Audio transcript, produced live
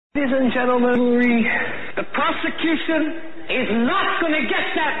Ladies and gentlemen, the prosecution is not going to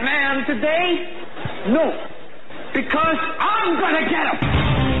get that man today. No, because I'm going to get him.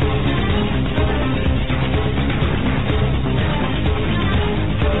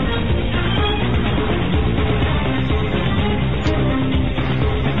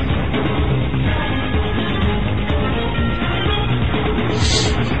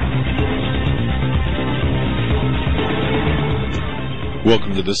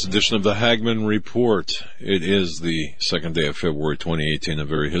 Welcome to this edition of the Hagmann Report. It is the second day of February 2018, a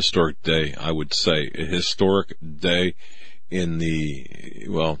very historic day, I would say. A historic day in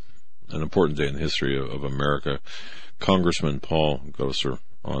an important day in the history of America. Congressman Paul Gosar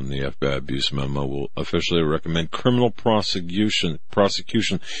on the FBI abuse memo will officially recommend criminal prosecution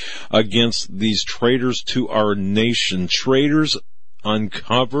against these traitors to our nation. Traitors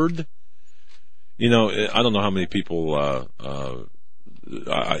uncovered. You know, I don't know how many people,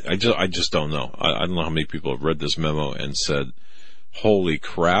 I just don't know. I don't know how many people have read this memo and said, holy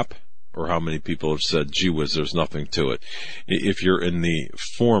crap, or how many people have said, gee whiz, there's nothing to it. If you're in the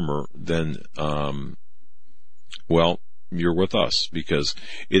former, then, you're with us, because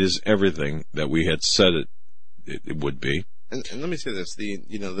it is everything that we had said it would be. And let me say this,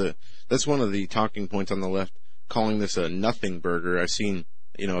 that's one of the talking points on the left, calling this a nothing burger. I've seen,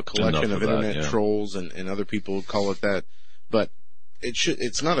 a collection of internet trolls and other people call it that, but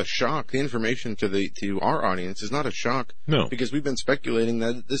it's not a shock. The information to our audience is not a shock. No. Because we've been speculating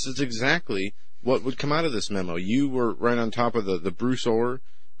that this is exactly what would come out of this memo. You were right on top of the Bruce Orr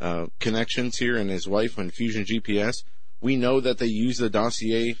connections here and his wife on Fusion GPS. We know that they used the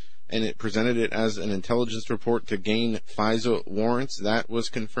dossier and it presented it as an intelligence report to gain FISA warrants. That was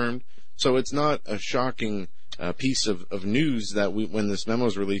confirmed. So it's not a shocking piece of news that when this memo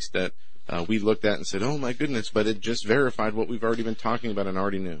was released that we looked at and said, oh my goodness, but it just verified what we've already been talking about and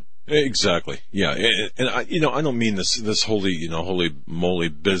already knew. Exactly. Yeah. And I don't mean this holy moly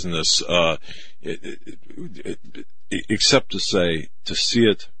business, except to see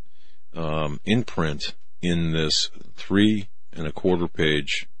it, in print in this 3.25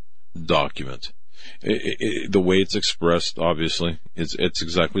 page document. The way it's expressed, obviously, it's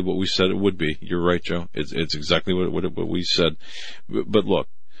exactly what we said it would be. You're right, Joe. It's exactly what we said. But look,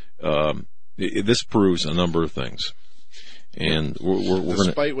 this proves a number of things, and we're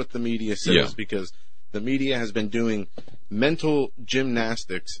despite what the media says, because the media has been doing mental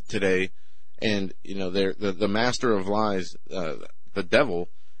gymnastics today, and the master of lies, the devil,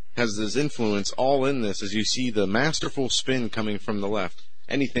 has this influence all in this. As you see, the masterful spin coming from the left,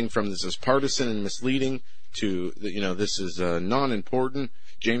 anything from this is partisan and misleading to this is non-important.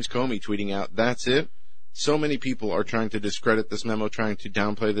 James Comey tweeting out, "That's it." So many people are trying to discredit this memo, trying to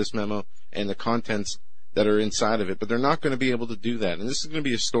downplay this memo and the contents that are inside of it, but they're not going to be able to do that. And this is going to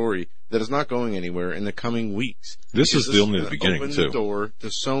be a story that is not going anywhere in the coming weeks. This is only the beginning, open too. The door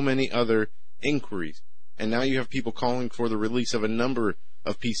to so many other inquiries. And now you have people calling for the release of a number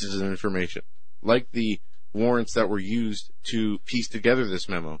of pieces of information, like the warrants that were used to piece together this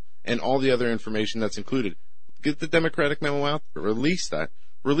memo and all the other information that's included. Get the Democratic memo out, release that.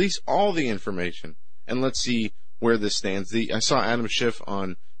 Release all the information. And let's see where this stands. I saw Adam Schiff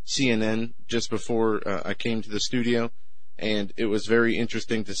on CNN just before I came to the studio, and it was very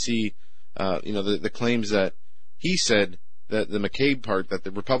interesting to see, the claims that he said that the McCabe part, that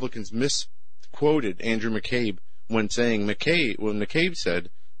the Republicans misquoted Andrew McCabe when McCabe said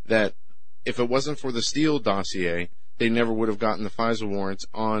that if it wasn't for the Steele dossier, they never would have gotten the FISA warrants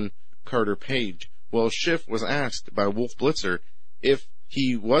on Carter Page. Well, Schiff was asked by Wolf Blitzer if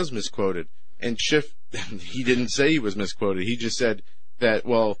he was misquoted. And Schiff, he didn't say he was misquoted. He just said that,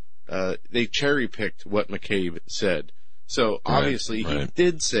 they cherry-picked what McCabe said. So, obviously, right. He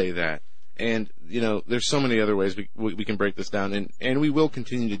did say that. And, there's so many other ways we can break this down, and we will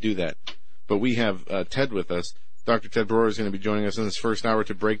continue to do that. But we have Ted with us. Dr. Ted Brewer is going to be joining us in this first hour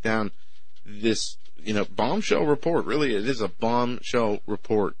to break down this, bombshell report. Really, it is a bombshell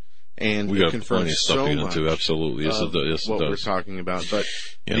report. And we got plenty of stuff to get into. Absolutely, yes, it does. What we're talking about, but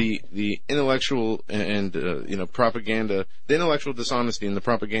the intellectual and propaganda, the intellectual dishonesty and the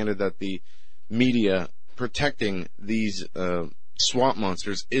propaganda that the media protecting these swamp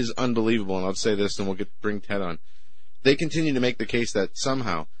monsters is unbelievable. And I'll say this, and we'll bring Ted on. They continue to make the case that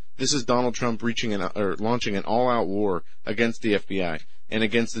somehow this is Donald Trump launching an all-out war against the FBI and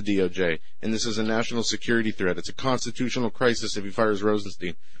against the DOJ, and this is a national security threat. It's a constitutional crisis if he fires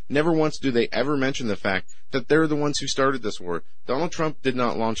Rosenstein. Never once do they ever mention the fact that they're the ones who started this war. Donald Trump did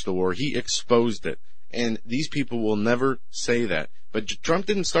not launch the war. He exposed it. And these people will never say that. But Trump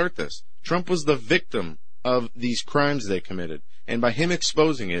didn't start this. Trump was the victim of these crimes they committed. And by him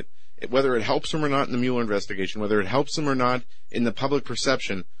exposing it, whether it helps him or not in the Mueller investigation, whether it helps him or not in the public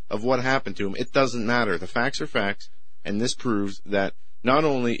perception of what happened to him, it doesn't matter. The facts are facts, and this proves that not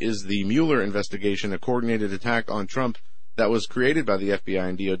only is the Mueller investigation a coordinated attack on Trump that was created by the FBI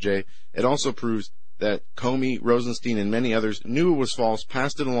and DOJ, it also proves that Comey, Rosenstein, and many others knew it was false,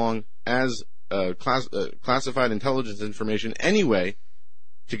 passed it along as classified intelligence information anyway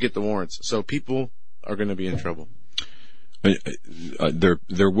to get the warrants. So people are going to be in trouble.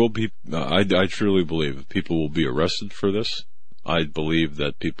 There will be. I truly believe people will be arrested for this. I believe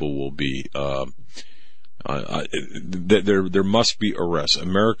that people will be. There must be arrests.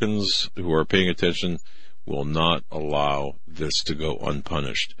 Americans who are paying attention will not allow this to go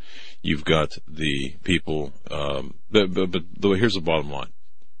unpunished. You've got the people. But here's the bottom line: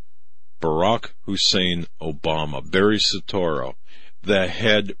 Barack Hussein Obama, Barry Soetoro, the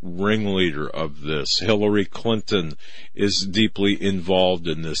head ringleader of this. Hillary Clinton is deeply involved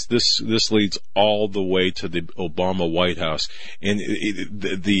in this. This leads all the way to the Obama White House. And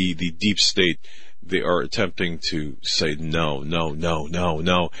the deep state, they are attempting to say, no.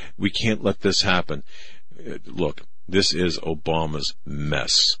 We can't let this happen. Look, this is Obama's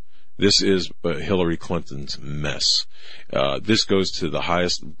mess. This is Hillary Clinton's mess. This goes to the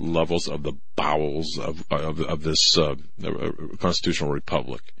highest levels of the bowels of this constitutional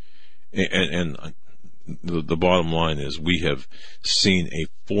republic. And the bottom line is we have seen a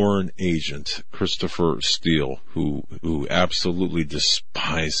foreign agent, Christopher Steele, who absolutely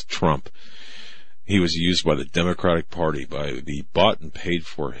despised Trump. He was used by the Democratic Party, by the bought and paid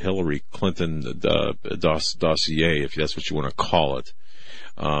for Hillary Clinton dossier, if that's what you want to call it.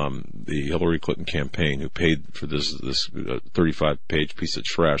 The Hillary Clinton campaign, who paid for this 35-page piece of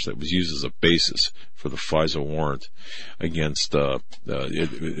trash that was used as a basis for the FISA warrant against Donald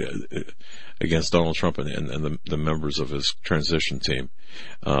Trump and the members of his transition team.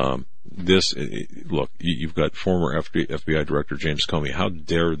 Look, you've got former FBI Director James Comey. How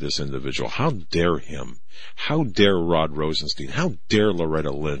dare this individual? How dare him? How dare Rod Rosenstein? How dare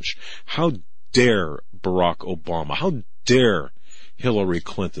Loretta Lynch? How dare Barack Obama? How dare Hillary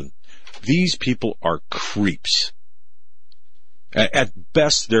Clinton? These people are creeps. At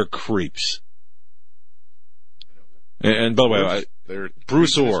best, they're creeps. And by the way,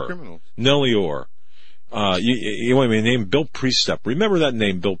 Bruce Orr, Nellie Orr, you want me to name Bill Priestep? Remember that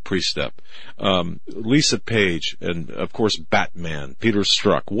name, Bill Priestep. Lisa Page, and of course Batman, Peter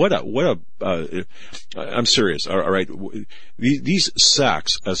Strzok. I'm serious. All right, these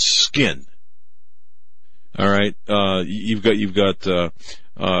sacks of skin. All right, you've got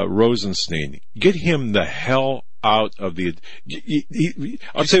Rosenstein. Get him the hell out of the.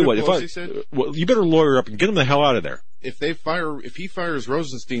 I'll tell you what. You better lawyer up and get him the hell out of there. If he fires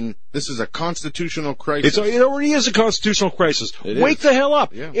Rosenstein, this is a constitutional crisis. It already is a constitutional crisis. Wake the hell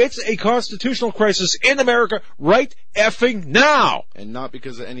up. Yeah. It's a constitutional crisis in America right effing now. And not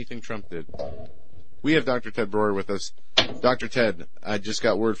because of anything Trump did. We have Dr. Ted Breuer with us. Dr. Ted, I just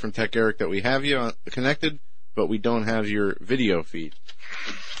got word from Tech Eric that we have you connected, but we don't have your video feed.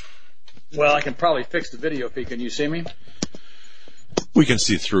 Well, I can probably fix the video feed. Can you see me? We can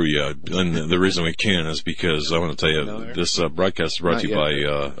see through you, and the reason we can is because I want to tell you this broadcast is brought to you by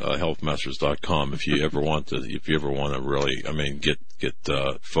healthmasters.com. If you ever want to really, get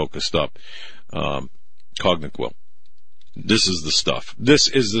focused up, Cogniquil. This is the stuff. This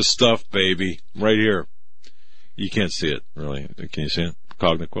is the stuff, baby, right here. You can't see it, really. Can you see it?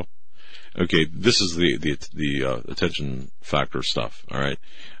 Cogniquil. Okay, this is the attention factor stuff. All right.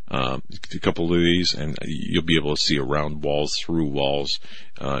 A couple of these, and you'll be able to see around walls, through walls.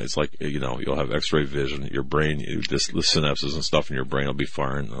 It's like, you'll have X-ray vision. Your brain, the synapses and stuff in your brain will be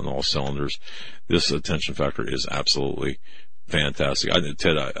firing on all cylinders. This attention factor is absolutely fantastic.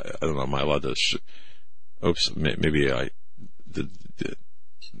 Ted, I don't know, am I allowed to? Oops, maybe I did.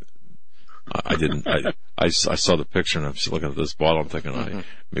 I didn't. I saw the picture and I'm just looking at this bottle. I'm thinking,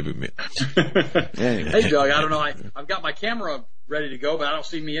 maybe. Hey, Doug, I don't know. I've got my camera ready to go, but I don't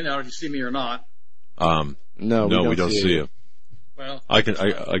see me in there. I don't know if you see me or not. No, we don't see you. Well, I think.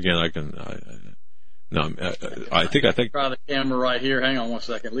 Try the camera right here. Hang on one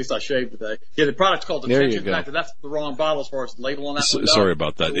second. At least I shaved today. Yeah, the product's called the Attention Factor. That's the wrong bottle as far as the label on that one. Sorry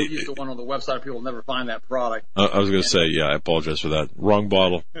about that. So we'll use the one on the website. People will never find that product. I was going to say, I apologize for that. Wrong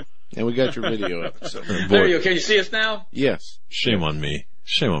bottle. And we got your video episode. There you go. Can you see us now? Yes. Shame on me.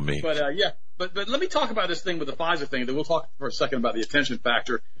 But let me talk about this thing with the FISA thing. Then we'll talk for a second about the attention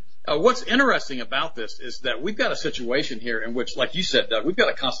factor. What's interesting about this is that we've got a situation here in which, like you said, Doug, we've got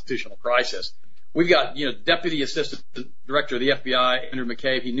a constitutional crisis We've got, Deputy Assistant Director of the FBI, Andrew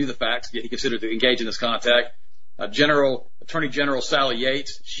McCabe. He knew the facts, yet he considered to engage in this contact. Attorney General Sally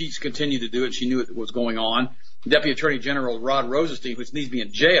Yates, she's continued to do it. She knew what was going on. Deputy Attorney General Rod Rosenstein, who needs to be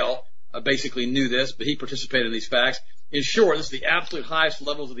in jail, basically knew this, but he participated in these facts. In short, this is the absolute highest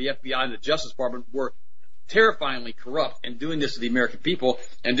levels of the FBI and the Justice Department were terrifyingly corrupt and doing this to the American people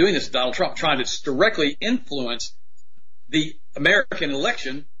and doing this to Donald Trump, trying to directly influence the American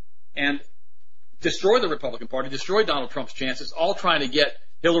election and destroy the Republican Party, destroy Donald Trump's chances, all trying to get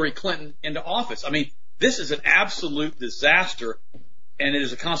Hillary Clinton into office. I mean, this is an absolute disaster, and it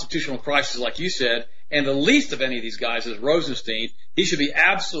is a constitutional crisis, like you said, and the least of any of these guys is Rosenstein. He should be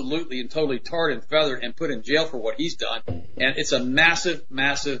absolutely and totally tarred and feathered and put in jail for what he's done. And it's a massive,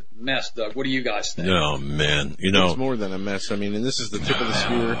 massive mess, Doug. What do you guys think? Oh, man. It's more than a mess. I mean, and this is the tip of the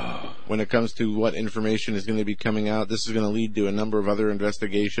spear when it comes to what information is going to be coming out. This is going to lead to a number of other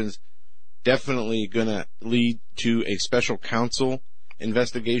investigations. Definitely going to lead to a special counsel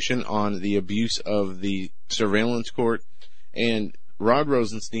investigation on the abuse of the surveillance court. And Rod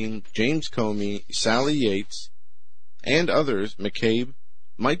Rosenstein, James Comey, Sally Yates, and others, McCabe,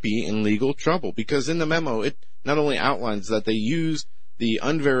 might be in legal trouble because in the memo it not only outlines that they use the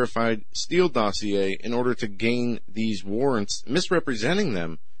unverified Steele dossier in order to gain these warrants, misrepresenting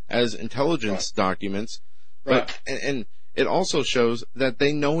them as intelligence documents, but and it also shows that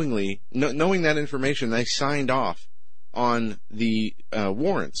they knowingly, knowing that information, they signed off on the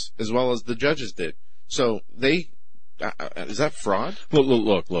warrants as well as the judges did. So they. Is that fraud?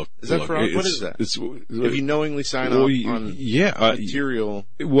 Look. Is that fraud? What is that? If you knowingly sign off on material.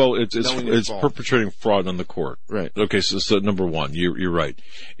 Well, it's perpetrating fraud on the court. Right. Okay, so number one, you're right.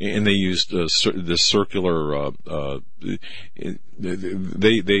 And they used this circular,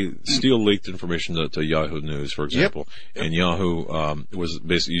 they Steele leaked information to Yahoo News, for example. Yep. And Yahoo, was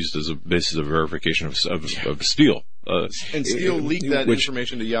basically used as a basis of verification of Steele. And Steele leaked that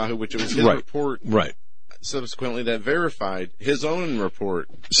information to Yahoo, which was his report. Right. Subsequently that verified his own report.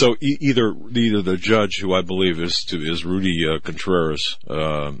 So either the judge, who I believe is Rudy Contreras,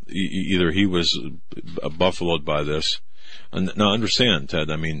 either he was buffaloed by this. And now understand,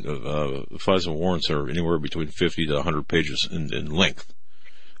 Ted, I mean, FISA warrants are anywhere between 50 to 100 pages in length.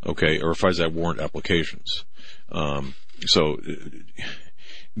 Okay, or FISA warrant applications. So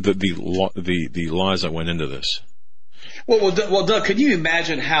the lies that went into this. Well, Doug, can you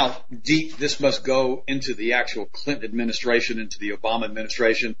imagine how deep this must go into the actual Clinton administration, into the Obama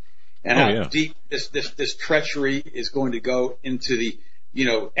administration, and how deep this treachery is going to go into the,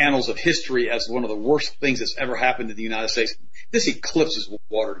 annals of history as one of the worst things that's ever happened in the United States? This eclipses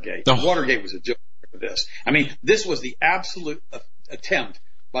Watergate. Oh. Watergate was a joke for this. I mean, this was the absolute attempt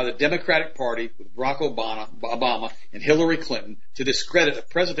by the Democratic Party with Barack Obama and Hillary Clinton to discredit a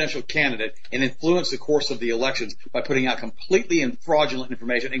presidential candidate and influence the course of the elections by putting out completely fraudulent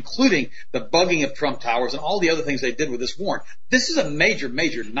information, including the bugging of Trump Towers and all the other things they did with this warrant. This is a major,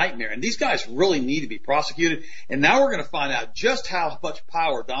 major nightmare, and these guys really need to be prosecuted. And now we're going to find out just how much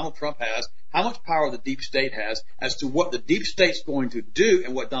power Donald Trump has, how much power the deep state has, as to what the deep state's going to do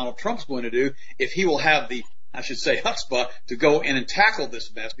and what Donald Trump's going to do if he will have the chutzpah to go in and tackle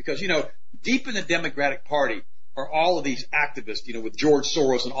this mess, because, deep in the Democratic Party are all of these activists, with George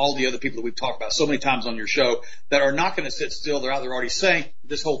Soros and all the other people that we've talked about so many times on your show that are not going to sit still. They're out there already saying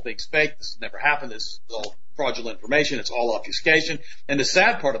this whole thing's fake. This has never happened. This is all fraudulent information. It's all obfuscation. And the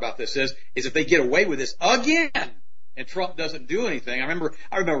sad part about this is if they get away with this again and Trump doesn't do anything. I remember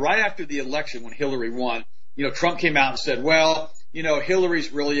right after the election when Hillary won, Trump came out and said, well,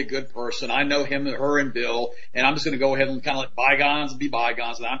 Hillary's really a good person. I know her and Bill, and I'm just going to go ahead and kind of let bygones be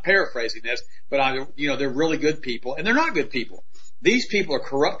bygones. And I'm paraphrasing this, but they're really good people, and they're not good people. These people are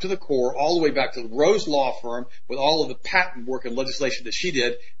corrupt to the core, all the way back to the Rose Law Firm with all of the patent work and legislation that she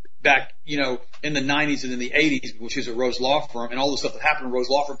did back, in the 90s and in the 80s, which is a Rose Law Firm, and all the stuff that happened in Rose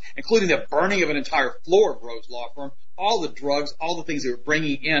Law Firm, including the burning of an entire floor of Rose Law Firm, all the drugs, all the things they were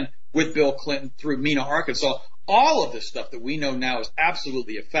bringing in with Bill Clinton through Mena, Arkansas. All of this stuff that we know now is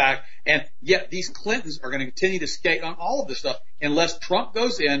absolutely a fact, and yet these Clintons are going to continue to skate on all of this stuff unless Trump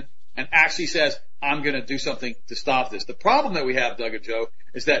goes in and actually says, I'm going to do something to stop this. The problem that we have, Doug and Joe,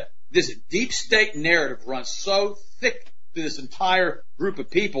 is that this deep state narrative runs so thick through this entire group of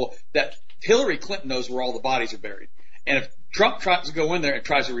people that Hillary Clinton knows where all the bodies are buried. And if Trump tries to go in there and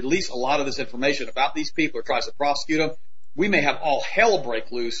tries to release a lot of this information about these people or tries to prosecute them, we may have all hell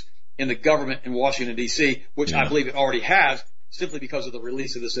break loose in the government in Washington, D.C., which I believe it already has, simply because of the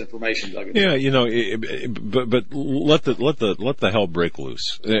release of this information, Doug. Yeah, but let the hell break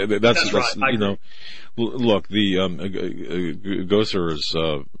loose. That's right. Look, the Gosar is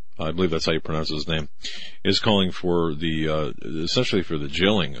I believe that's how you pronounce his name, is calling for essentially for the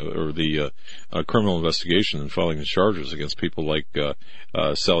jailing or the criminal investigation and filing the charges against people like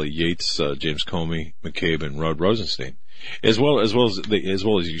Sally Yates, James Comey, McCabe, and Rod Rosenstein, as well as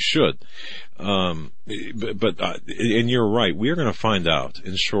you should. And you're right. We are going to find out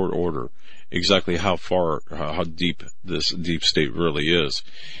in short order exactly how deep this deep state really is.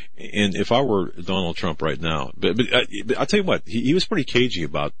 And if I were Donald Trump right now, but I'll tell you what, he was pretty cagey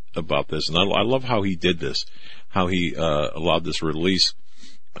about this, and I love how he did this, how he allowed this release.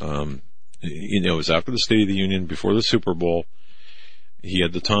 It was after the State of the Union, before the Super Bowl. He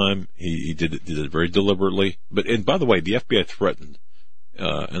had the time. He did it very deliberately. And by the way, the FBI threatened.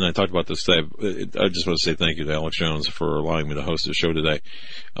 And I talked about this today. I just want to say thank you to Alex Jones for allowing me to host the show today.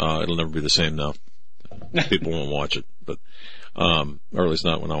 It'll never be the same now. People won't watch it, or at least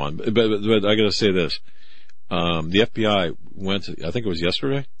not when I'm on. But I got to say this: the FBI went. I think it was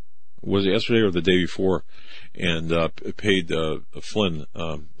yesterday. Was it yesterday or the day before? And paid Flynn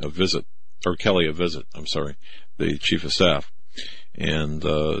a visit, or Kelly a visit. I'm sorry, the chief of staff, and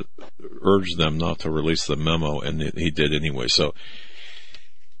urged them not to release the memo, and he did anyway. So.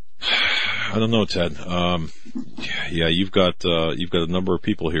 I don't know, Ted. Yeah, you've got a number of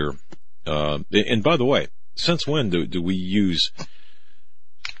people here. And by the way, since when do we use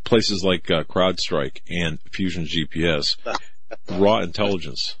places like CrowdStrike and Fusion GPS, raw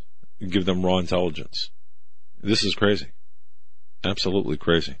intelligence, give them raw intelligence? This is crazy. Absolutely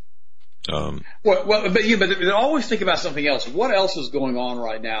crazy. But always think about something else. What else is going on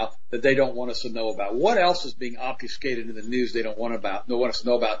right now that they don't want us to know about? What else is being obfuscated in the news they don't want us to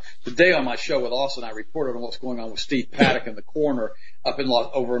know about? Today on my show with Austin, I reported on what's going on with Steve Paddock in the coroner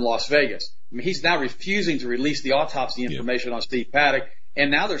over in Las Vegas. I mean, he's now refusing to release the autopsy information on Steve Paddock.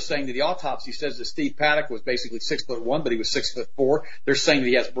 And now they're saying that the autopsy says that Steve Paddock was basically 6'1", but he was 6'4". They're saying that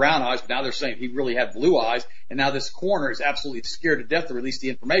he has brown eyes, but now they're saying he really had blue eyes. And now this coroner is absolutely scared to death to release the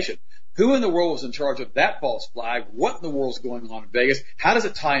information. Who in the world was in charge of that false flag? What in the world is going on in Vegas? How does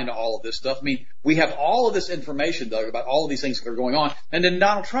it tie into all of this stuff? I mean, we have all of this information, Doug, about all of these things that are going on. And then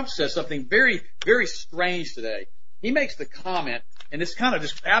Donald Trump says something very, very strange today. He makes the comment, and this kind of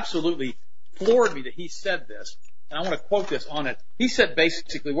just absolutely floored me that he said this. And I want to quote this on it. He said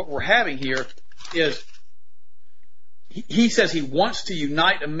basically what we're having here is, he says he wants to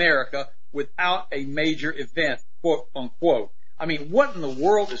unite America without a major event, quote unquote. I mean, what in the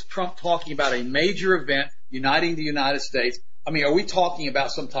world is Trump talking about, a major event uniting the United States? I mean, are we talking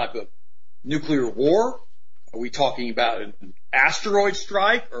about some type of nuclear war? Are we talking about an asteroid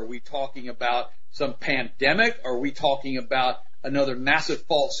strike? Are we talking about some pandemic? Are we talking about another massive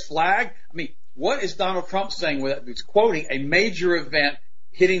false flag? I mean, what is Donald Trump saying with that? He's quoting a major event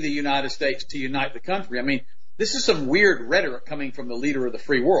hitting the United States to unite the country. I mean, this is some weird rhetoric coming from the leader of the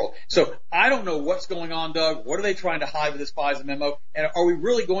free world. So I don't know what's going on, Doug. What are they trying to hide with this FISA memo? And are we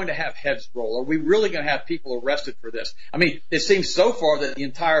really going to have heads roll? Are we really going to have people arrested for this? I mean, it seems so far that the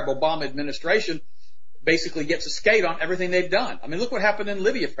entire Obama administration basically gets a skate on everything they've done. I mean, look what happened in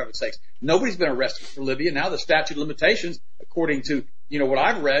Libya, for heaven's sakes. Nobody's been arrested for Libya. Now the statute of limitations, according to, what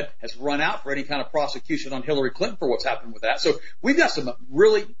I've read, has run out for any kind of prosecution on Hillary Clinton for what's happened with that. So we've got some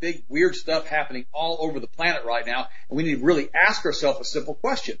really big, weird stuff happening all over the planet right now, and we need to really ask ourselves a simple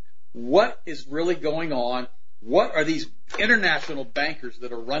question. What is really going on? What are these international bankers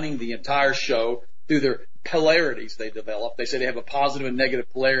that are running the entire show through their polarities they develop? They say they have a positive and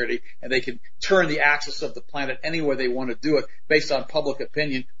negative polarity, and they can turn the axis of the planet any way they want to do it based on public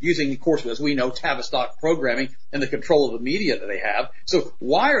opinion using, of course, as we know, Tavistock programming and the control of the media that they have. So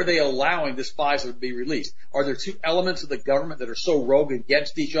why are they allowing this FISA to be released? Are there two elements of the government that are so rogue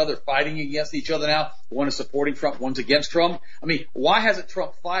against each other, fighting against each other now? One is supporting Trump, one's against Trump. I mean, why hasn't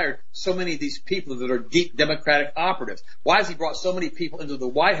Trump fired so many of these people that are deep Democratic operatives? Why has he brought so many people into the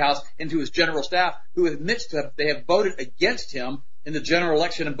White House, into his general staff, who admits to they have voted against him in the general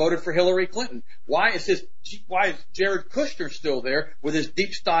election and voted for Hillary Clinton? Why is Jared Kushner still there with his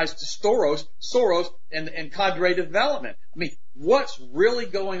deep ties to Soros and cadre development? I mean, what's really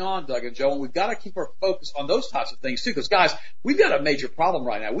going on, Doug and Joe? And we've got to keep our focus on those types of things too, because guys, we've got a major problem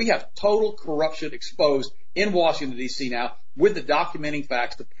right now. We have total corruption exposed in Washington D.C. now, with the documenting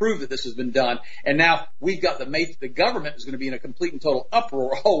facts to prove that this has been done. And now we've got the government is going to be in a complete and total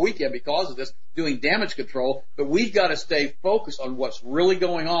uproar all weekend because of this, doing damage control. But we've got to stay focused on what's really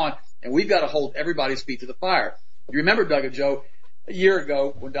going on, and we've got to hold everybody's feet to the fire. You remember, Doug and Joe, a year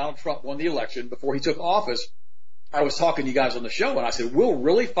ago when Donald Trump won the election, before he took office, I was talking to you guys on the show, and I said, we'll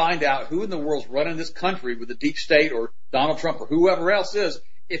really find out who in the world's running this country with the deep state or Donald Trump or whoever else is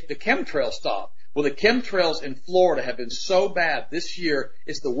if the chemtrails stop. Well, the chemtrails in Florida have been so bad this year,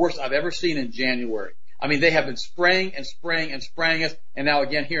 it's the worst I've ever seen in January. I mean, they have been spraying and spraying and spraying us, and now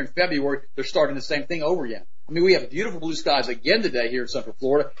again here in February, they're starting the same thing over again. I mean, we have beautiful blue skies again today here in Central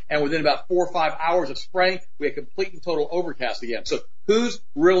Florida, and within about 4 or 5 hours of spraying, we have complete and total overcast again. So who's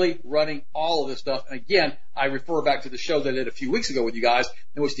really running all of this stuff? And again, I refer back to the show that I did a few weeks ago with you guys,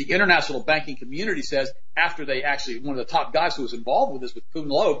 in which the international banking community says, after they actually, one of the top guys who was involved with this with Kuhn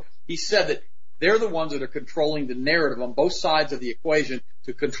Loeb, he said that they're the ones that are controlling the narrative on both sides of the equation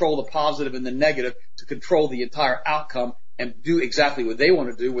to control the positive and the negative, to control the entire outcome and do exactly what they want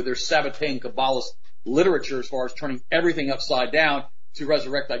to do with their Sabbatean Kabbalist literature as far as turning everything upside down to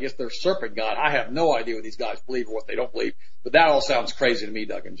resurrect, I guess, their serpent god. I have no idea what these guys believe or what they don't believe, but that all sounds crazy to me,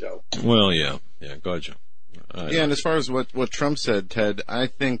 Doug and Joe. Well, yeah, gotcha. Yeah, and as far as what Trump said, Ted, I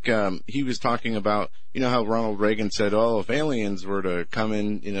think he was talking about, you know, how Ronald Reagan said, oh, if aliens were to come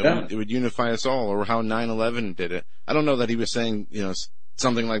in, you know, it would unify us all, or how 9/11 did it. I don't know that he was saying, you know,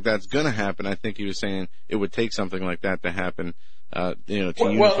 something like that's going to happen. I think he was saying it would take something like that to happen, you know, to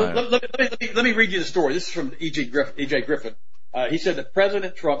unify. Well, let me read you the story. This is from E.J. Griffin. He said that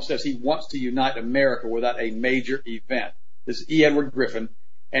President Trump says he wants to unite America without a major event. This is E. Edward Griffin.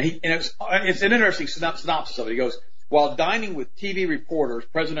 And it's an interesting synopsis of it. He goes, while dining with TV reporters,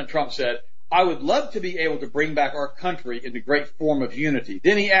 President Trump said, I would love to be able to bring back our country into great form of unity.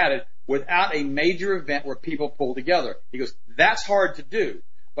 Then he added, without a major event where people pull together. He goes, that's hard to do,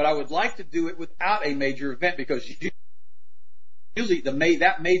 but I would like to do it without a major event because usually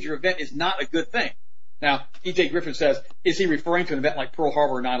that major event is not a good thing. Now, E.J. Griffin says, is he referring to an event like Pearl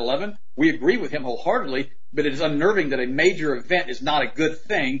Harbor or 9/11? We agree with him wholeheartedly, but it is unnerving that a major event is not a good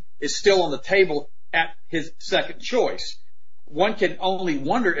thing, is still on the table at his second choice. One can only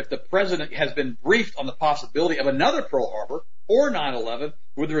wonder if the president has been briefed on the possibility of another Pearl Harbor or 9/11,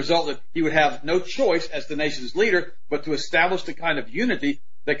 with the result that he would have no choice as the nation's leader but to establish the kind of unity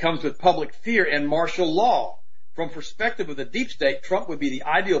that comes with public fear and martial law. From perspective of the deep state, Trump would be the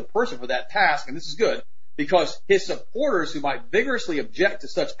ideal person for that task, and this is good, because his supporters who might vigorously object to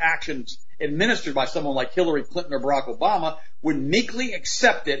such actions administered by someone like Hillary Clinton or Barack Obama would meekly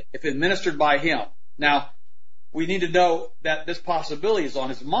accept it if administered by him. Now, we need to know that this possibility is on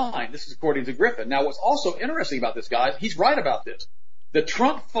his mind. This is according to Griffin. Now, what's also interesting about this guy, he's right about this. The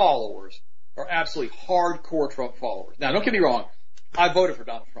Trump followers are absolutely hardcore Trump followers. Now, don't get me wrong. I voted for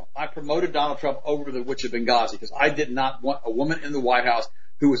Donald Trump. I promoted Donald Trump over the witch of Benghazi because I did not want a woman in the White House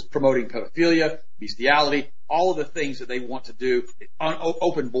who was promoting pedophilia, bestiality, all of the things that they want to do,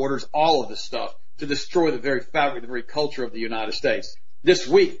 open borders, all of this stuff to destroy the very fabric, the very culture of the United States. This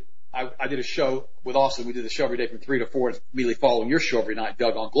week, I did a show with Austin. We did the show every day from 3 to 4, immediately following your show every night,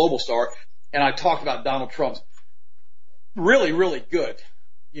 Doug, on Global Star. And I talked about Donald Trump's really, really good,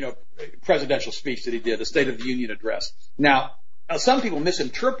 you know, presidential speech that he did, the State of the Union address. Now, some people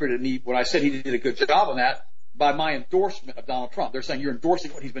misinterpreted me when I said he did a good job on that by my endorsement of Donald Trump. They're saying you're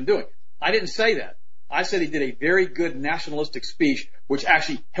endorsing what he's been doing. I didn't say that. I said he did a very good nationalistic speech, which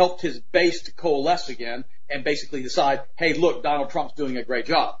actually helped his base to coalesce again and basically decide, hey, look, Donald Trump's doing a great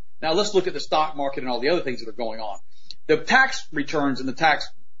job. Now let's look at the stock market and all the other things that are going on. The tax returns and the tax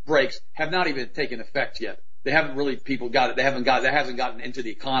breaks have not even taken effect yet. They haven't really, people got it. That hasn't gotten into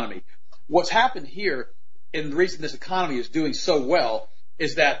the economy. What's happened here, and the reason this economy is doing so well,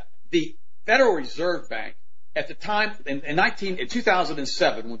 is that the Federal Reserve Bank, at the time, in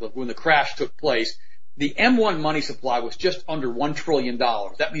 2007, when the crash took place, the M1 money supply was just under $1 trillion.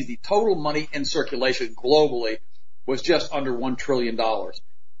 That means the total money in circulation globally was just under $1 trillion.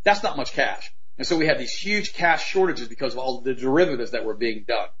 That's not much cash. And so we had these huge cash shortages because of all the derivatives that were being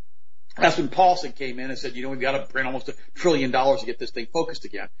done. That's when Paulson came in and said, you know, we've got to print almost $1 trillion to get this thing focused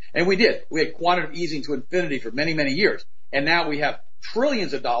again. And we did. We had quantitative easing to infinity for many, many years. And now we have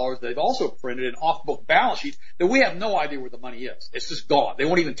trillions of dollars that they've also printed in off-book balance sheets that we have no idea where the money is. It's just gone. They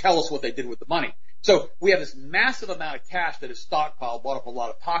won't even tell us what they did with the money. So we have this massive amount of cash that is stockpiled, bought up a lot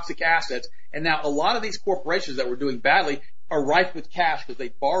of toxic assets, and now a lot of these corporations that were doing badly are rife with cash because they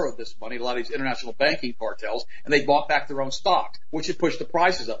borrowed this money, a lot of these international banking cartels, and they bought back their own stocks, which had pushed the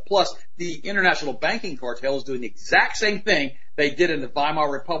prices up. Plus, the international banking cartel is doing the exact same thing they did in the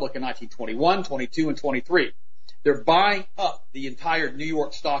Weimar Republic in 1921, 22, and 23. They're buying up the entire New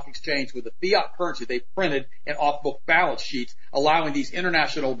York Stock Exchange with the fiat currency they printed in off-book balance sheets, allowing these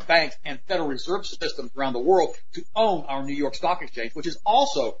international banks and Federal Reserve systems around the world to own our New York Stock Exchange, which has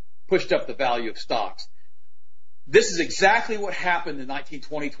also pushed up the value of stocks. This is exactly what happened in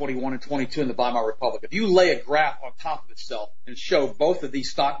 1920, 21, and 22 in the Weimar Republic. If you lay a graph on top of itself and show both of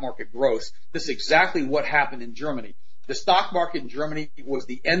these stock market growths, this is exactly what happened in Germany. The stock market in Germany was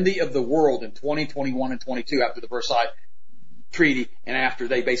the envy of the world in 2021 and 22 after the Versailles Treaty and after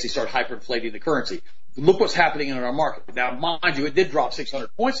they basically started hyperinflating the currency. Look what's happening in our market. Now, mind you, it did drop 600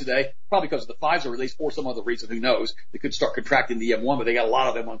 points today, probably because of the Pfizer release or some other reason, who knows. They could start contracting the M1, but they got a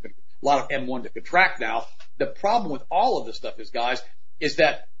lot of M1 to contract now. The problem with all of this stuff is, guys, is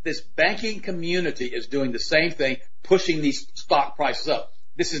that this banking community is doing the same thing, pushing these stock prices up.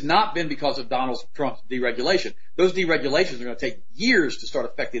 This has not been because of Donald Trump's deregulation. Those deregulations are going to take years to start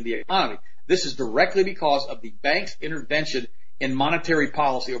affecting the economy. This is directly because of the bank's intervention in monetary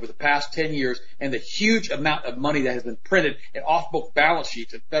policy over the past 10 years and the huge amount of money that has been printed in off-book balance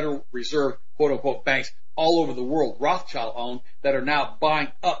sheets and Federal Reserve, quote-unquote, banks all over the world, Rothschild-owned, that are now buying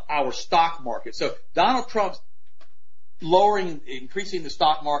up our stock market. So Donald Trump's increasing the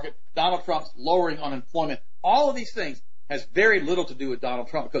stock market, Donald Trump's lowering unemployment, all of these things has very little to do with Donald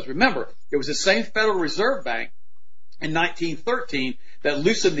Trump, because remember, it was the same Federal Reserve Bank in 1913 that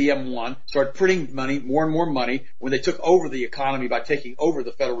loosened the M1, started printing money, more and more money, when they took over the economy by taking over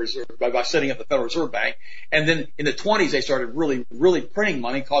the Federal Reserve, by setting up the Federal Reserve Bank. And then in the 20s, they started really printing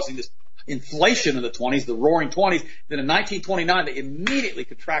money, causing this inflation in the 20s, the roaring 20s. Then in 1929, they immediately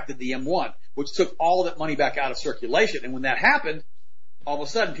contracted the M1, which took all of that money back out of circulation. And when that happened, all of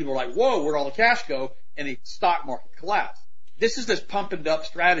a sudden people were like, whoa, where'd all the cash go? And the stock market collapsed. This is this pumping up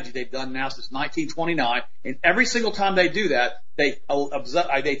strategy they've done now since 1929, and every single time they do that, they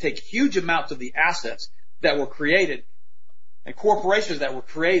take huge amounts of the assets that were created and corporations that were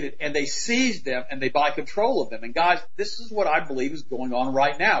created, and they seize them and they buy control of them. And guys, this is what I believe is going on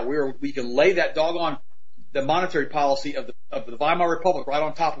right now. We can lay that doggone the monetary policy of the Weimar Republic right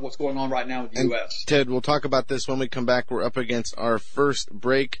on top of what's going on right now in the U.S. Ted, we'll talk about this when we come back. We're up against our first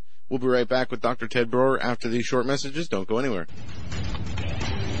break. We'll be right back with Dr. Ted Broer after these short messages. Don't go anywhere.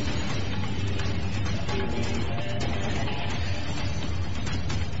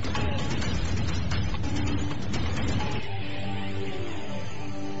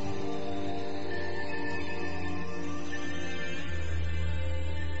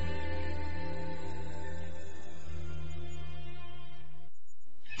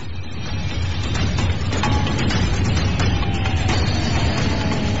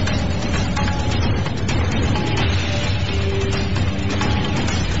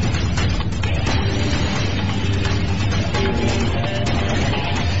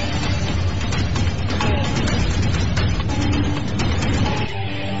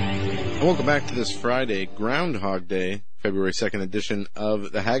 Welcome back to this Friday, Groundhog Day, February 2nd edition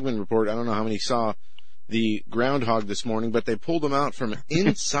of the Hagmann Report. I don't know how many saw the groundhog this morning, but they pulled him out from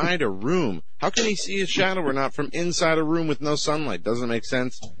inside a room. How can he see a shadow or not from inside a room with no sunlight? Doesn't make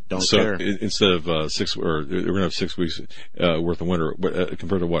sense. Don't care. Instead of we're going to have 6 weeks worth of winter,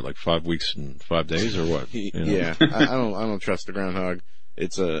 compared to what, like 5 weeks and 5 days, or what? Yeah, I don't trust the groundhog.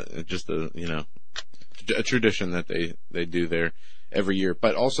 It's just a tradition that they do there every year.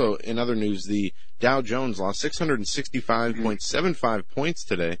 But also, in other news, the Dow Jones lost 665.75 points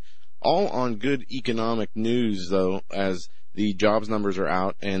today, all on good economic news, though, as the jobs numbers are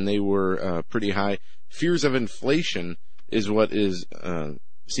out, and they were pretty high. Fears of inflation is what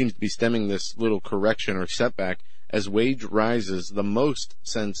seems to be stemming this little correction or setback, as wage rises the most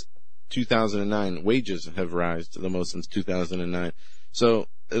since 2009. Wages have risen the most since 2009. So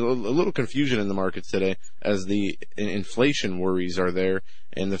a little confusion in the markets today as the inflation worries are there,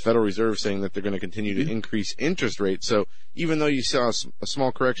 and the Federal Reserve saying that they're going to continue to increase interest rates. So even though you saw a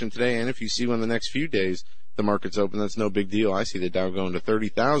small correction today, and if you see one the next few days, the market's open, that's no big deal. I see the Dow going to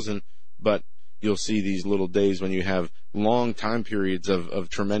 30,000, but you'll see these little days when you have long time periods of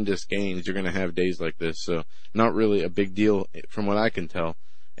tremendous gains. You're going to have days like this, so not really a big deal from what I can tell.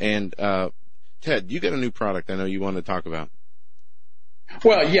 And Ted, you got a new product I know you want to talk about.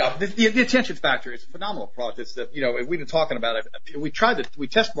 Well, yeah, the attention factor is a phenomenal product. It's we've been talking about it. We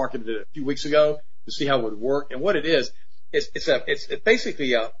test marketed it a few weeks ago to see how it would work. And what it is, it's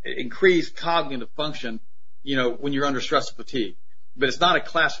basically increased cognitive function, when you're under stress and fatigue. But it's not a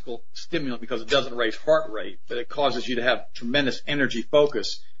classical stimulant because it doesn't raise heart rate, but it causes you to have tremendous energy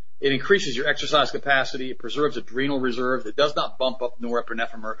focus. It increases your exercise capacity. It preserves adrenal reserve. It does not bump up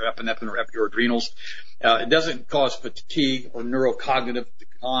norepinephrine or epinephrine or your adrenals. It doesn't cause fatigue or neurocognitive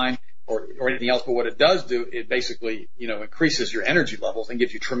decline or anything else. But what it does do, it basically, increases your energy levels and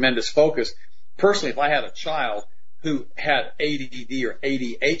gives you tremendous focus. Personally, if I had a child who had ADD or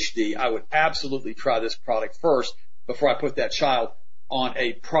ADHD, I would absolutely try this product first before I put that child on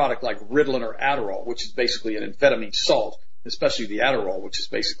a product like Ritalin or Adderall, which is basically an amphetamine salt. Especially the Adderall, which is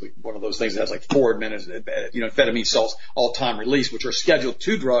basically one of those things that has like 4 minutes, amphetamine salts, all-time release, which are Schedule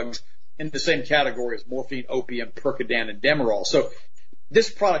II drugs in the same category as morphine, opium, Percodan, and Demerol. So this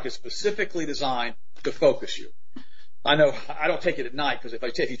product is specifically designed to focus you. I know I don't take it at night because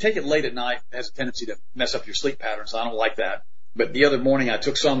if you take it late at night, it has a tendency to mess up your sleep pattern, so I don't like that. But the other morning I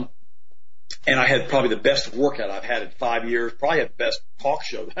took some, and I had probably the best workout I've had in 5 years, probably had the best talk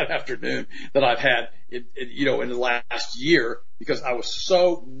show that afternoon that I've had in the last year, because I was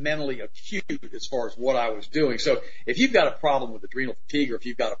so mentally acute as far as what I was doing. So if you've got a problem with adrenal fatigue, or if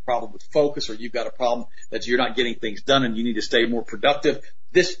you've got a problem with focus, or you've got a problem that you're not getting things done and you need to stay more productive,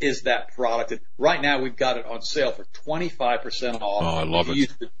 this is that product. And right now we've got it on sale for 25% off. Oh, I love it.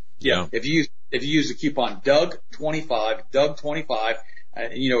 If you use the coupon Doug25,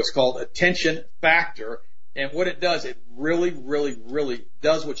 it's called Attention Factor. And what it does, it really, really, really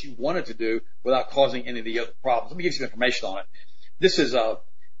does what you want it to do without causing any of the other problems. Let me give you some information on it. This is a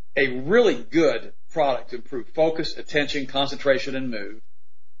really good product to improve focus, attention, concentration, and mood.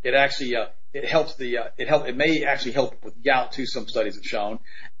 It actually, it may actually help with gout too, some studies have shown.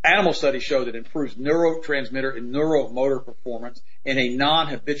 Animal studies show that it improves neurotransmitter and neuromotor performance in a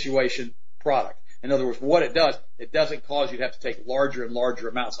non-habituation product. In other words, what it does, it doesn't cause you to have to take larger and larger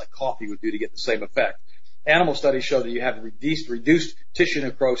amounts like coffee would do to get the same effect. Animal studies show that you have reduced tissue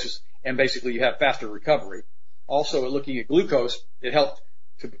necrosis, and basically you have faster recovery. Also, looking at glucose, it helped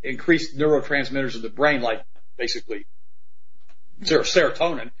to increase neurotransmitters in the brain, like basically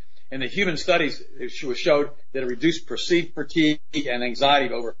serotonin. And the human studies showed that it reduced perceived fatigue and anxiety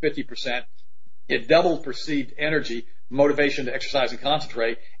by over 50%. It doubled perceived energy, motivation to exercise and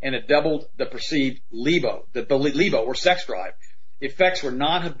concentrate, and it doubled the perceived libido, or sex drive. Effects were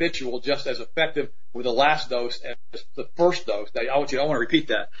non-habitual, just as effective with the last dose as the first dose. Now, I want to repeat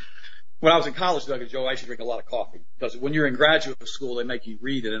that. When I was in college, Doug and Joe, I used to drink a lot of coffee, because when you're in graduate school, they make you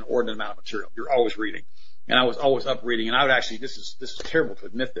read an inordinate amount of material. You're always reading. And I was always up reading, and I would actually, this is terrible to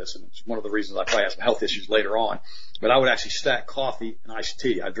admit this, and it's one of the reasons I probably have some health issues later on, but I would actually stack coffee and iced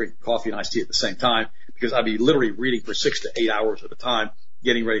tea. I'd drink coffee and iced tea at the same time, because I'd be literally reading for 6 to 8 hours at a time,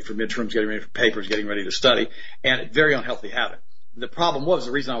 getting ready for midterms, getting ready for papers, getting ready to study, and a very unhealthy habit. The problem was,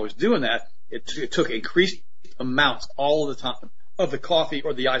 the reason I was doing that, it took increased amounts all of the time of the coffee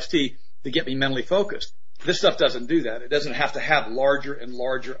or the iced tea to get me mentally focused. This stuff doesn't do that. It doesn't have to have larger and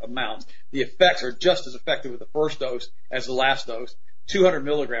larger amounts. The effects are just as effective with the first dose as the last dose. 200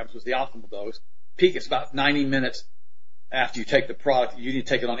 milligrams was the optimal dose. Peak is about 90 minutes after you take the product. You need to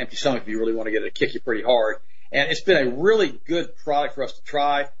take it on empty stomach if you really want to get it to kick you pretty hard. And it's been a really good product for us to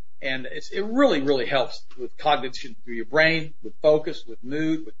try. And it really, really helps with cognition through your brain, with focus, with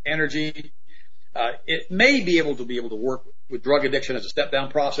mood, with energy. It may be able to work with drug addiction as a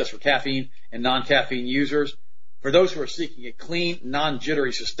step-down process for caffeine and non-caffeine users. For those who are seeking a clean,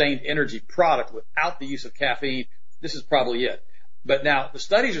 non-jittery, sustained energy product without the use of caffeine, this is probably it. But now, the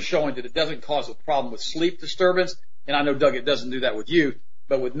studies are showing that it doesn't cause a problem with sleep disturbance. And I know, Doug, it doesn't do that with you.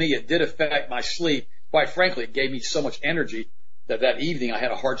 But with me, it did affect my sleep. Quite frankly, it gave me so much energy that evening I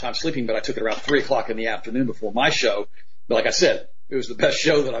had a hard time sleeping, but I took it around 3 o'clock in the afternoon before my show. But like I said, it was the best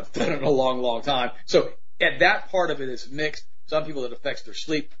show that I've done in a long, long time. So that part of it is mixed. Some people it affects their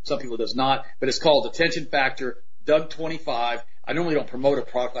sleep, some people it does not. But it's called Attention Factor, Doug25. I normally don't promote a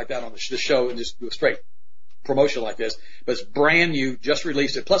product like that on the show and just do a straight promotion like this, but it's brand new, just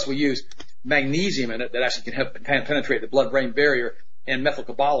released it. Plus we use magnesium in it that actually can help penetrate the blood-brain barrier, and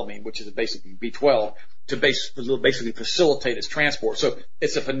methylcobalamin, which is basically B12, to basically facilitate its transport. So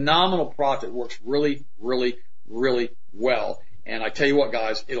it's a phenomenal product that works really, really, really well. And I tell you what,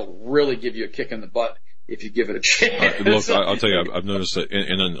 guys, it'll really give you a kick in the butt if you give it a chance. Look, I'll tell you, I've noticed that,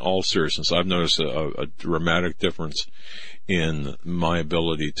 and in all seriousness, I've noticed a dramatic difference in my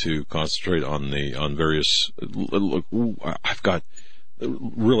ability to concentrate on various. Look, I've got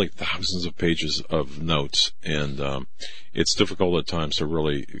really thousands of pages of notes, and it's difficult at times to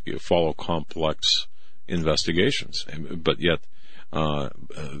really follow complex investigations, but yet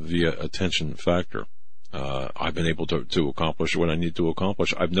via Attention Factor, I've been able to accomplish what I need to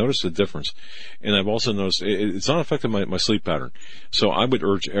accomplish. I've noticed a difference, and I've also noticed it's not affecting my sleep pattern. So I would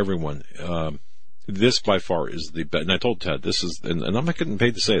urge everyone, this by far is the best, and I told Ted, this is, and I'm not getting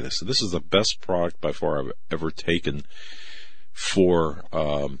paid to say this, this is the best product by far I've ever taken for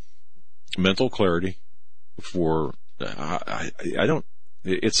mental clarity, for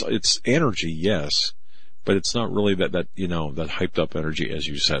it's energy, yes, but it's not really that hyped up energy, as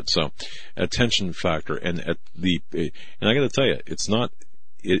you said. So Attention Factor, and I got to tell you,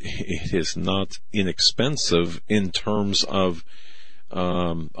 it is not inexpensive in terms of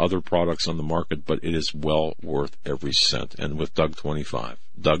other products on the market, but it is well worth every cent. And with Doug25.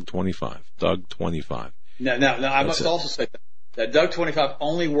 Now, I must also say that that Doug 25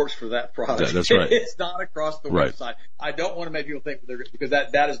 only works for that product. That's right. It's not across the website. I don't want to make people think because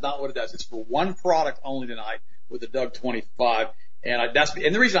that is not what it does. It's for one product only tonight with the Doug 25. And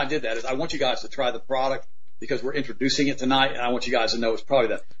the reason I did that is I want you guys to try the product because we're introducing it tonight, and I want you guys to know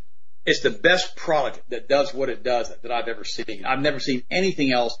it's the best product that does what it does that I've ever seen. I've never seen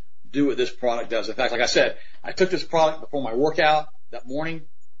anything else do what this product does. In fact, like I said, I took this product before my workout that morning,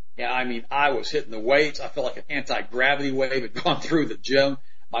 and I mean, I was hitting the weights. I felt like an anti-gravity wave had gone through the gym.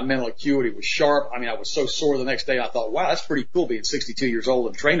 My mental acuity was sharp. I mean, I was so sore the next day. I thought, wow, that's pretty cool being 62 years old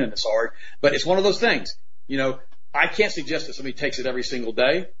and training this hard. But it's one of those things, I can't suggest that somebody takes it every single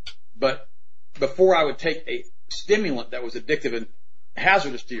day, but before I would take a stimulant that was addictive and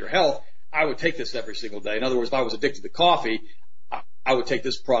hazardous to your health, I would take this every single day. In other words, if I was addicted to coffee, I would take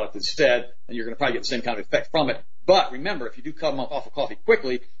this product instead, and you're going to probably get the same kind of effect from it. But remember, if you do come off of coffee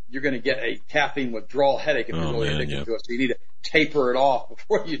quickly, you're going to get a caffeine withdrawal headache if you're really addicted to it. So you need to taper it off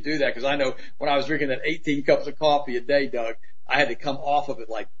before you do that. Because I know when I was drinking that 18 cups of coffee a day, Doug, I had to come off of it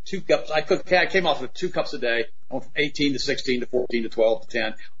like 2 cups. I came off of it 2 cups a day. I went from 18 to 16 to 14 to 12 to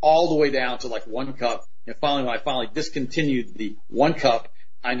 10, all the way down to like 1 cup. And finally, when I finally discontinued the 1 cup,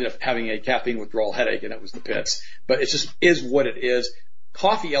 I ended up having a caffeine withdrawal headache, and it was the pits. But it just is what it is.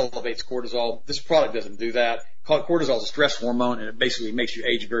 Coffee elevates cortisol. This product doesn't do that. Cortisol is a stress hormone, and it basically makes you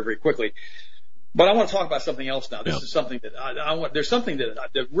age very, very quickly. But I want to talk about something else now. This is something that I want. There's something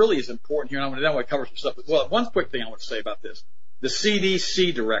that really is important here, and I want to cover some stuff. Well, one quick thing I want to say about this. The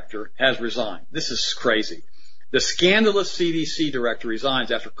CDC director has resigned. This is crazy. The scandalous CDC director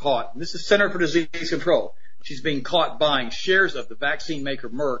resigns after caught. And this is Center for Disease Control. She's being caught buying shares of the vaccine maker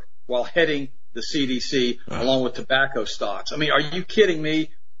Merck while heading the CDC along with tobacco stocks. I mean, are you kidding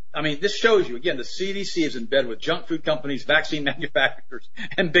me? I mean, this shows you, again, the CDC is in bed with junk food companies, vaccine manufacturers,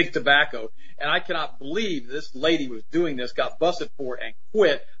 and big tobacco. And I cannot believe this lady was doing this, got busted for it, and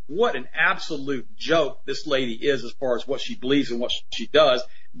quit. What an absolute joke this lady is as far as what she believes and what she does,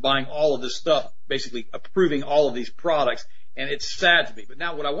 buying all of this stuff, basically approving all of these products. And it's sad to me. But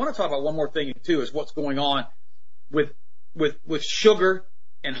now what I want to talk about one more thing, too, is what's going on with sugar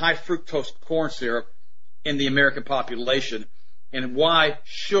and high fructose corn syrup in the American population, and why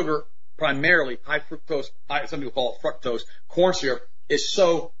sugar, primarily high fructose, some people call it fructose, corn syrup, is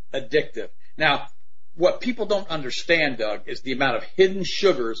so addictive. Now, what people don't understand, Doug, is the amount of hidden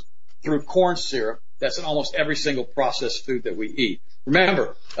sugars through corn syrup that's in almost every single processed food that we eat.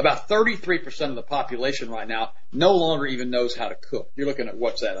 Remember, about 33% of the population right now no longer even knows how to cook. You're looking at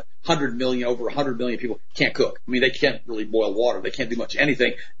what's that, 100 million, over 100 million people can't cook. I mean, they can't really boil water. They can't do much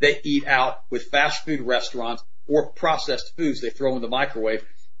anything. They eat out with fast food restaurants or processed foods they throw in the microwave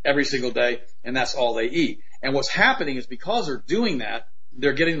every single day, and that's all they eat. And what's happening is because they're doing that,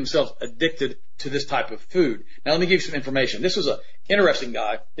 they're getting themselves addicted to this type of food. Now, let me give you some information. This was an interesting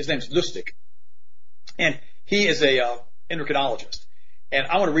guy. His name's Lustig, and he is a endocrinologist. And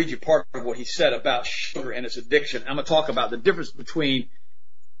I want to read you part of what he said about sugar and its addiction. I'm going to talk about the difference between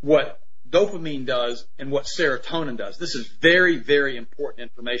what dopamine does and what serotonin does. This is very, very important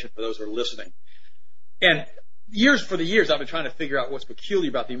information for those who are listening. And for the years, I've been trying to figure out what's peculiar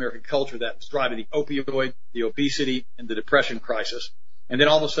about the American culture that's driving the opioid, the obesity, and the depression crisis. And then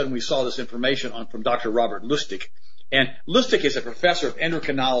all of a sudden, we saw this information from Dr. Robert Lustig. And Lustig is a professor of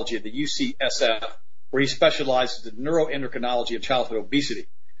endocrinology at the UCSF, where he specializes in neuroendocrinology and childhood obesity.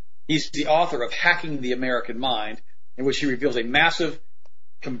 He's the author of Hacking the American Mind, in which he reveals a massive,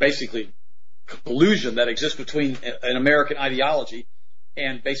 basically, collusion that exists between an American ideology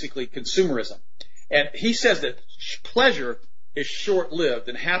and basically consumerism. And he says that pleasure is short-lived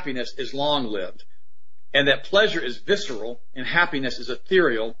and happiness is long-lived, and that pleasure is visceral and happiness is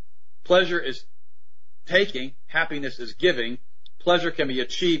ethereal. Pleasure is taking, happiness is giving. Pleasure can be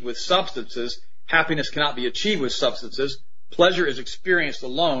achieved with substances. Happiness cannot be achieved with substances. Pleasure is experienced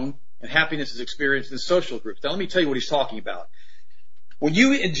alone, and happiness is experienced in social groups. Now, let me tell you what he's talking about. When you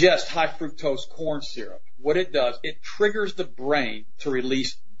ingest high fructose corn syrup, what it does, it triggers the brain to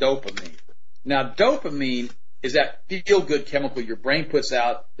release dopamine. Now, dopamine is that feel-good chemical your brain puts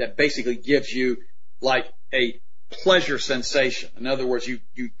out that basically gives you like a pleasure sensation. In other words, you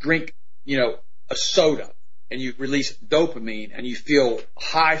drink, a soda, and you release dopamine, and you feel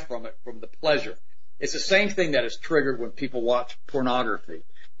high from it, from the pleasure. It's the same thing that is triggered when people watch pornography.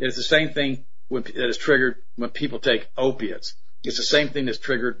 It's the same thing that is triggered when people take opiates. It's the same thing that's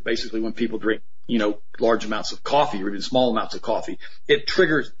triggered basically when people drink, large amounts of coffee or even small amounts of coffee. It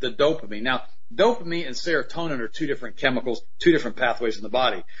triggers the dopamine. Now, dopamine and serotonin are two different chemicals, two different pathways in the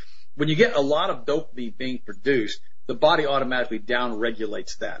body. When you get a lot of dopamine being produced, the body automatically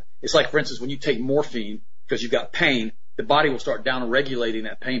downregulates that. It's like, for instance, when you take morphine because you've got pain, the body will start down-regulating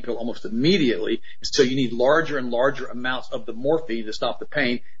that pain pill almost immediately. So you need larger and larger amounts of the morphine to stop the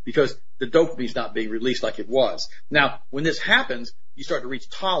pain because the dopamine's not being released like it was. Now, when this happens, you start to reach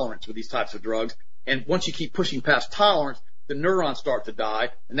tolerance with these types of drugs. And once you keep pushing past tolerance, the neurons start to die,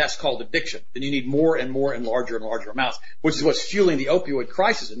 and that's called addiction. Then you need more and more and larger amounts, which is what's fueling the opioid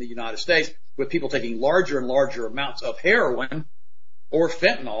crisis in the United States, with people taking larger and larger amounts of heroin or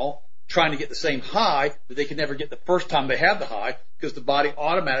fentanyl, trying to get the same high that they could never get the first time they had the high, because the body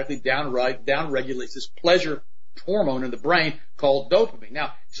automatically down-regulates this pleasure hormone in the brain called dopamine.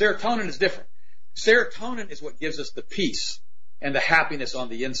 Now, serotonin is different. Serotonin is what gives us the peace and the happiness on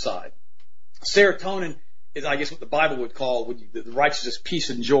the inside. Serotonin is, I guess, what the Bible would call the righteousness, peace,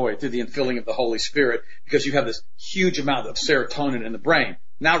 and joy through the infilling of the Holy Spirit, because you have this huge amount of serotonin in the brain.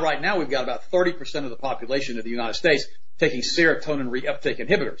 Now, right now, we've got about 30% of the population of the United States taking serotonin reuptake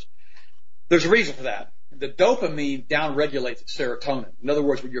inhibitors. There's a reason for that. The dopamine downregulates serotonin. In other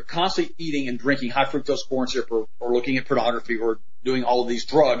words, when you're constantly eating and drinking high fructose corn syrup or looking at pornography or doing all of these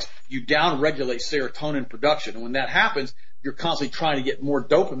drugs, you downregulate serotonin production. And when that happens, you're constantly trying to get more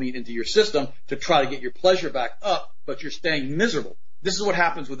dopamine into your system to try to get your pleasure back up, but you're staying miserable. This is what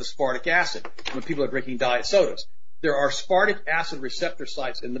happens with aspartic acid when people are drinking diet sodas. There are aspartic acid receptor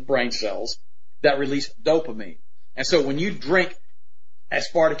sites in the brain cells that release dopamine. And so when you drink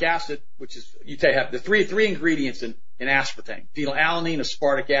aspartic acid, which is, you have the three ingredients in aspartame: phenylalanine,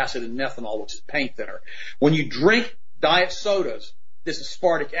 aspartic acid, and methanol, which is paint thinner. When you drink diet sodas, this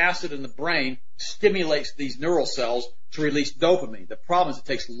aspartic acid in the brain stimulates these neural cells to release dopamine. The problem is it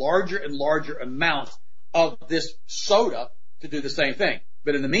takes larger and larger amounts of this soda to do the same thing.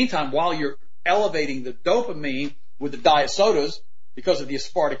 But in the meantime, while you're elevating the dopamine with the diet sodas because of the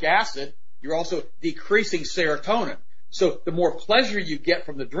aspartic acid, you're also decreasing serotonin. So the more pleasure you get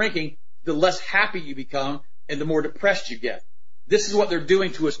from the drinking, the less happy you become and the more depressed you get. This is what they're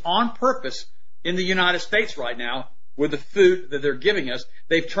doing to us on purpose in the United States right now with the food that they're giving us.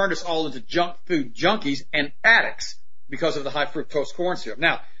 They've turned us all into junk food junkies and addicts because of the high fructose corn syrup.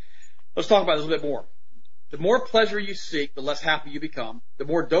 Now, let's talk about this a little bit more. The more pleasure you seek, the less happy you become. The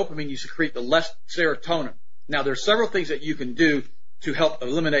more dopamine you secrete, the less serotonin. Now, there are several things that you can do to help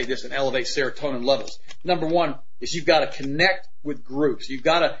eliminate this and elevate serotonin levels. Number one is you've got to connect with groups. You've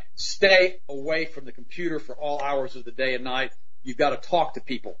got to stay away from the computer for all hours of the day and night. You've got to talk to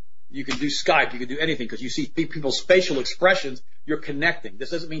people. You can do Skype. You can do anything because you see people's facial expressions. You're connecting.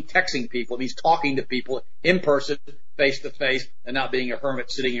 This doesn't mean texting people. It means talking to people in person, face to face, and not being a hermit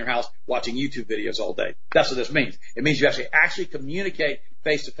sitting in your house watching YouTube videos all day. That's what this means. It means you actually communicate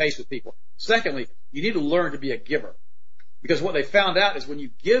face to face with people. Secondly, you need to learn to be a giver. Because what they found out is when you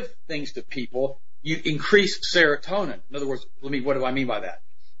give things to people, you increase serotonin. In other words, what do I mean by that?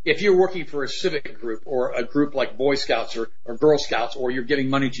 If you're working for a civic group or a group like Boy Scouts or Girl Scouts, or you're giving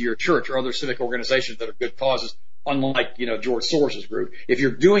money to your church or other civic organizations that are good causes, unlike, George Soros's group, if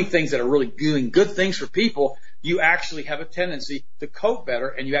you're doing things that are really doing good things for people, you actually have a tendency to cope better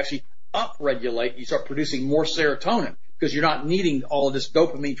and you actually upregulate. You start producing more serotonin because you're not needing all of this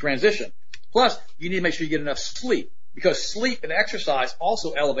dopamine transition. Plus, you need to make sure you get enough sleep. Because sleep and exercise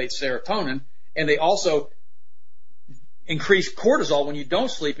also elevate serotonin, and they also increase cortisol when you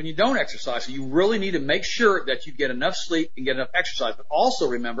don't sleep and you don't exercise. So you really need to make sure that you get enough sleep and get enough exercise. But also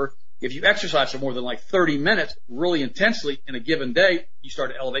remember, if you exercise for more than 30 minutes really intensely in a given day, you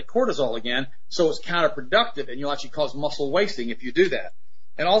start to elevate cortisol again. So it's counterproductive, and you'll actually cause muscle wasting if you do that.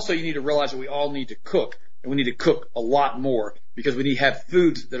 And also you need to realize that we all need to cook. And we need to cook a lot more because we need to have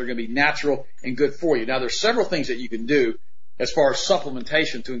foods that are going to be natural and good for you. Now, there's several things that you can do as far as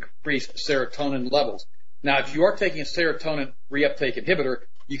supplementation to increase serotonin levels. Now, if you are taking a serotonin reuptake inhibitor,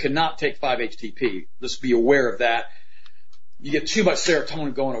 you cannot take 5-HTP. Just be aware of that. You get too much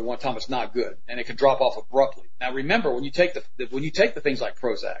serotonin going at one time, it's not good, and it can drop off abruptly. Now, remember, when you take the things like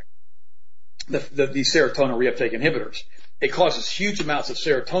Prozac, these serotonin reuptake inhibitors, it causes huge amounts of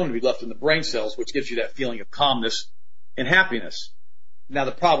serotonin to be left in the brain cells, which gives you that feeling of calmness and happiness. Now,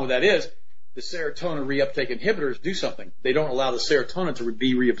 the problem with that is the serotonin reuptake inhibitors do something. They don't allow the serotonin to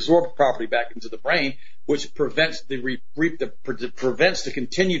be reabsorbed properly back into the brain, which prevents the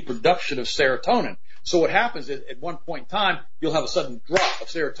continued production of serotonin. So what happens is at one point in time, you'll have a sudden drop of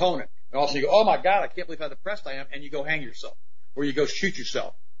serotonin. And also you go, oh my God, I can't believe how depressed I am. And you go hang yourself, or you go shoot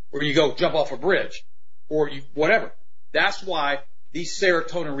yourself, or you go jump off a bridge, or whatever. That's why these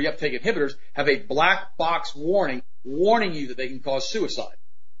serotonin reuptake inhibitors have a black box warning you that they can cause suicide.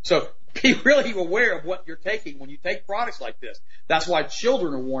 So be really aware of what you're taking when you take products like this. That's why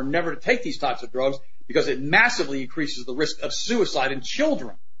children are warned never to take these types of drugs, because it massively increases the risk of suicide in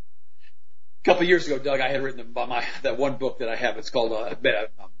children. A couple of years ago, Doug, I had written that one book that I have. It's called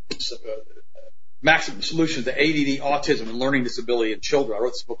Maximum Solutions to ADD, Autism, and Learning Disability in Children. I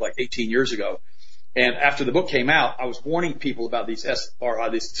wrote this book like 18 years ago. And after the book came out, I was warning people about these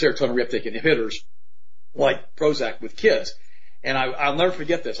serotonin reuptake inhibitors like Prozac with kids. And I'll never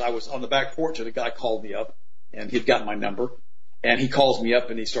forget this. I was on the back porch and a guy called me up, and he'd gotten my number. And he calls me up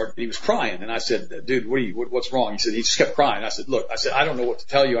and he was crying. And I said, dude, what's wrong? He said, he just kept crying. I said, look, I don't know what to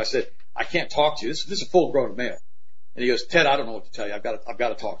tell you. I said, I can't talk to you. This is a full grown male. And he goes, Ted, I don't know what to tell you. I've got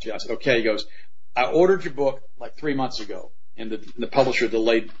to talk to you. I said, okay. He goes, I ordered your book like 3 months ago, and the publisher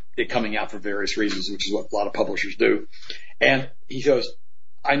delayed it coming out for various reasons, which is what a lot of publishers do. And he goes,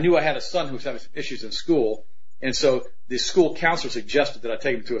 I knew I had a son who was having some issues in school. And so the school counselor suggested that I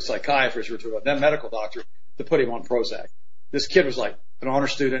take him to a psychiatrist or to a medical doctor to put him on Prozac. This kid was like an honor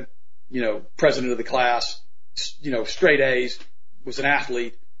student, president of the class, straight A's, was an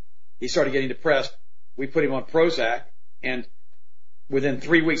athlete. He started getting depressed. We put him on Prozac, and within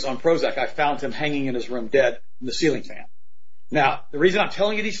 3 weeks on Prozac, I found him hanging in his room dead in the ceiling fan. Now, the reason I'm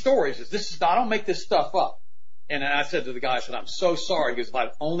telling you these stories is I don't make this stuff up. And I said to the guy, I said, I'm so sorry, because if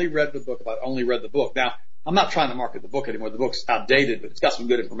I'd only read the book. Now, I'm not trying to market the book anymore. The book's outdated, but it's got some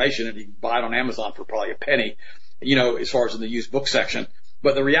good information, and you can buy it on Amazon for probably a penny, as far as in the used book section.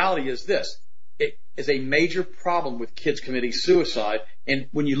 But the reality is this. It is a major problem with kids committing suicide. And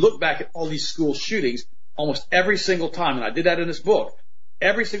when you look back at all these school shootings, almost every single time, and I did that in this book,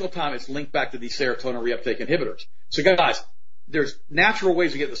 every single time it's linked back to these serotonin reuptake inhibitors. So guys, there's natural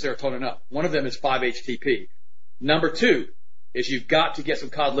ways to get the serotonin up. One of them is 5-HTP. Number 2 is you've got to get some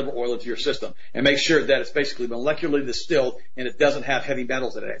cod liver oil into your system and make sure that it's basically molecularly distilled and it doesn't have heavy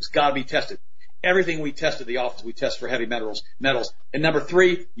metals in it. It's got to be tested. Everything we test at the office, we test for heavy metals. And number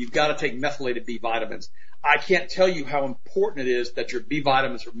 3, you've got to take methylated B vitamins. I can't tell you how important it is that your B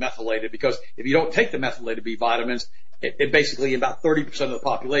vitamins are methylated, because if you don't take the methylated B vitamins, it basically, about 30% of the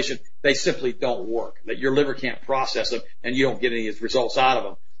population, they simply don't work. That your liver can't process them, and you don't get any results out of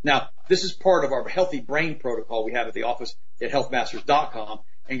them. Now, this is part of our healthy brain protocol we have at the office at healthmasters.com.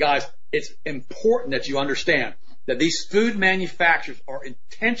 And guys, it's important that you understand that these food manufacturers are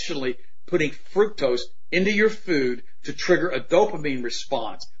intentionally putting fructose into your food to trigger a dopamine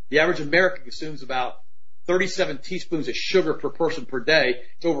response. The average American consumes about 37 teaspoons of sugar per person per day.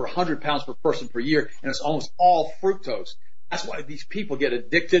 It's over 100 pounds per person per year, and it's almost all fructose. That's why these people get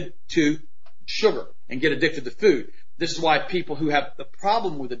addicted to sugar and get addicted to food. This is why people who have the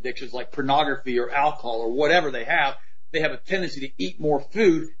problem with addictions like pornography or alcohol or whatever they have a tendency to eat more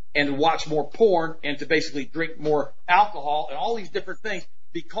food and to watch more porn and to basically drink more alcohol and all these different things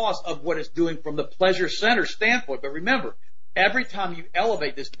because of what it's doing from the pleasure center standpoint. But remember, every time you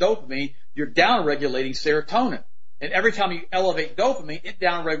elevate this dopamine, you're downregulating serotonin. And every time you elevate dopamine, it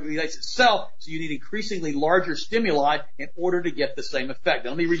downregulates itself, so you need increasingly larger stimuli in order to get the same effect.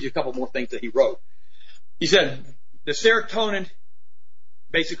 Now, let me read you a couple more things that he wrote. He said, the serotonin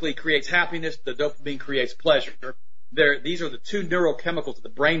basically creates happiness, the dopamine creates pleasure. These are the two neurochemicals that the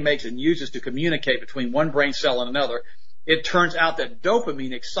brain makes and uses to communicate between one brain cell and another. It turns out that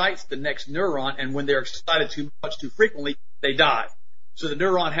dopamine excites the next neuron, and when they're excited too much too frequently, they die. So the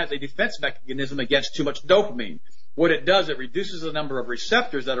neuron has a defense mechanism against too much dopamine. What it does, it reduces the number of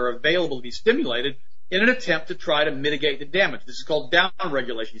receptors that are available to be stimulated in an attempt to try to mitigate the damage. This is called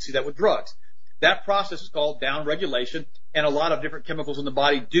downregulation. You see that with drugs. That process is called downregulation, and a lot of different chemicals in the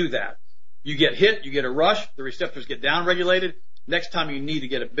body do that. You get hit, you get a rush, the receptors get downregulated. Next time you need to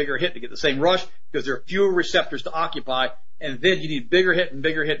get a bigger hit to get the same rush because there are fewer receptors to occupy, and then you need bigger hit and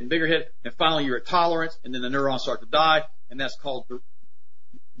bigger hit and bigger hit, and finally you're at tolerance, and then the neurons start to die, and that's called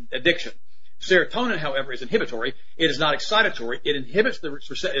addiction. Serotonin, however, is inhibitory. It is not excitatory. It inhibits the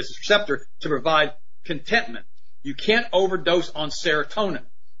receptor to provide contentment. You can't overdose on serotonin.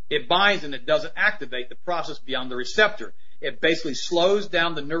 It binds and it doesn't activate the process beyond the receptor. It basically slows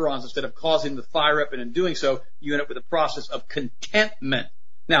down the neurons instead of causing them to fire up, and in doing so, you end up with a process of contentment.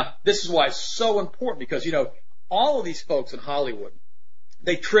 Now, this is why it's so important because, all of these folks in Hollywood,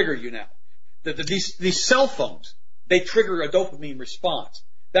 they trigger you now. These cell phones, they trigger a dopamine response.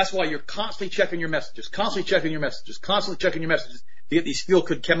 That's why you're constantly checking your messages to get these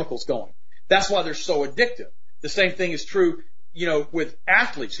feel-good chemicals going. That's why they're so addictive. The same thing is true, with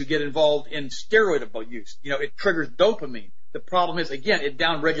athletes who get involved in steroid use. It triggers dopamine. The problem is, again, it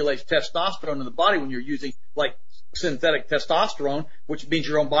downregulates testosterone in the body when you're using, like, synthetic testosterone, which means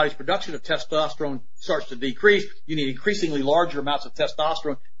your own body's production of testosterone starts to decrease. You need increasingly larger amounts of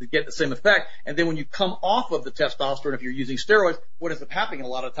testosterone to get the same effect. And then when you come off of the testosterone, if you're using steroids, what ends up happening a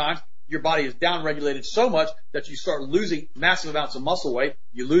lot of times, your body is downregulated so much that you start losing massive amounts of muscle weight.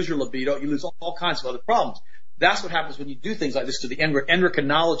 You lose your libido. You lose all kinds of other problems. That's what happens when you do things like this to the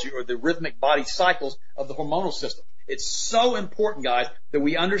endocrinology or the rhythmic body cycles of the hormonal system. It's so important, guys, that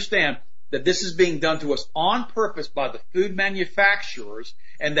we understand that this is being done to us on purpose by the food manufacturers,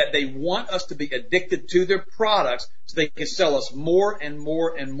 and that they want us to be addicted to their products so they can sell us more and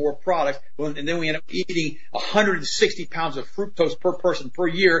more and more products. And then we end up eating 160 pounds of fructose per person per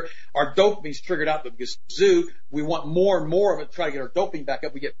year. Our dopamine's triggered out the gazoo. We want more and more of it to try to get our dopamine back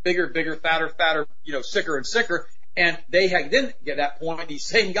up. We get bigger, fatter, sicker and sicker. And they then get that point, these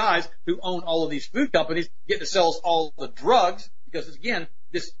same guys who own all of these food companies get to sell us all the drugs, because again,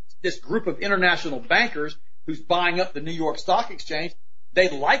 this group of international bankers who's buying up the New York Stock Exchange, they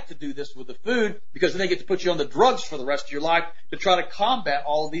like to do this with the food because then they get to put you on the drugs for the rest of your life to try to combat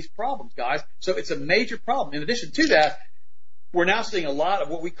all of these problems, guys. So it's a major problem. In addition to that, we're now seeing a lot of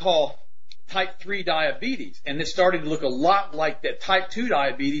what we call type 3 diabetes, and it's starting to look a lot like that type 2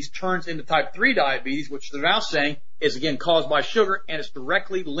 diabetes turns into type 3 diabetes, which they're now saying is, again, caused by sugar, and it's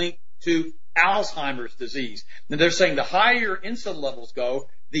directly linked to Alzheimer's disease. Now, they're saying the higher your insulin levels go,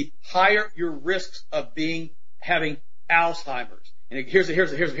 the higher your risks of having Alzheimer's. And here's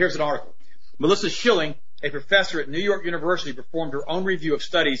an article. Melissa Schilling, a professor at New York University, performed her own review of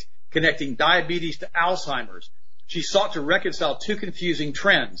studies connecting diabetes to Alzheimer's. She sought to reconcile two confusing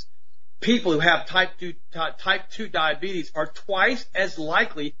trends. People who have type 2 diabetes are twice as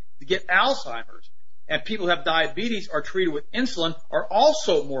likely to get Alzheimer's, and people who have diabetes are treated with insulin are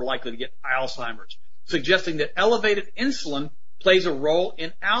also more likely to get Alzheimer's, suggesting that elevated insulin plays a role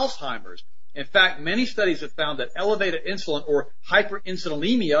in Alzheimer's. In fact, many studies have found that elevated insulin or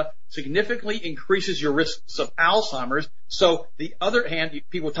hyperinsulinemia significantly increases your risks of Alzheimer's. So, the other hand,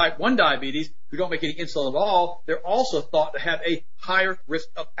 people with type 1 diabetes who don't make any insulin at all, they're also thought to have a higher risk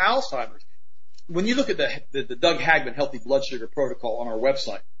of Alzheimer's. When you look at the Doug Hagmann Healthy Blood Sugar Protocol on our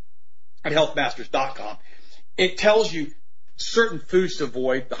website at healthmasters.com, it tells you certain foods to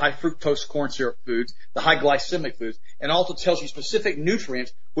avoid, the high fructose corn syrup foods, the high glycemic foods, and also tells you specific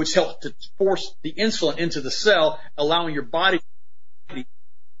nutrients which help to force the insulin into the cell, allowing your body to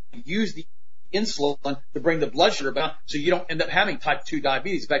use the insulin to bring the blood sugar down so you don't end up having type 2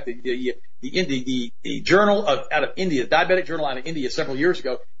 diabetes. In fact, the journal out of India, the diabetic journal out of India several years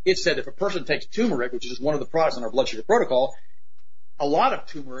ago, it said if a person takes turmeric, which is one of the products in our blood sugar protocol, a lot of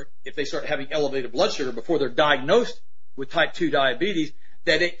turmeric, if they start having elevated blood sugar before they're diagnosed with type 2 diabetes,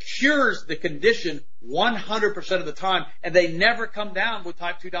 that it cures the condition 100% of the time, and they never come down with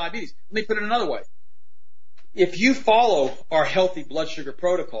type 2 diabetes. Let me put it another way. If you follow our healthy blood sugar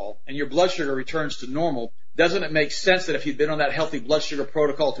protocol and your blood sugar returns to normal, doesn't it make sense that if you'd been on that healthy blood sugar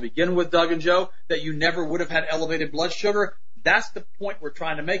protocol to begin with, Doug and Joe, that you never would have had elevated blood sugar? That's the point we're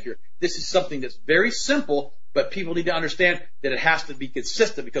trying to make here. This is something that's very simple, but people need to understand that it has to be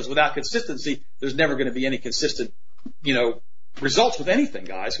consistent, because without consistency, there's never going to be any consistent, results with anything,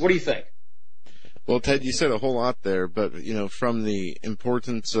 guys. What do you think? Well, Ted, you said a whole lot there, but, from the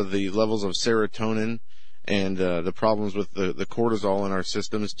importance of the levels of serotonin and the problems with the cortisol in our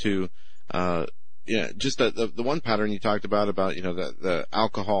systems to, just the one pattern you talked about, the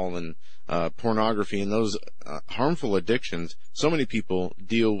alcohol and pornography and those harmful addictions. So many people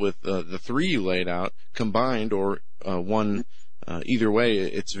deal with the three you laid out combined, or one either way.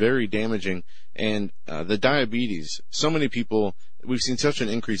 It's very damaging. And the diabetes, so many people, we've seen such an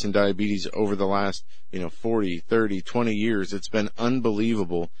increase in diabetes over the last 40, 30, 20 years. It's been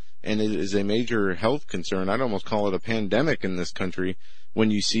unbelievable, and it is a major health concern. I'd almost call it a pandemic in this country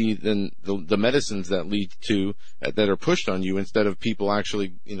when you see then the medicines that lead to that are pushed on you, instead of people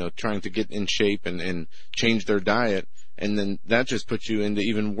actually trying to get in shape and change their diet. And then that just puts you into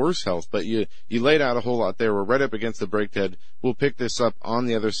even worse health. But you laid out a whole lot there. We're right up against the break, Ted. We'll pick this up on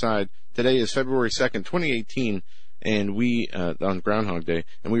the other side. Today is February 2nd, 2018, and we, on Groundhog Day,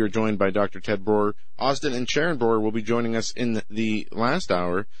 and we are joined by Dr. Ted Broer. Austin and Sharon Broer will be joining us in the last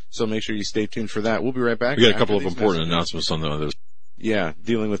hour, so make sure you stay tuned for that. We'll be right back. We got a couple of important announcements on the others. Yeah,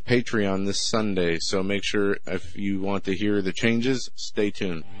 dealing with Patreon this Sunday, so make sure if you want to hear the changes, stay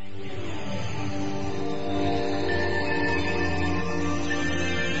tuned.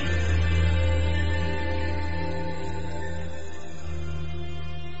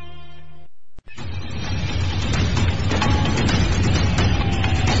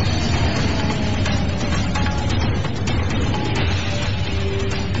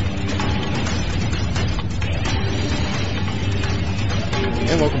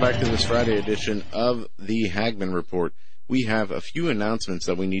 Back to this Friday edition of the Hagmann Report. We have a few announcements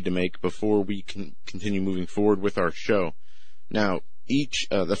that we need to make before we can continue moving forward with our show. Now,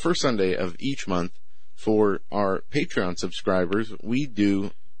 the first Sunday of each month for our Patreon subscribers, we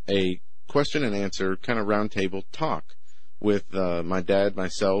do a question and answer kind of roundtable talk with my dad,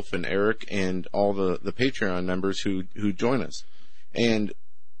 myself, and Eric, and all the Patreon members who join us. And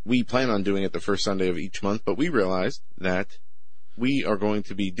we plan on doing it the first Sunday of each month, but we realized that we are going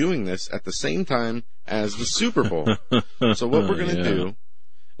to be doing this at the same time as the Super Bowl. So what we're going to do...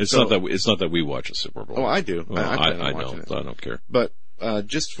 It's not that we watch a Super Bowl. Oh, I do. Well, I don't. I don't care. But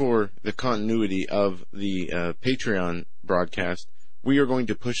just for the continuity of the Patreon broadcast, we are going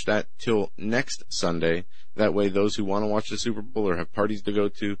to push that till next Sunday. That way, those who want to watch the Super Bowl or have parties to go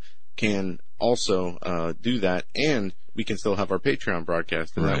to can also do that, and we can still have our Patreon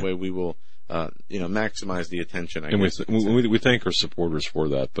broadcast. And that way, we will, maximize the attention. I guess. We thank our supporters for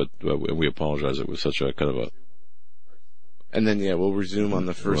that, but we apologize. It was such a kind of a. And then we'll resume on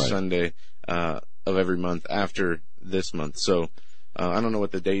the first Sunday of every month after this month. So I don't know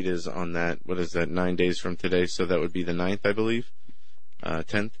what the date is on that. What is that? 9 days from today. So that would be the 9th, I believe.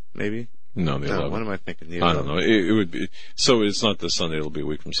 10th, maybe. No, the 11th. What am I thinking? The 11th. I don't know. It would be. So it's not this Sunday. It'll be a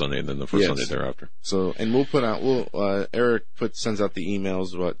week from Sunday, and then the first Sunday thereafter. So, and we'll put out. Eric sends out the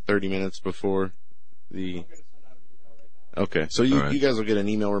emails 30 minutes before the. Okay, so you guys will get an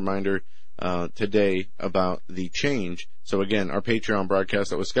email reminder today about the change. So again, our Patreon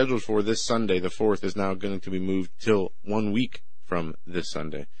broadcast that was scheduled for this Sunday, the 4th, is now going to be moved till 1 week from this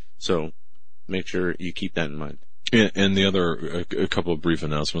Sunday. So make sure you keep that in mind. And the other, a couple of brief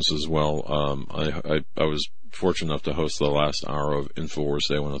announcements as well. I was fortunate enough to host the last hour of InfoWars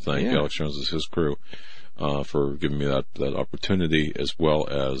Day. I want to thank Alex Jones and his crew for giving me that opportunity, as well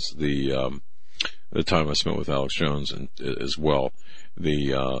as the time I spent with Alex Jones and as well.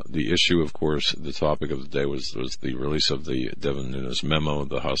 The issue, of course, the topic of the day was the release of the Devin Nunes memo,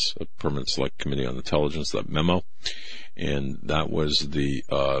 the House Permanent Select Committee on Intelligence, that memo, and that was the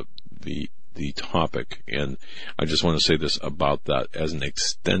topic. And I just want to say this about that as an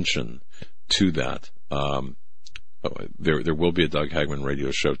extension to that. There will be a Doug Hagmann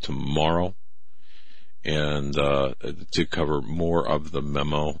radio show tomorrow, and to cover more of the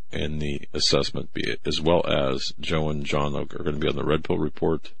memo and the assessment, as well as Joe and John are going to be on the Red Pill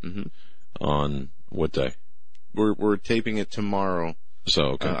Report on what day? We're taping it tomorrow. So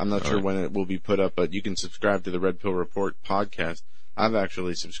okay. I'm not sure when it will be put up, but you can subscribe to the Red Pill Report podcast. I've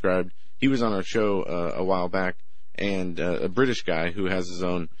actually subscribed. He was on our show a while back, and a British guy who has his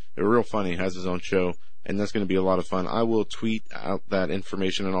own, real funny, has his own show, and that's going to be a lot of fun. I will tweet out that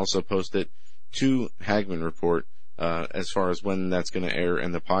information and also post it to Hagmann Report as far as when that's going to air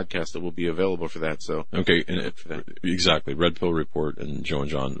and the podcast that will be available for that. So okay, and exactly, Red Pill Report and Joe and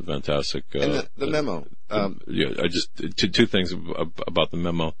John, fantastic. And the memo. I just two things about the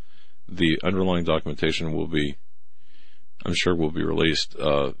memo. The underlying documentation will be, I'm sure, will be released.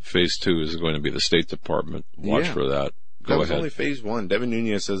 Phase 2 is going to be the State Department. Watch for that. That was only phase 1. Devin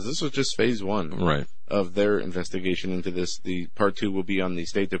Nunes says this was just phase 1 of their investigation into this. The part 2 will be on the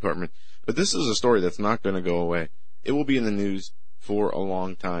State Department. But this is a story that's not going to go away. It will be in the news for a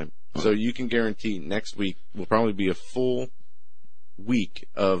long time. So you can guarantee next week will probably be a full week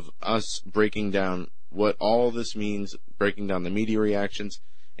of us breaking down what all this means, breaking down the media reactions,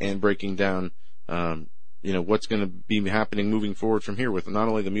 and breaking down, what's going to be happening moving forward from here with not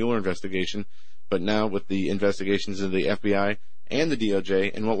only the Mueller investigation, but now with the investigations of the FBI and the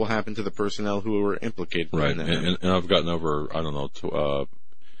DOJ, and what will happen to the personnel who were implicated. Right, in that. And I've gotten over,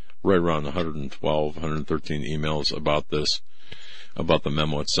 right around 112, 113 emails about this, about the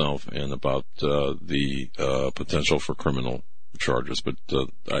memo itself, and about the potential for criminal charges. But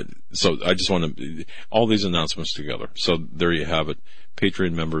I just want to all these announcements together. So there you have it.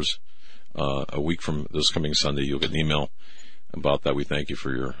 Patreon members, a week from this coming Sunday, you'll get an email about that. We thank you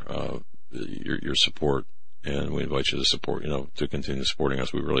for your support, and we invite you to support, to continue supporting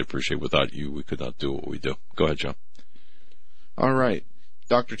us. We really appreciate it. Without you, we could not do what we do. Go ahead, John. All right.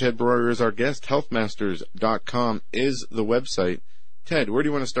 Dr. Ted Breuer is our guest. Healthmasters.com is the website. Ted, where do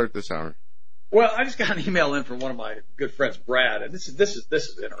you want to start this hour? Well, I just got an email in from one of my good friends, Brad, and this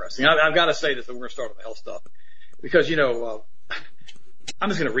is interesting. I've got to say this, and we're going to start with the health stuff, because I'm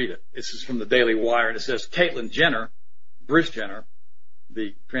just going to read it. This is from the Daily Wire, and it says Caitlyn Jenner, Bruce Jenner,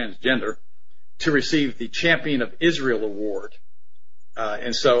 the transgender, to receive the Champion of Israel Award.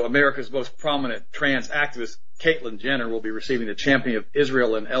 And so America's most prominent trans activist, Caitlyn Jenner, will be receiving the Champion of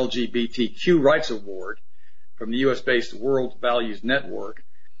Israel and LGBTQ Rights Award from the U.S.-based World Values Network.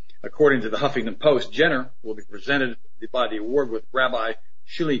 According to the Huffington Post, Jenner will be presented by the award with Rabbi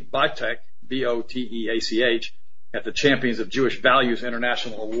Shuli Boteach, B-O-T-E-A-C-H, at the Champions of Jewish Values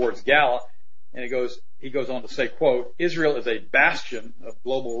International Awards Gala. And it goes, he goes on to say, quote, Israel is a bastion of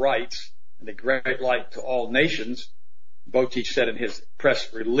global rights and a great light to all nations, Botich said in his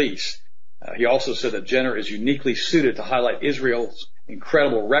press release. He also said that Jenner is uniquely suited to highlight Israel's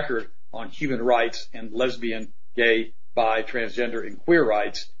incredible record on human rights and lesbian, gay, bi, transgender, and queer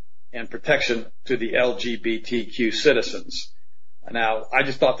rights and protection to the LGBTQ citizens. Now, I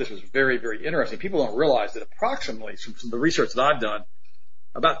just thought this was very, very interesting. People don't realize that approximately, from the research that I've done,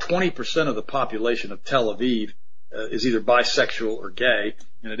 about 20% of the population of Tel Aviv is either bisexual or gay.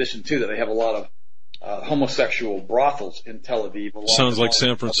 In addition to that, they have a lot of homosexual brothels in Tel Aviv. Sounds like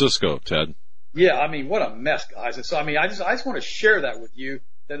San Francisco, Ted. Yeah, I mean, what a mess, guys. And so, I mean, I just want to share that with you,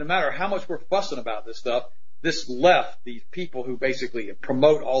 that no matter how much we're fussing about this stuff, this left, these people who basically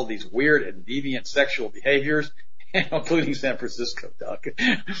promote all these weird and deviant sexual behaviors, including San Francisco, Doug,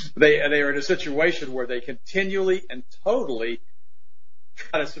 they are in a situation where they continually and totally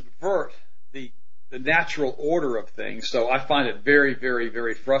try to subvert the natural order of things. So I find it very, very,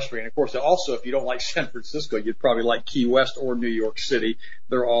 very frustrating. Of course, also, if you don't like San Francisco, you'd probably like Key West or New York City.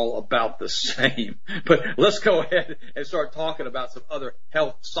 They're all about the same. But let's go ahead and start talking about some other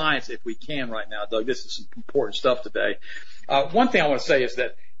health science if we can right now, Doug. This is some important stuff today. One thing I want to say is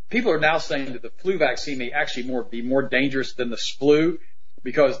that people are now saying that the flu vaccine may actually be more dangerous than the flu,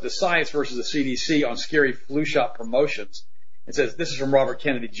 because the Science versus the CDC on scary flu shot promotions. It says, this is from Robert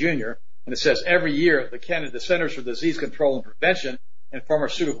Kennedy Jr., and it says every year the Centers for Disease Control and Prevention and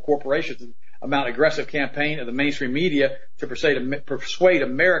pharmaceutical corporations mount aggressive campaign of the mainstream media to persuade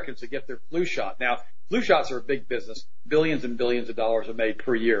Americans to get their flu shot. Now, flu shots are a big business. Billions and billions of dollars are made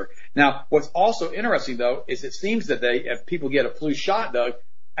per year. Now, what's also interesting, though, is it seems that if people get a flu shot, Doug,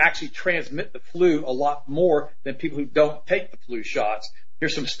 actually transmit the flu a lot more than people who don't take the flu shots.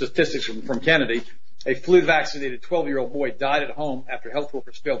 Here's some statistics from Kennedy. A flu-vaccinated 12-year-old boy died at home after health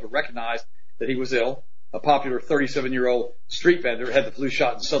workers failed to recognize that he was ill. A popular 37-year-old street vendor had the flu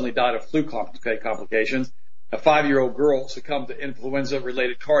shot and suddenly died of flu complications. A 5-year-old girl succumbed to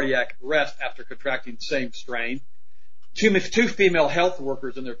influenza-related cardiac arrest after contracting the same strain. Two female health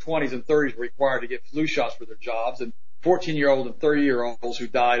workers in their 20s and 30s were required to get flu shots for their jobs, and 14-year-old and 30-year-olds who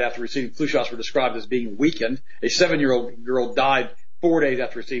died after receiving flu shots were described as being weakened. A 7-year-old girl died 4 days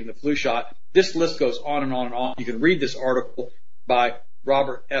after receiving the flu shot. This list goes on and on and on. You can read this article by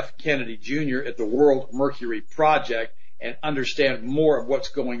Robert F. Kennedy Jr. at the World Mercury Project and understand more of what's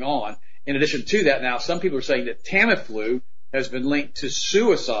going on. In addition to that, now some people are saying that Tamiflu has been linked to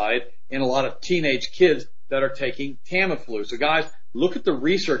suicide in a lot of teenage kids that are taking Tamiflu. So guys, look at the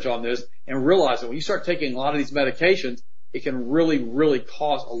research on this and realize that when you start taking a lot of these medications, it can really, really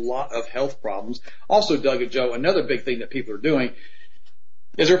cause a lot of health problems. Also, Doug and Joe, another big thing that people are doing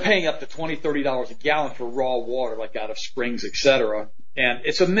is they're paying up to $20, $30 a gallon for raw water, like out of springs, etc. And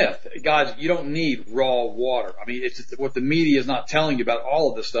it's a myth. Guys, you don't need raw water. I mean, it's what the media is not telling you about all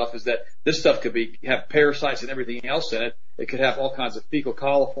of this stuff is that this stuff could have parasites and everything else in it. It could have all kinds of fecal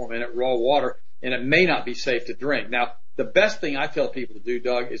coliform in it, raw water, and it may not be safe to drink. Now, the best thing I tell people to do,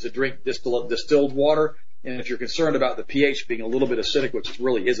 Doug, is to drink distilled water. And if you're concerned about the pH being a little bit acidic, which it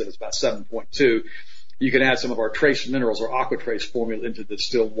really isn't, it's about 7.2, you can add some of our trace minerals or Aquatrace formula into the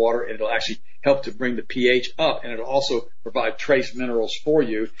distilled water, and it'll actually help to bring the pH up, and it'll also provide trace minerals for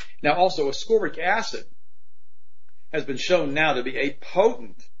you. Now, also, ascorbic acid has been shown now to be a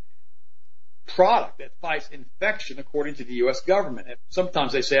potent product that fights infection, according to the U.S. government. And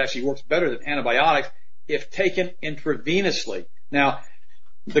sometimes they say actually works better than antibiotics if taken intravenously. Now,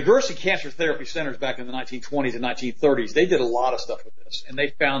 the Gerson Cancer Therapy Centers back in the 1920s and 1930s, they did a lot of stuff with this, and they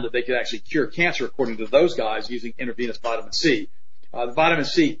found that they could actually cure cancer, according to those guys, using intravenous vitamin C. The vitamin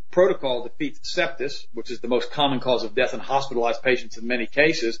C protocol defeats sepsis, which is the most common cause of death in hospitalized patients in many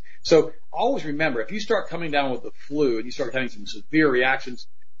cases. So always remember, if you start coming down with the flu and you start having some severe reactions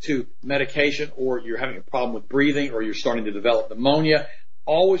to medication, or you're having a problem with breathing, or you're starting to develop pneumonia,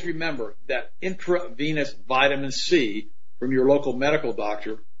 always remember that intravenous vitamin C from your local medical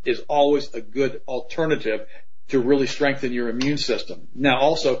doctor is always a good alternative to really strengthen your immune system. Now,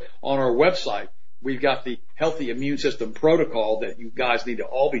 also on our website, we've got the Healthy Immune System Protocol that you guys need to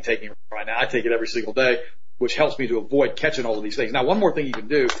all be taking right now. I take it every single day, which helps me to avoid catching all of these things. Now, one more thing you can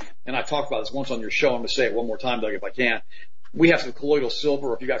do, and I talked about this once on your show. I'm going to say it one more time, Doug, if I can. We have some colloidal silver,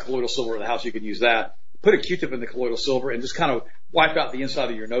 or if you got colloidal silver in the house, you can use that. Put a Q-tip in the colloidal silver and just kind of wipe out the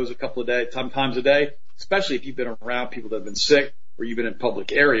inside of your nose a couple of times a day, especially if you've been around people that have been sick or you've been in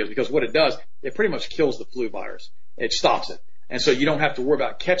public areas, because what it does, it pretty much kills the flu virus. It stops it. And so you don't have to worry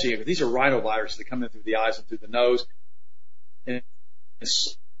about catching it. These are rhinoviruses that come in through the eyes and through the nose. And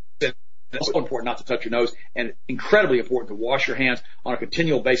It's also important not to touch your nose, and incredibly important to wash your hands on a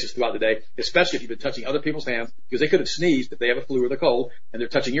continual basis throughout the day, especially if you've been touching other people's hands, because they could have sneezed if they have a flu or the cold, and they're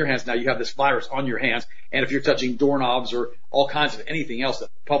touching your hands. Now you have this virus on your hands, and if you're touching doorknobs or all kinds of anything else that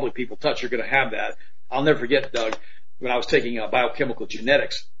public people touch, you're going to have that. I'll never forget, Doug, when I was taking biochemical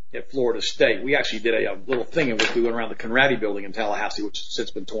genetics at Florida State, we actually did a little thing in which we went around the Conradi building in Tallahassee, which has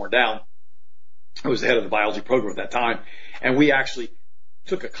since been torn down. I was the head of the biology program at that time, and we actually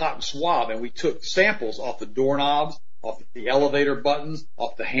took a cotton swab and we took samples off the doorknobs, off the elevator buttons,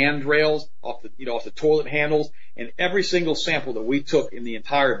 off the handrails, off the toilet handles, and every single sample that we took in the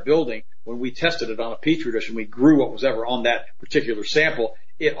entire building, when we tested it on a petri dish and we grew what was ever on that particular sample,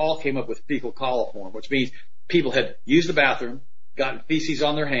 it all came up with fecal coliform, which means people had used the bathroom, gotten feces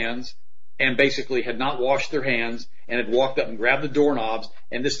on their hands, and basically had not washed their hands and had walked up and grabbed the doorknobs,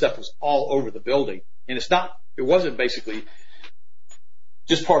 and this stuff was all over the building. And it wasn't basically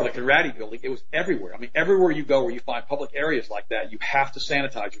just part of the Conradi building. It was everywhere. I mean, everywhere you go where you find public areas like that, you have to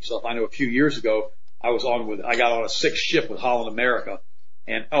sanitize yourself. I know a few years ago, I got on a 6 ship with Holland America,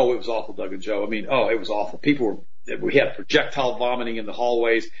 and it was awful, Doug and Joe. I mean, it was awful. We had projectile vomiting in the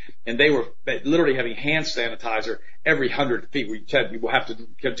hallways, and they were literally having hand sanitizer every 100 feet. You will have to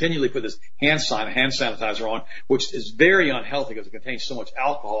continually put this hand sanitizer on, which is very unhealthy because it contains so much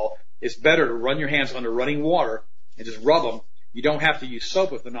alcohol. It's better to run your hands under running water and just rub them. You don't have to use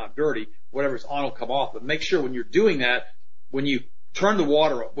soap if they're not dirty. Whatever's on will come off. But make sure when you're doing that, when you turn the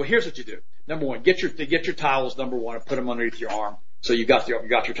water up, well, here's what you do. Number one, get your towels, number one, and put them underneath your arm. So you got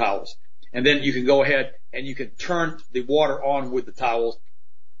your towels. And then you can go ahead and you can turn the water on with the towels,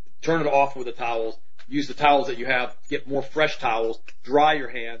 turn it off with the towels, use the towels that you have, get more fresh towels, dry your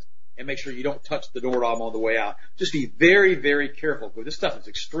hands, and make sure you don't touch the doorknob on the way out. Just be very, very careful, because this stuff is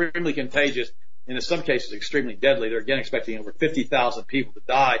extremely contagious, and in some cases extremely deadly. They're again expecting over 50,000 people to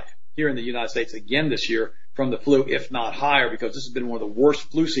die here in the United States again this year from the flu, if not higher, because this has been one of the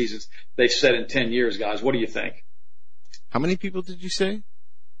worst flu seasons they've said in 10 years, guys. What do you think? How many people did you say?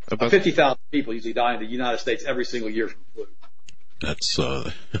 About 50,000 people usually die in the United States every single year from flu. That's,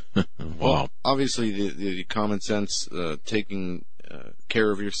 wow. Well, obviously the common sense, taking care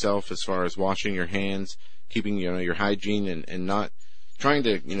of yourself as far as washing your hands, keeping, your hygiene and not trying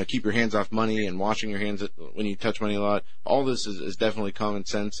to, keep your hands off money and washing your hands when you touch money a lot. All this is definitely common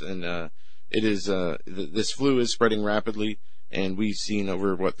sense, and it is, this flu is spreading rapidly, and we've seen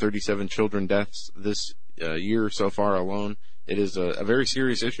over, 37 children deaths this year so far alone. It is a very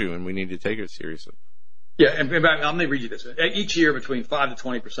serious issue, and we need to take it seriously. Yeah, and I'm going to read you this. Each year, between 5 to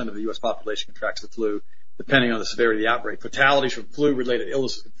 20% of the U.S. population contracts the flu, depending on the severity of the outbreak. Fatalities from flu-related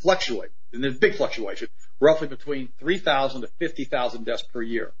illnesses can fluctuate, and there's big fluctuation, roughly between 3,000 to 50,000 deaths per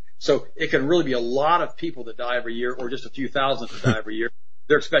year. So it can really be a lot of people that die every year, or just a few thousand that die every year.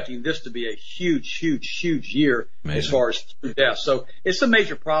 They're expecting this to be a huge, huge, huge year as far as flu deaths. So it's some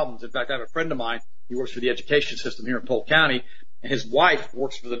major problems. In fact, I have a friend of mine. He works for the education system here in Polk County, and his wife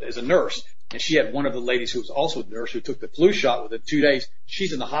works as a nurse. And she had one of the ladies who was also a nurse who took the flu shot within 2 days.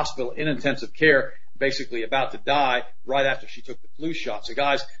 She's in the hospital in intensive care, basically about to die right after she took the flu shot. So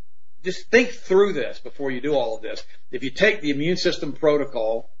guys, just think through this before you do all of this. If you take the immune system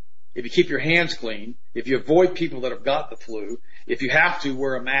protocol, if you keep your hands clean, if you avoid people that have got the flu, if you have to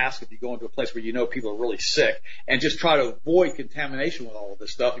wear a mask if you go into a place where people are really sick, and just try to avoid contamination with all of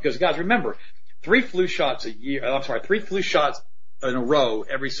this stuff. Because guys, remember, 3 flu shots in a row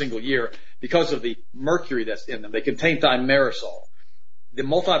every single year because of the mercury that's in them. They contain thimerosal. The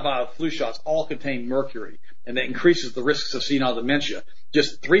multivalent flu shots all contain mercury, and that increases the risks of senile dementia.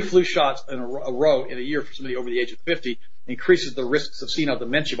 Just 3 flu shots in a row in a year for somebody over the age of 50 increases the risks of senile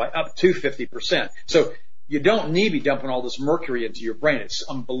dementia by up to 50%. So you don't need to be dumping all this mercury into your brain. It's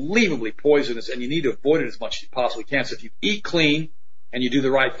unbelievably poisonous, and you need to avoid it as much as you possibly can. So if you eat clean and you do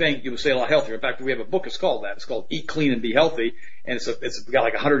the right thing, you will stay a lot healthier. In fact, we have a book. It's called that. It's called Eat Clean and Be Healthy, and it's got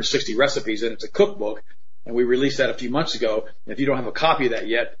like 160 recipes, and it's a cookbook. And we released that a few months ago. And if you don't have a copy of that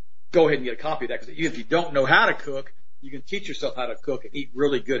yet, go ahead and get a copy of that. Because even if you don't know how to cook, you can teach yourself how to cook and eat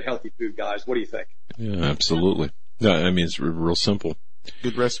really good, healthy food, guys. What do you think? Yeah, absolutely. Yeah, I mean, it's real simple.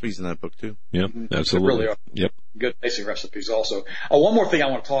 Good recipes in that book, too. Yep, absolutely. They really are. Yep. Good basic recipes also. One more thing I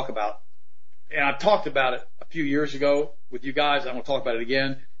want to talk about, and I talked about it a few years ago with you guys. I want to talk about it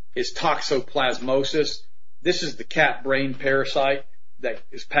again, is toxoplasmosis. This is the cat brain parasite that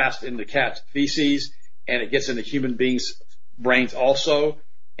is passed into cat's feces, and it gets into human beings' brains also.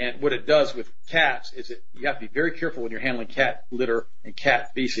 And what it does with cats is you have to be very careful when you're handling cat litter and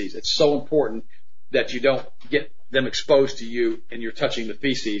cat feces. It's so important that you don't get them exposed to you and you're touching the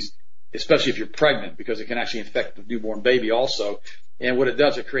feces, especially if you're pregnant, because it can actually infect the newborn baby also. And what it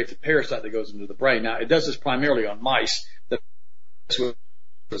does, it creates a parasite that goes into the brain. Now, it does this primarily on mice. That's what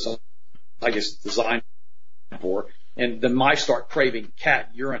I guess designed for. And the mice start craving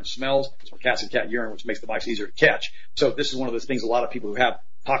cat urine smells, or cats and cat urine, which makes the mice easier to catch. So this is one of those things a lot of people who have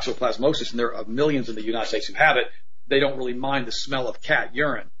toxoplasmosis, and there are millions in the United States who have it, they don't really mind the smell of cat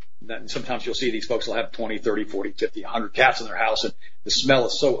urine. And sometimes you'll see these folks will have 20, 30, 40, 50, 100 cats in their house, and the smell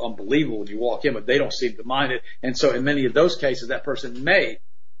is so unbelievable when you walk in, but they don't seem to mind it. And so in many of those cases, that person may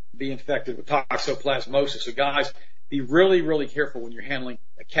be infected with toxoplasmosis. So guys, be really, really careful when you're handling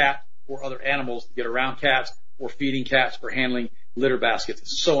a cat or other animals that get around cats, or feeding cats, or handling litter baskets.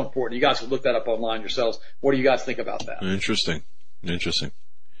 It's so important. You guys can look that up online yourselves. What do you guys think about that? Interesting.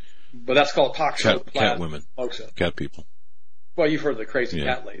 But that's called toxoplasmosis. Cat women. Cat people. Well, you've heard of the crazy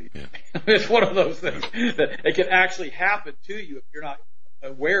cat lady. Yeah. It's one of those things that it can actually happen to you if you're not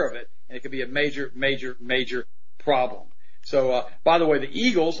aware of it, and it can be a major, major, major problem. So, by the way, the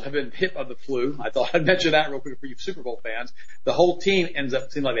Eagles have been hit by the flu. I thought I'd mention that real quick for you Super Bowl fans. The whole team ends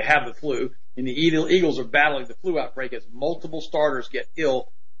up seeming like they have the flu, and the Eagles are battling the flu outbreak as multiple starters get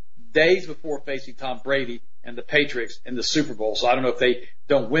ill days before facing Tom Brady and the Patriots in the Super Bowl. So I don't know if they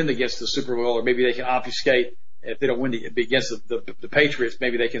don't win against the Super Bowl, or maybe they can obfuscate. If they don't win against the Patriots,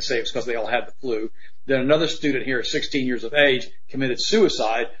 maybe they can say it's because they all had the flu. Then another student here at 16 years of age committed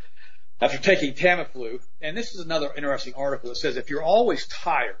suicide after taking Tamiflu. And this is another interesting article that says if you're always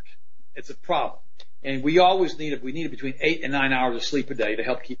tired, it's a problem. And we need between 8 and 9 hours of sleep a day to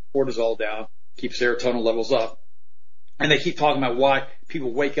help keep cortisol down, keep serotonin levels up. And they keep talking about why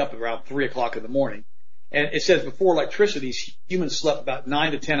people wake up around 3 o'clock in the morning. And it says before electricity, humans slept about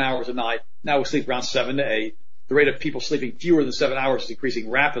 9 to 10 hours a night. Now we sleep around 7 to 8. The rate of people sleeping fewer than 7 hours is increasing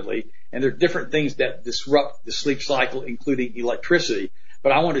rapidly. And there are different things that disrupt the sleep cycle, including electricity.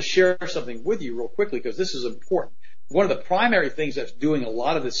 But I want to share something with you real quickly because this is important. One of the primary things that's doing a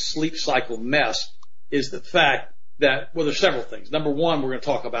lot of this sleep cycle mess is the fact that, well, there's several things. Number one we're going to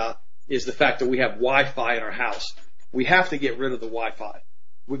talk about is the fact that we have Wi-Fi in our house. We have to get rid of the Wi-Fi.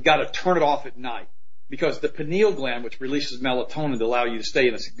 We've got to turn it off at night because the pineal gland, which releases melatonin to allow you to stay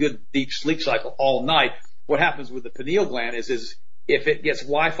in this good deep sleep cycle all night, what happens with the pineal gland is if it gets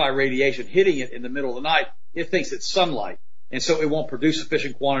Wi-Fi radiation hitting it in the middle of the night, it thinks it's sunlight. And so it won't produce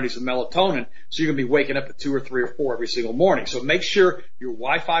sufficient quantities of melatonin, so you're going to be waking up at 2 or 3 or 4 every single morning. So make sure your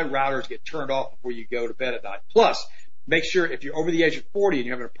Wi-Fi routers get turned off before you go to bed at night. Plus, make sure if you're over the age of 40 and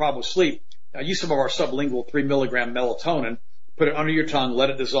you're having a problem with sleep, use some of our sublingual 3 milligram melatonin, put it under your tongue, let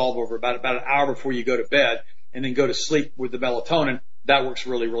it dissolve over about an hour before you go to bed, and then go to sleep with the melatonin. That works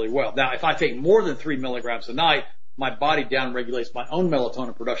really, really well. Now, if I take more than 3 milligrams a night, my body downregulates my own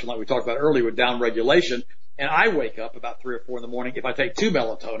melatonin production, like we talked about earlier with downregulation. And I wake up about 3 or 4 in the morning if I take 2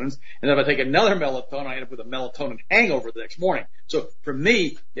 melatonins. And then if I take another melatonin, I end up with a melatonin hangover the next morning. So for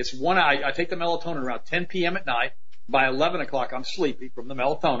me, it's I take the melatonin around 10 p.m. at night. By 11 o'clock, I'm sleepy from the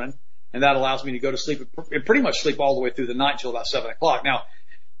melatonin. And that allows me to go to sleep and pretty much sleep all the way through the night until about 7 o'clock. Now,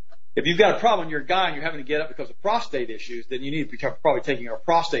 if you've got a problem, you're a guy and you're having to get up because of prostate issues, then you need to be probably taking our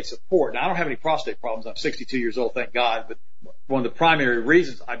prostate support. Now, I don't have any prostate problems. I'm 62 years old, thank God. But one of the primary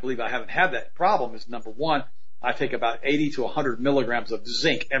reasons I believe I haven't had that problem is, number one, I take about 80 to 100 milligrams of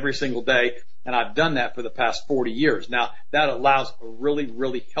zinc every single day, and I've done that for the past 40 years. Now, that allows a really,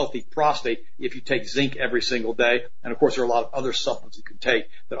 really healthy prostate if you take zinc every single day. And, of course, there are a lot of other supplements you can take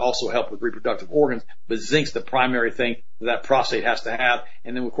that also help with reproductive organs, but zinc's the primary thing that prostate has to have.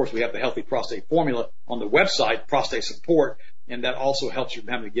 And then, of course, we have the Healthy Prostate Formula on the website, Prostate Support, and that also helps you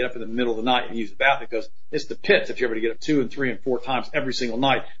having to get up in the middle of the night and use the bathroom because it's the pits if you're able to get up 2 and 3 and 4 times every single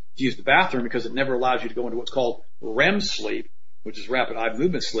night to use the bathroom because it never allows you to go into what's called REM sleep, which is rapid eye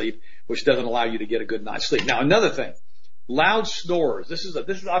movement sleep, which doesn't allow you to get a good night's sleep. Now, another thing, loud snorers.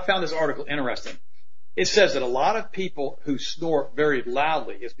 I found this article interesting. It says that a lot of people who snore very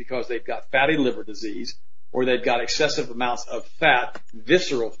loudly is because they've got fatty liver disease or they've got excessive amounts of fat,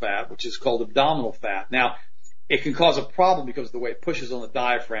 visceral fat, which is called abdominal fat. Now, it can cause a problem because of the way it pushes on the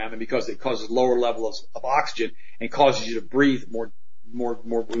diaphragm and because it causes lower levels of oxygen and causes you to breathe with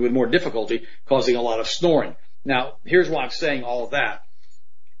more difficulty, causing a lot of snoring. Now, here's why I'm saying all of that.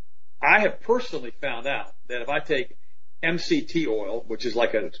 I have personally found out that if I take MCT oil, which is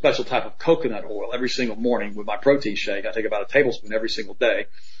like a special type of coconut oil, every single morning with my protein shake, I take about a tablespoon every single day.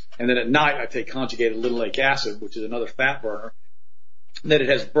 And then at night, I take conjugated linoleic acid, which is another fat burner, that it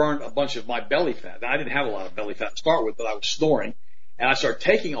has burned a bunch of my belly fat. Now, I didn't have a lot of belly fat to start with, but I was snoring. And I started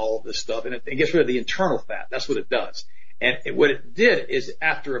taking all of this stuff, and it gets rid of the internal fat. That's what it does. And what it did is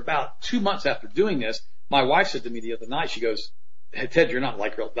after about 2 months after doing this, my wife said to me the other night, she goes, hey, Ted, you're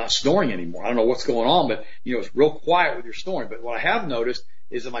not snoring anymore. I don't know what's going on, but it's real quiet with your snoring. But what I have noticed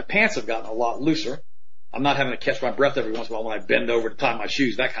is that my pants have gotten a lot looser. I'm not having to catch my breath every once in a while when I bend over to tie my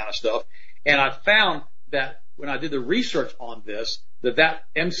shoes, that kind of stuff. And I found that when I did the research on this, that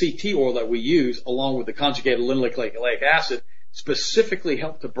MCT oil that we use, along with the conjugated linoleic acid, specifically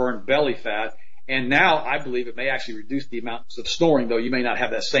helped to burn belly fat. And now I believe it may actually reduce the amounts of snoring, though you may not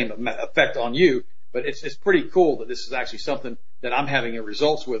have that same effect on you. But it's pretty cool that this is actually something that I'm having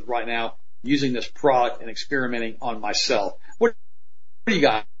results with right now, using this product and experimenting on myself. What do you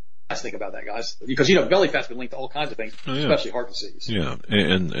guys think about that, guys? Because belly fat's been linked to all kinds of things, especially heart disease. Yeah,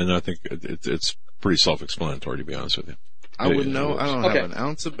 and I think it's pretty self-explanatory, to be honest with you. I would know. I don't have an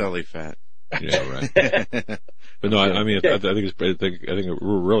ounce of belly fat. Yeah, right. But no, I mean, I think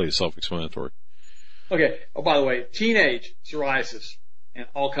we're really self-explanatory. Okay. Oh, by the way, teenage psoriasis and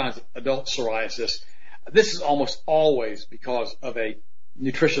all kinds of adult psoriasis, this is almost always because of a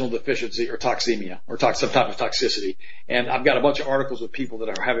nutritional deficiency or toxemia or some type of toxicity. And I've got a bunch of articles with people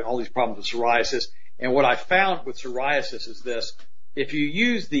that are having all these problems with psoriasis. And what I found with psoriasis is this: if you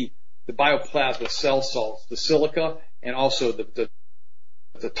use the bioplasma cell salts, the silica, and also the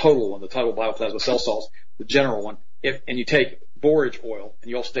total one, the total bioplasma cell salts, the general one, and you take borage oil and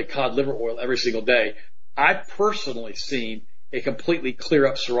you also take cod liver oil every single day, I've personally seen it completely clear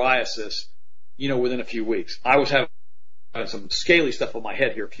up psoriasis, within a few weeks. I was having some scaly stuff on my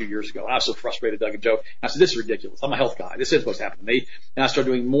head here a few years ago. I was so frustrated, Doug and Joe. And I said, this is ridiculous. I'm a health guy. This isn't supposed to happen to me. And I started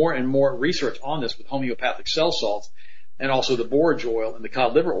doing more and more research on this with homeopathic cell salts and also the borage oil and the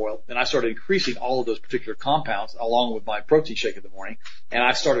cod liver oil. And I started increasing all of those particular compounds along with my protein shake in the morning. And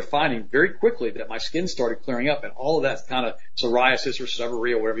I started finding very quickly that my skin started clearing up, and all of that kind of psoriasis or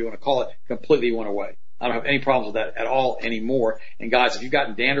seborrhea, whatever you want to call it, completely went away. I don't have any problems with that at all anymore. And guys, if you've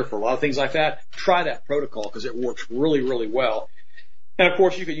gotten dander for a lot of things like that, try that protocol because it works really, really well. And of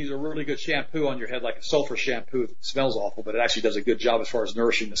course, you can use a really good shampoo on your head, like a sulfur shampoo. It smells awful, but it actually does a good job as far as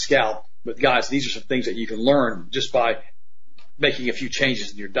nourishing the scalp. But guys, these are some things that you can learn just by making a few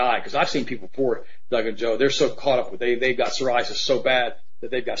changes in your diet. Because I've seen people poor, Doug and Joe, they're so caught up with they've got psoriasis so bad that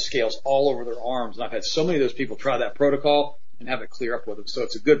they've got scales all over their arms. And I've had so many of those people try that protocol and have it clear up with them. So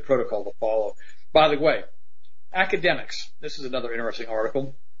it's a good protocol to follow. By the way, academics, this is another interesting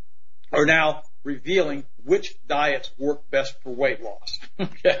article, are now revealing which diets work best for weight loss.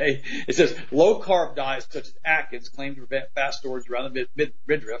 Okay. It says low-carb diets such as Atkins claim to prevent fat storage around the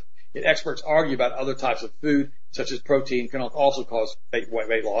midriff. Yet experts argue about other types of food, such as protein, can also cause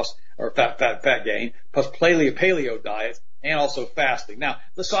weight loss or fat gain, plus paleo diets, and also fasting. Now,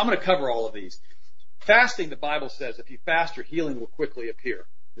 so I'm going to cover all of these. Fasting, the Bible says, if you fast, your healing will quickly appear.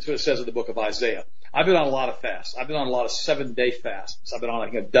 That's what it says in the book of Isaiah. I've been on a lot of fasts. I've been on a lot of 7-day fasts. I've been on,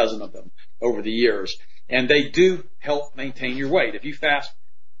 I think, a dozen of them over the years. And they do help maintain your weight. If you fast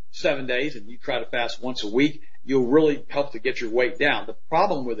 7 days and you try to fast once a week, you'll really help to get your weight down. The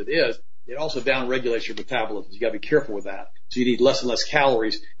problem with it is it also downregulates your metabolism. You got to be careful with that. So you need less and less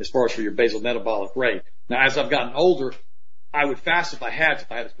calories as far as for your basal metabolic rate. Now, as I've gotten older, I would fast if I had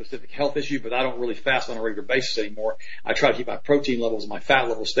a specific health issue, but I don't really fast on a regular basis anymore. I try to keep my protein levels and my fat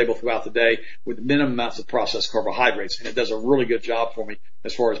levels stable throughout the day with minimum amounts of processed carbohydrates, and it does a really good job for me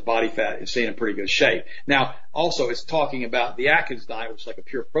as far as body fat and staying in pretty good shape. Now, also, it's talking about the Atkins diet, which is like a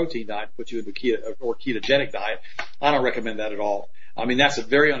pure protein diet, puts you into a ketogenic diet. I don't recommend that at all. I mean, that's a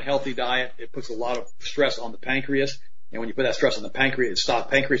very unhealthy diet. It puts a lot of stress on the pancreas. And when you put that stress on the pancreas,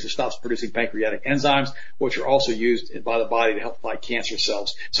 it stops producing pancreatic enzymes, which are also used by the body to help fight cancer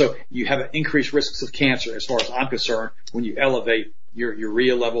cells. So you have an increased risks of cancer, as far as I'm concerned, when you elevate your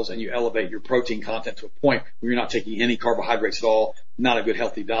urea levels and you elevate your protein content to a point where you're not taking any carbohydrates at all. Not a good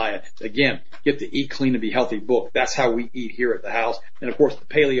healthy diet. Again, get the Eat Clean and Be Healthy book. That's how we eat here at the house. And of course, the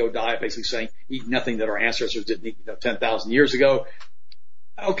paleo diet, basically saying eat nothing that our ancestors didn't eat 10,000 years ago.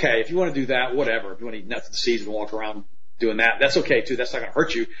 Okay, if you want to do that, whatever. If you want to eat nuts and seeds and walk around doing that, that's okay too. That's not going to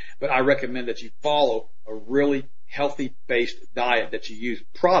hurt you. But I recommend that you follow a really healthy based diet, that you use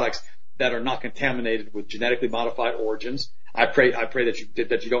products that are not contaminated with genetically modified origins. I pray that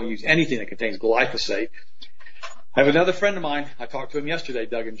you don't use anything that contains glyphosate. I have another friend of mine. I talked to him yesterday,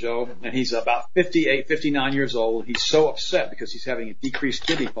 Doug and Joe, and he's about 58, 59 years old. He's so upset because he's having a decreased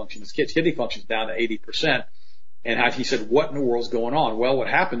kidney function. His kidney function is down to 80%. And he said, what in the world's going on? Well, what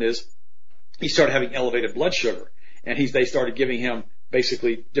happened is he started having elevated blood sugar. And they started giving him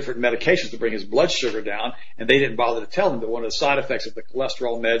basically different medications to bring his blood sugar down, and they didn't bother to tell him that one of the side effects of the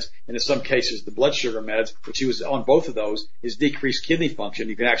cholesterol meds, and in some cases the blood sugar meds, which he was on both of those, is decreased kidney function.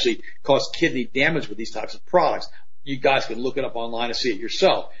 You can actually cause kidney damage with these types of products. You guys can look it up online and see it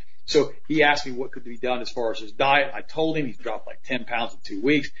yourself. So he asked me what could be done as far as his diet. I told him he's dropped like 10 pounds in 2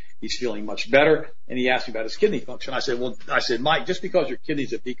 weeks. He's feeling much better. And he asked me about his kidney function. I said, Mike, just because your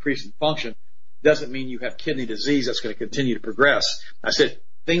kidneys have decreased in function doesn't mean you have kidney disease that's going to continue to progress. I said,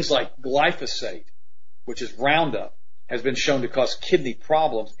 things like glyphosate, which is Roundup, has been shown to cause kidney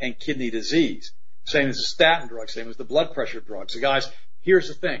problems and kidney disease. Same as the statin drug, same as the blood pressure drug. So guys, here's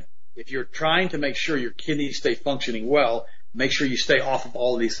the thing. If you're trying to make sure your kidneys stay functioning well, make sure you stay off of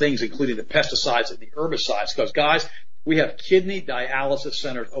all of these things, including the pesticides and the herbicides. Because guys, we have kidney dialysis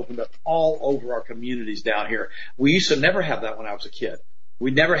centers opened up all over our communities down here. We used to never have that when I was a kid.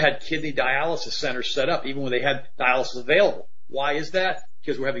 We never had kidney dialysis centers set up, even when they had dialysis available. Why is that?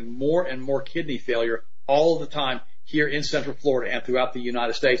 Because we're having more and more kidney failure all of the time here in Central Florida and throughout the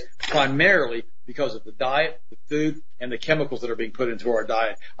United States, primarily because of the diet, the food, and the chemicals that are being put into our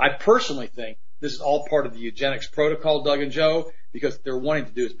diet. I personally think this is all part of the eugenics protocol, Doug and Joe, because they're wanting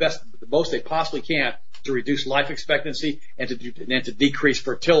to do the most they possibly can to reduce life expectancy and to decrease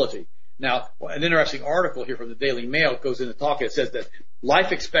fertility. Now, an interesting article here from the Daily Mail goes into talking. It says that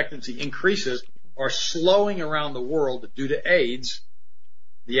life expectancy increases are slowing around the world due to AIDS,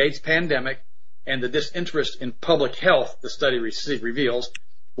 the AIDS pandemic, and the disinterest in public health, the study reveals.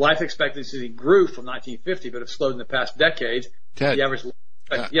 Life expectancy grew from 1950, but it's slowed in the past decades. Ted, the average,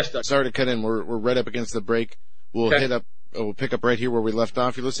 yes, Doug. Sorry to cut in. We're right up against the break. We'll pick up right here where we left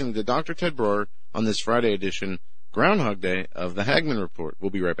off. You're listening to Dr. Ted Broer on this Friday edition, Groundhog Day of the Hagmann Report.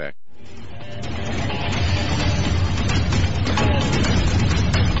 We'll be right back.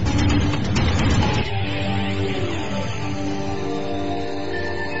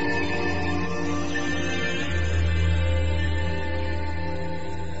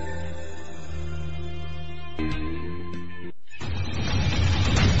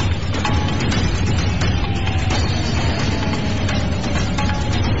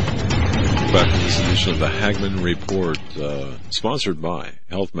 Back to this edition of the Hagmann Report, sponsored by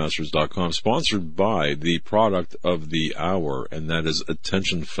healthmasters.com, sponsored by the product of the hour, and that is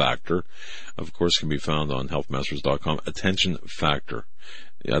Attention Factor. Of course, can be found on healthmasters.com. Attention Factor.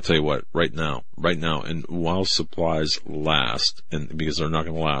 Yeah, I'll tell you what, right now, and while supplies last, and because they're not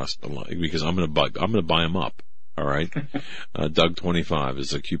going to last, because I'm going to buy them up. All right. Doug 25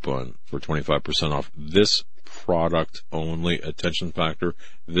 is a coupon for 25% off this product only. Attention Factor,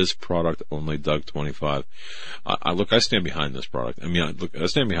 this product only, Doug 25. I stand behind this product. I mean,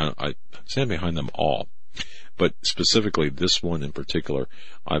 I stand behind them all, but specifically this one in particular,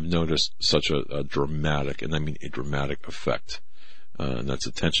 I've noticed such a dramatic, and I mean a dramatic effect, and that's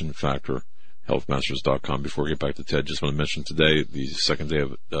Attention Factor. Healthmasters.com. Before we get back to Ted, just want to mention today, the second day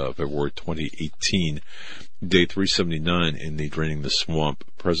of February 2018, day 379 in the Draining the Swamp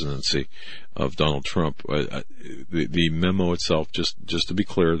presidency of Donald Trump. The memo itself, just to be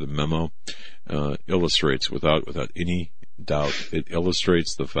clear, the memo illustrates without any doubt, it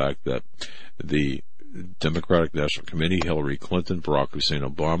illustrates the fact that the Democratic National Committee, Hillary Clinton, Barack Hussein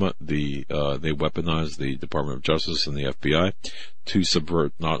Obama, they weaponized the Department of Justice and the FBI to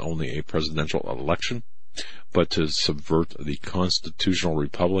subvert not only a presidential election, but to subvert the constitutional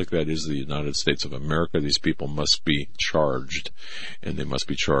republic that is the United States of America. These people must be charged, and they must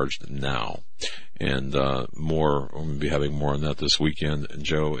be charged now. And we're going to be having more on that this weekend. And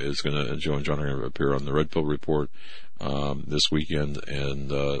Joe and John are going to appear on the Red Pill Report this weekend,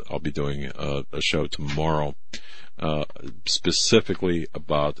 and I'll be doing a show tomorrow specifically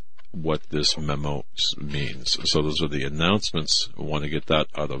about what this memo means. So those are the announcements. I want to get that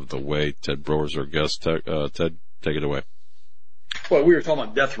out of the way. Ted Broer is our guest. Ted, take it away. Well, we were talking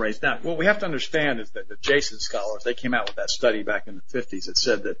about death rates. Now, what we have to understand is that the Jason scholars, they came out with that study back in the 50s that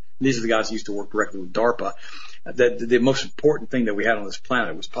said that these are the guys who used to work directly with DARPA, that the most important thing that we had on this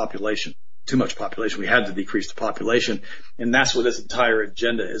planet was population. Too much population. We had to decrease the population, and that's what this entire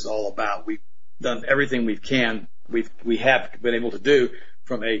agenda is all about. We've done everything we can. We have been able to do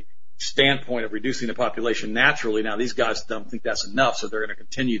from a standpoint of reducing the population naturally. Now, these guys don't think that's enough, so they're going to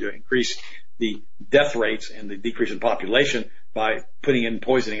continue to increase the death rates and the decrease in population by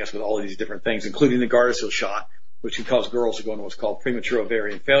poisoning us with all of these different things, including the Gardasil shot, which can cause girls to go into what's called premature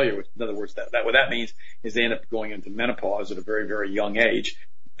ovarian failure. Which, in other words, what that means is they end up going into menopause at a very, very young age,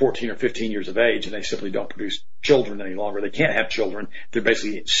 14 or 15 years of age, and they simply don't produce children any longer. They can't have children. They're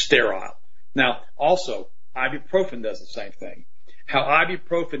basically sterile. Now, also, ibuprofen does the same thing. How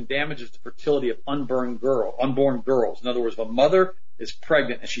ibuprofen damages the fertility of unborn girls. In other words, if a mother is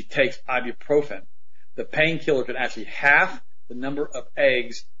pregnant and she takes ibuprofen, the painkiller can actually halve the number of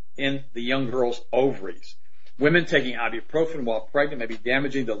eggs in the young girl's ovaries. Women taking ibuprofen while pregnant may be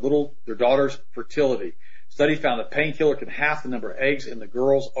damaging their daughter's fertility. Study found that painkiller can halve the number of eggs in the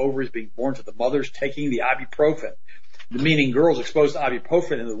girls' ovaries being born to the mothers taking the ibuprofen. Meaning girls exposed to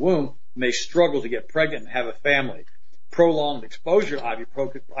ibuprofen in the womb may struggle to get pregnant and have a family. Prolonged exposure to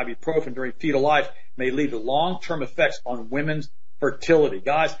ibuprofen during fetal life may lead to long-term effects on women's fertility.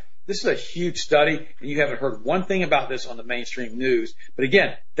 Guys, this is a huge study, and you haven't heard one thing about this on the mainstream news. But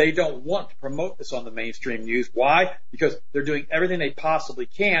again, they don't want to promote this on the mainstream news. Why? Because they're doing everything they possibly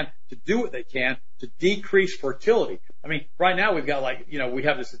can to do what they can to decrease fertility. I mean, right now we've got we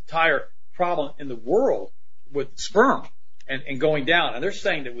have this entire problem in the world with sperm and going down. And they're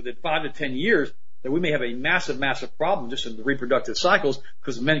saying that within 5 to 10 years, that we may have a massive, massive problem just in the reproductive cycles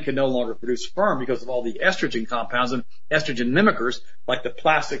because men can no longer produce sperm because of all the estrogen compounds and estrogen mimickers like the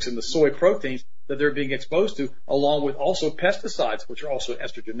plastics and the soy proteins that they're being exposed to, along with also pesticides, which are also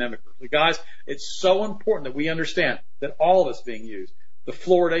estrogen mimickers. So guys, it's so important that we understand that all of it's being used. The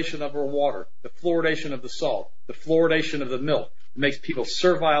fluoridation of our water, the fluoridation of the salt, the fluoridation of the milk makes people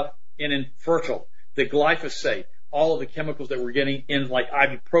servile and infertile. The glyphosate, all of the chemicals that we're getting in like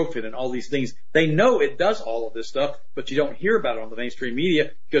ibuprofen and all these things. They know it does all of this stuff, but you don't hear about it on the mainstream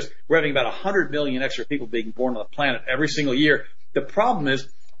media because we're having about 100 million extra people being born on the planet every single year. The problem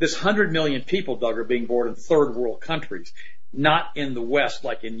is this 100 million people, Doug, are being born in third world countries, not in the West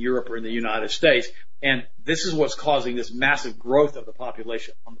like in Europe or in the United States. And this is what's causing this massive growth of the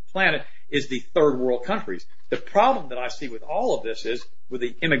population on the planet is the third world countries. The problem that I see with all of this is with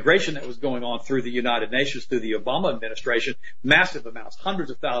the immigration that was going on through the United Nations, through the Obama administration, massive amounts,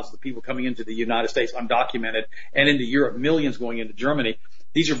 hundreds of thousands of people coming into the United States undocumented and into Europe, millions going into Germany.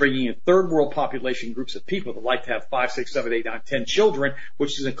 These are bringing in third world population groups of people that like to have 5, 6, 7, 8, 9, 10 children,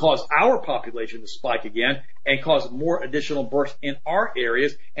 which is going to cause our population to spike again and cause more additional births in our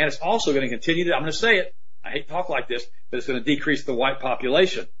areas. And it's also going to continue to, I'm going to say it, I hate to talk like this, but it's going to decrease the white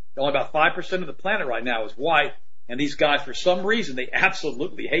population. Only about 5% of the planet right now is white. And these guys, for some reason, they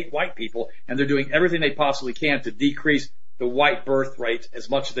absolutely hate white people, and they're doing everything they possibly can to decrease the white birth rates as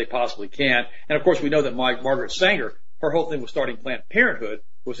much as they possibly can. And of course, we know that Margaret Sanger, her whole thing was starting Planned Parenthood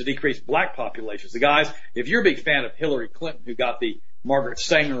was to decrease black populations. The guys, if you're a big fan of Hillary Clinton, who got the Margaret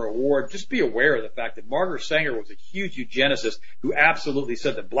Sanger Award, just be aware of the fact that Margaret Sanger was a huge eugenicist who absolutely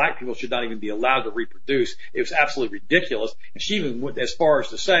said that black people should not even be allowed to reproduce. It was absolutely ridiculous. And she even went as far as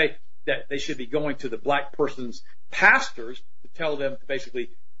to say that they should be going to the black person's pastors to tell them to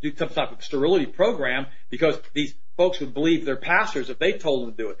basically do some type of sterility program because these folks would believe their pastors if they told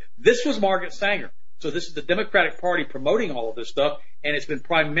them to do it. This was Margaret Sanger. So this is the Democratic Party promoting all of this stuff, and it's been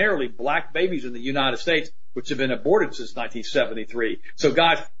primarily black babies in the United States, which have been aborted since 1973. So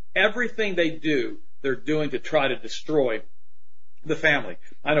guys, everything they do, they're doing to try to destroy the family.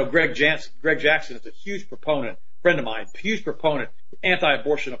 I know Greg Jackson is a huge proponent, friend of mine, huge proponent,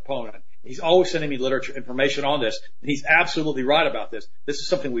 anti-abortion opponent. He's always sending me literature, information on this, and he's absolutely right about this. This is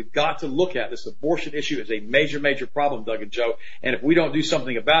something we've got to look at. This abortion issue is a major, major problem, Doug and Joe. And if we don't do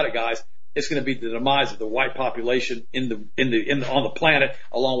something about it, guys, it's going to be the demise of the white population on the planet,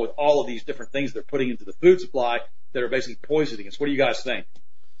 along with all of these different things they're putting into the food supply that are basically poisoning us. What do you guys think?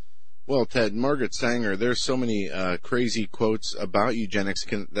 Well, Ted, Margaret Sanger, there's so many crazy quotes about eugenics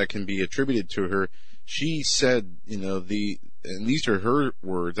that can be attributed to her. She said, and these are her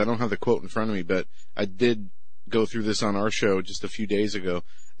words. I don't have the quote in front of me, but I did go through this on our show just a few days ago.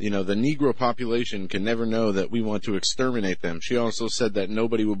 The Negro population can never know that we want to exterminate them. She also said that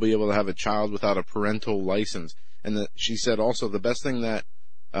nobody will be able to have a child without a parental license. And that she said also the best thing that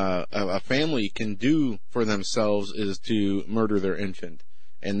a family can do for themselves is to murder their infant.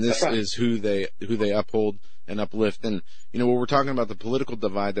 And this is who they uphold and uplift. And, when we're talking about the political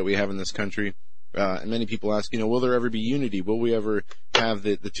divide that we have in this country, and many people ask, will there ever be unity? Will we ever have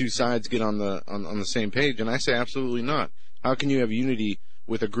the two sides get on the same page? And I say absolutely not. How can you have unity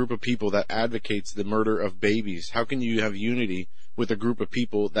with a group of people that advocates the murder of babies? How can you have unity with a group of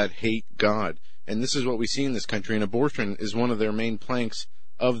people that hate God? And this is what we see in this country. And abortion is one of their main planks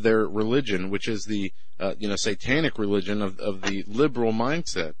of their religion, which is the satanic religion of the liberal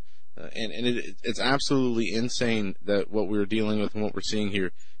mindset. It's absolutely insane that what we're dealing with and what we're seeing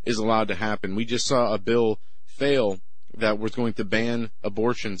here is allowed to happen. We just saw a bill fail that was going to ban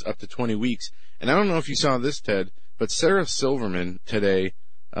abortions up to 20 weeks. And I don't know if you saw this, Ted, but Sarah Silverman today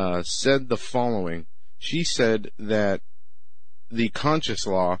said the following. She said that the conscience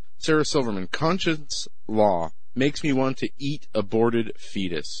law makes me want to eat aborted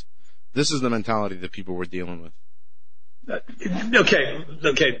fetus. This is the mentality that people were dealing with. Okay.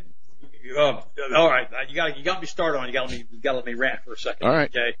 All right. You got me started on. You got to let me rant for a second. All right.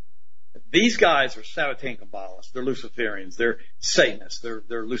 Okay. These guys are Sabbatean Kabbalists. They're Luciferians. They're Satanists. They're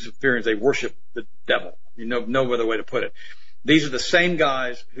Luciferians. They worship the devil. No other way to put it. These are the same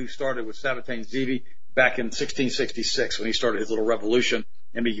guys who started with Sabbatean Zevi back in 1666 when he started his little revolution,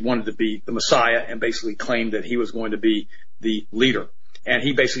 and he wanted to be the Messiah and basically claimed that he was going to be the leader. And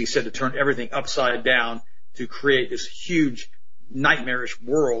he basically said to turn everything upside down to create this huge nightmarish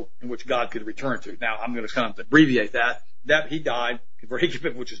world in which God could return to. Now, I'm going to kind of abbreviate that. He died,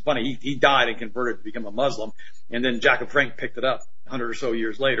 which is funny. He died and converted to become a Muslim. And then Jacob Frank picked it up 100 or so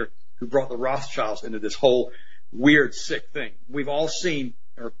years later, who brought the Rothschilds into this whole weird, sick thing. We've all seen,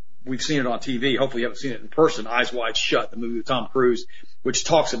 or we've seen it on TV. Hopefully you haven't seen it in person. Eyes Wide Shut, the movie with Tom Cruise, which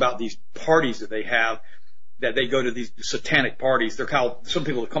talks about these parties that they have, that they go to these satanic parties. They're called, some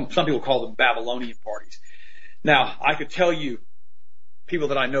people call them Babylonian parties. Now, I could tell you people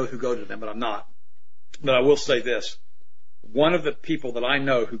that I know who go to them, but I'm not. But I will say this. One of the people that I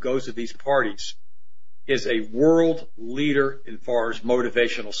know who goes to these parties is a world leader as far as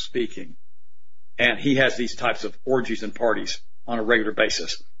motivational speaking. And he has these types of orgies and parties on a regular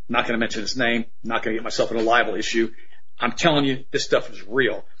basis. I'm not going to mention his name. I'm not going to get myself in a libel issue. I'm telling you, this stuff is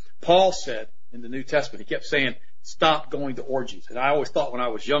real. Paul said in the New Testament, he kept saying, stop going to orgies. And I always thought when I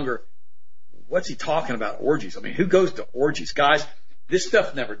was younger, what's he talking about, orgies? I mean, who goes to orgies? Guys, this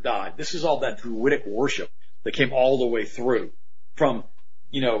stuff never died. This is all that Druidic worship that came all the way through from,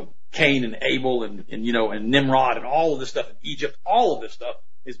 Cain and Abel and Nimrod and all of this stuff in Egypt. All of this stuff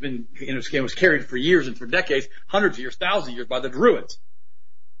has been, it was carried for years and for decades, hundreds of years, thousands of years by the Druids.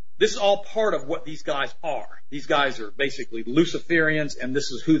 This is all part of what these guys are. These guys are basically Luciferians, and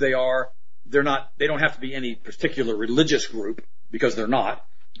this is who they are. They don't have to be any particular religious group because they're not.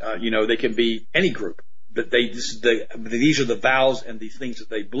 They can be any group. But these are the vows and the things that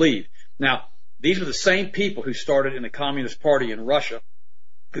they believe. Now, these are the same people who started in the Communist Party in Russia,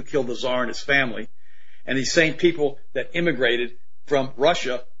 who killed the Tsar and his family, and these same people that immigrated from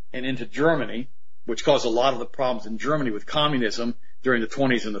Russia and into Germany, which caused a lot of the problems in Germany with communism during the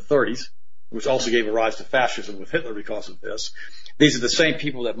 20s and the 30s, which also gave a rise to fascism with Hitler because of this. These are the same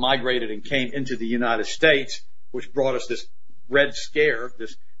people that migrated and came into the United States, which brought us this Red Scare,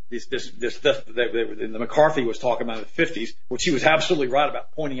 this stuff that McCarthy was talking about in the 50s, which he was absolutely right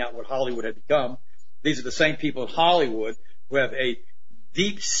about pointing out what Hollywood had become. These are the same people in Hollywood who have a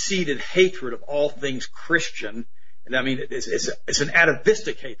deep-seated hatred of all things Christian. And I mean, it's an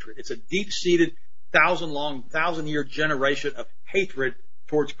atavistic hatred. It's a deep-seated, thousand-year generation of hatred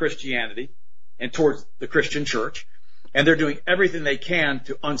towards Christianity and towards the Christian church. And they're doing everything they can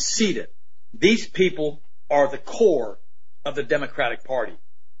to unseat it. These people are the core of the Democratic Party.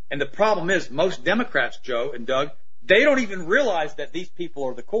 And the problem is most Democrats, Joe and Doug, they don't even realize that these people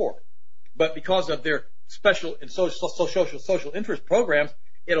are the core. But because of their special and social interest programs,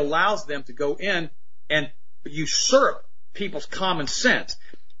 it allows them to go in and usurp people's common sense.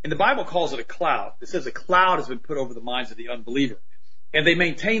 And the Bible calls it a cloud. It says a cloud has been put over the minds of the unbeliever. And they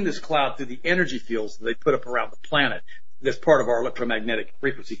maintain this cloud through the energy fields that they put up around the planet. That's part of our electromagnetic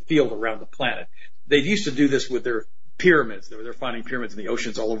frequency field around the planet. They used to do this with their pyramids. They're finding pyramids in the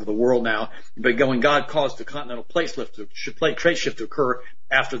oceans all over the world now. But when God caused the continental plate shift to occur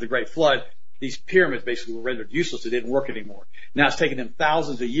after the Great Flood, these pyramids basically were rendered useless. They didn't work anymore. Now it's taken them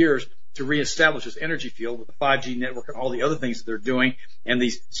thousands of years to reestablish this energy field with the 5G network and all the other things that they're doing, and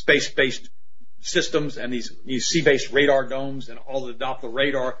these space-based systems and these sea-based radar domes and all the Doppler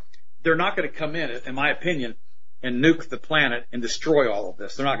radar. They're not going to come in my opinion, and nuke the planet and destroy all of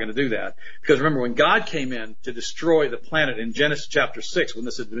this. They're not going to do that. Because remember, when God came in to destroy the planet in Genesis chapter 6, when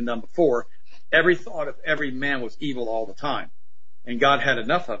this had been done before, every thought of every man was evil all the time. And God had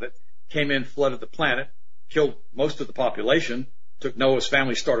enough of it, came in, flooded the planet, killed most of the population, took Noah's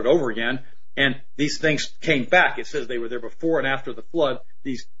family, started over again, and these things came back. It says they were there before and after the flood.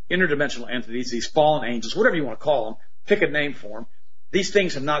 These interdimensional entities, these fallen angels, whatever you want to call them, pick a name for them. These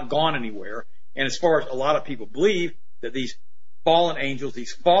things have not gone anywhere. And as far as a lot of people believe that these fallen angels,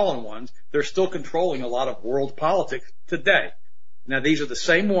 these fallen ones, they're still controlling a lot of world politics today. Now, these are the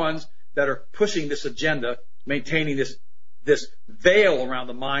same ones that are pushing this agenda, maintaining this veil around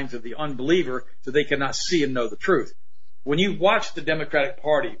the minds of the unbeliever so they cannot see and know the truth. When you watch the Democratic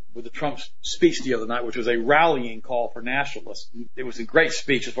Party with the Trump speech the other night, which was a rallying call for nationalists, it was a great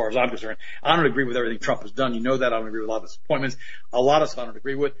speech as far as I'm concerned. I don't agree with everything Trump has done. You know that. I don't agree with a lot of his appointments. A lot of stuff I don't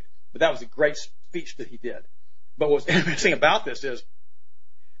agree with. But that was a great speech that he did. But what's interesting about this is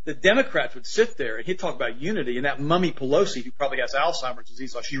the Democrats would sit there and he'd talk about unity, and that mummy Pelosi, who probably has Alzheimer's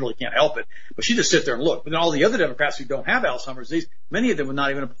disease, like she really can't help it, but she'd just sit there and look. But then all the other Democrats who don't have Alzheimer's disease, many of them would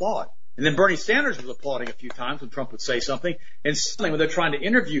not even applaud. And then Bernie Sanders was applauding a few times when Trump would say something. And suddenly when they're trying to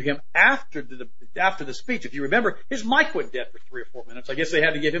interview him after the speech, if you remember, his mic went dead for 3 or 4 minutes. I guess they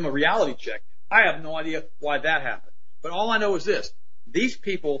had to give him a reality check. I have no idea why that happened. But all I know is this. These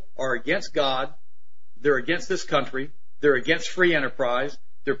people are against God. They're against this country. They're against free enterprise.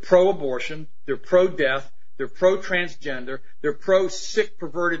 They're pro-abortion. They're pro-death. They're pro-transgender. They're pro-sick,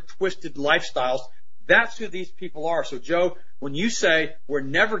 perverted, twisted lifestyles. That's who these people are. So, Joe, when you say we're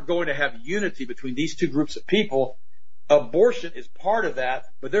never going to have unity between these two groups of people, abortion is part of that,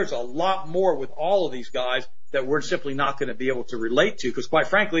 but there's a lot more with all of these guys that we're simply not going to be able to relate to because, quite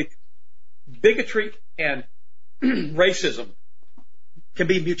frankly, bigotry and racism can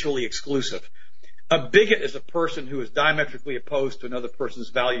be mutually exclusive. A bigot is a person who is diametrically opposed to another person's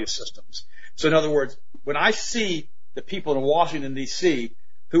value systems. So, in other words, when I see the people in Washington, D.C.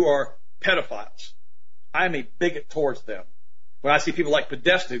 who are pedophiles, I am a bigot towards them. When I see people like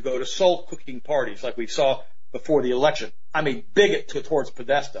Podesta who go to soul-cooking parties like we saw before the election, I'm a bigot towards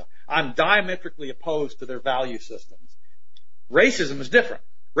Podesta. I'm diametrically opposed to their value systems. Racism is different.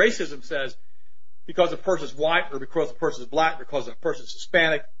 Racism says because a person's white or because a person's black, because a person's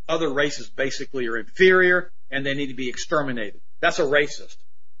Hispanic, other races basically are inferior and they need to be exterminated. That's a racist.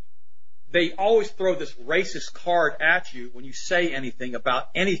 They always throw this racist card at you when you say anything about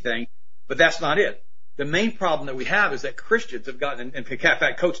anything, but that's not it. The main problem that we have is that Christians have gotten, in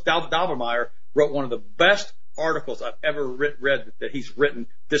fact, Coach Daubermeyer wrote one of the best articles I've ever read that he's written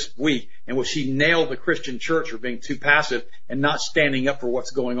this week, in which he nailed the Christian church for being too passive and not standing up for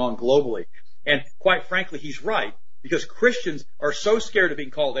what's going on globally. And quite frankly, he's right, because Christians are so scared of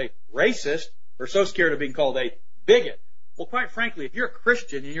being called a racist or so scared of being called a bigot. Well, quite frankly, if you're a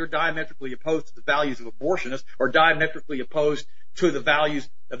Christian and you're diametrically opposed to the values of abortionists or diametrically opposed to the values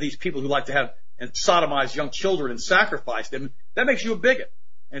of these people who like to have and sodomize young children and sacrifice them, that makes you a bigot.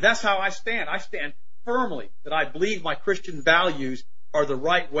 And that's how I stand. I stand firmly that I believe my Christian values are the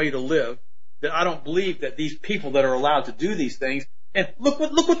right way to live, that I don't believe that these people that are allowed to do these things. And look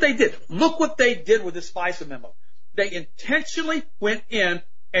what they did. Look what they did with this FISA memo. They intentionally went in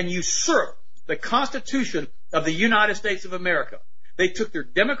and usurped the Constitution of the United States of America. They took their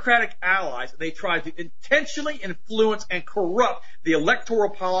Democratic allies and they tried to intentionally influence and corrupt the electoral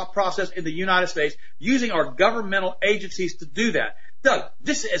process in the United States using our governmental agencies to do that. Doug,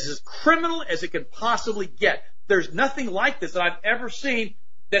 this is as criminal as it can possibly get. There's nothing like this that I've ever seen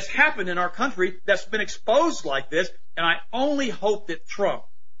that's happened in our country that's been exposed like this, and I only hope that Trump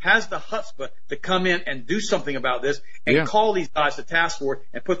has the chutzpah to come in and do something about this and call these guys to task for it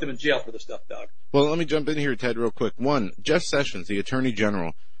and put them in jail for this stuff, Doug. Well, let me jump in here, Ted, real quick. One, Jeff Sessions, the Attorney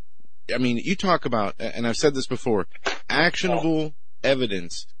General, I mean, you talk about, and I've said this before, actionable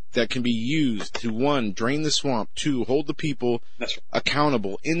evidence that can be used to, one, drain the swamp, two, hold the people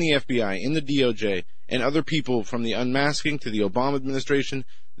accountable in the FBI, in the DOJ, and other people from the unmasking to the Obama administration.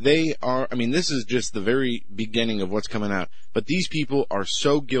 They are, I mean, this is just the very beginning of what's coming out. But these people are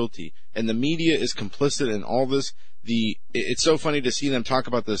so guilty, and the media is complicit in all this. It's so funny to see them talk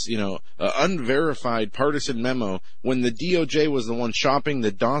about this, unverified partisan memo when the DOJ was the one shopping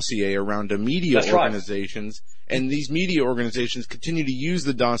the dossier around to media organizations. Right. And these media organizations continue to use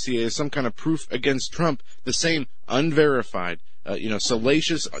the dossier as some kind of proof against Trump, the same unverified,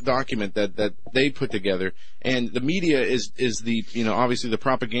 salacious document that they put together. And the media is the, obviously the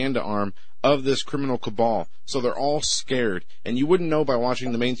propaganda arm of this criminal cabal. So they're all scared. And you wouldn't know by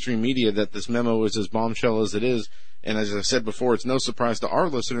watching the mainstream media that this memo is as bombshell as it is. And as I said before, it's no surprise to our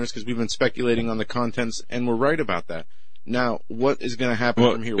listeners because we've been speculating on the contents, and we're right about that. Now, what is going to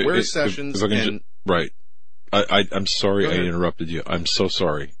happen from here? Where is Sessions? Right. I'm sorry I interrupted you. I'm so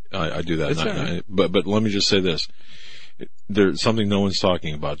sorry. I do that. Right. But let me just say this. There's something no one's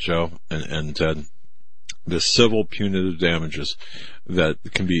talking about, Joe and Ted. The civil punitive damages that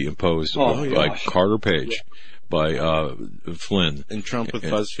can be imposed by Carter Page, by Flynn. And Trump with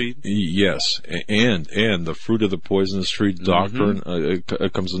BuzzFeed? Yes. And the fruit of the poisonous tree doctrine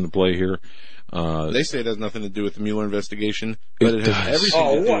comes into play here. They say it has nothing to do with the Mueller investigation, but it has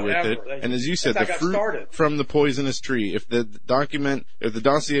everything to do with it. And as you said, the fruit from the poisonous tree. If the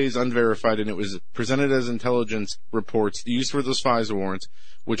dossier is unverified and it was presented as intelligence reports used for those FISA warrants,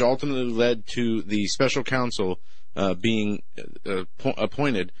 which ultimately led to the special counsel being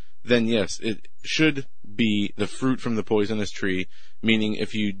appointed, then yes, it should be the fruit from the poisonous tree. Meaning,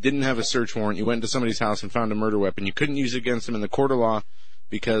 if you didn't have a search warrant, you went into somebody's house and found a murder weapon, you couldn't use it against them in the court of law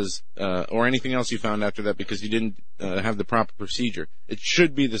because, or anything else you found after that because you didn't have the proper procedure. It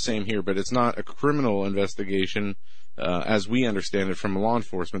should be the same here, but it's not a criminal investigation as we understand it from law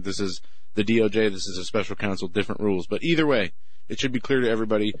enforcement. This is the DOJ, this is a special counsel, different rules. But either way, it should be clear to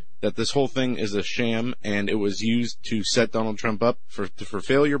everybody that this whole thing is a sham, and it was used to set Donald Trump up for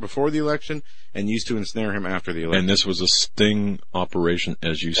failure before the election and used to ensnare him after the election. And this was a sting operation,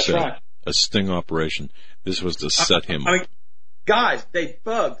 as you said. Right. A sting operation. This was to set him up. Guys, they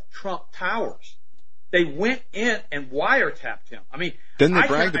bugged Trump Towers. They went in and wiretapped him. Then they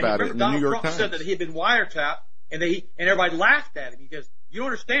bragged about it in the New York Times. Said that he had been wiretapped, and everybody laughed at him. He goes, "You don't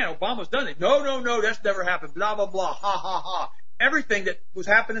understand? Obama's done it." No, that's never happened. Blah blah blah. Ha ha ha. Everything that was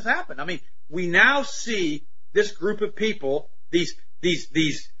happened has happened. We now see this group of people, these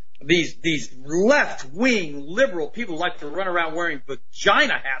left-wing liberal people who like to run around wearing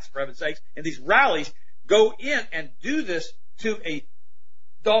vagina hats, for heaven's sakes, and these rallies go in and do this to a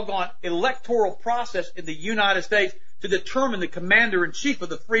doggone electoral process in the United States to determine the commander-in-chief of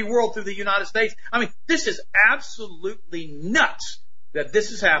the free world through the United States. This is absolutely nuts that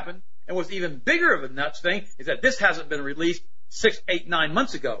this has happened. And what's even bigger of a nuts thing is that this hasn't been released 6, 8, 9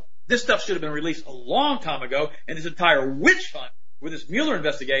 months ago. This stuff should have been released a long time ago, and this entire witch hunt with this Mueller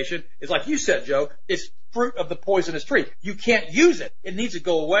investigation is, like you said, Joe, it's fruit of the poisonous tree. You can't use it. It needs to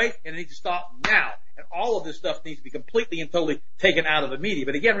go away, and it needs to stop now. And all of this stuff needs to be completely and totally taken out of the media.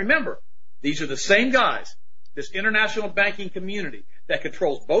 But again, remember, these are the same guys, this international banking community that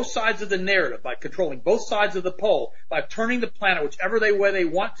controls both sides of the narrative by controlling both sides of the poll, by turning the planet whichever way they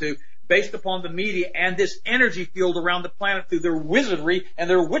want to, based upon the media and this energy field around the planet through their wizardry and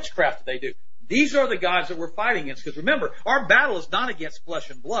their witchcraft that they do. These are the guys that we're fighting against, because remember, our battle is not against flesh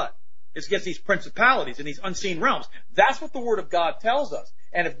and blood. It's against these principalities and these unseen realms. That's what the Word of God tells us.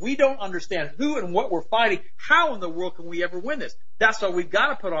 And if we don't understand who and what we're fighting, how in the world can we ever win this? That's why we've got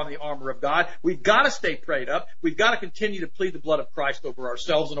to put on the armor of God. We've got to stay prayed up. We've got to continue to plead the blood of Christ over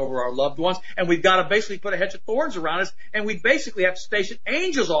ourselves and over our loved ones. And we've got to basically put a hedge of thorns around us. And we basically have to station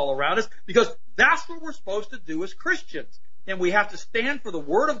angels all around us, because that's what we're supposed to do as Christians. And we have to stand for the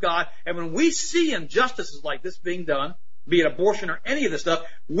Word of God. And when we see injustices like this being done, be it abortion or any of this stuff,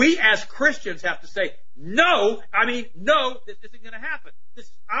 we as Christians have to say, no, this isn't going to happen. This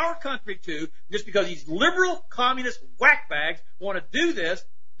is our country too. Just because these liberal, communist whackbags want to do this,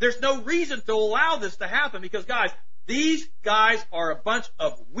 there's no reason to allow this to happen, because, guys, these guys are a bunch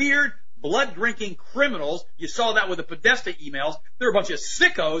of weird, blood-drinking criminals. You saw that with the Podesta emails. They're a bunch of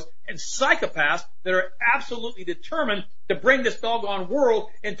sickos and psychopaths that are absolutely determined to bring this doggone world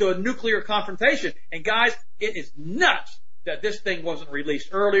into a nuclear confrontation. And, guys, it is nuts that this thing wasn't released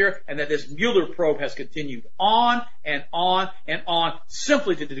earlier, and that this Mueller probe has continued on and on and on,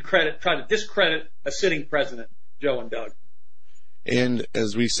 simply to try to discredit a sitting president, Joe and Doug. And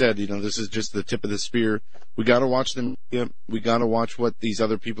as we said, this is just the tip of the spear. We got to watch the media. We got to watch what these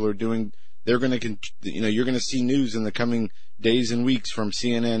other people are doing. They're going to, you're going to see news in the coming days and weeks from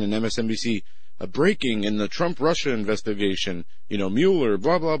CNN and MSNBC. Breaking in the Trump-Russia investigation. Mueller,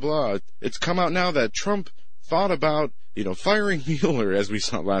 blah, blah, blah. It's come out now that Trump thought about, firing Mueller, as we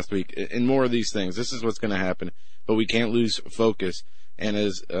saw last week, and more of these things. This is what's going to happen. But we can't lose focus. And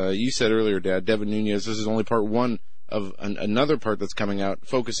as you said earlier, Dad, Devin Nunes, this is only part one of another part that's coming out,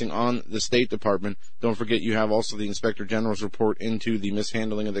 focusing on the State Department. Don't forget, you have also the Inspector General's report into the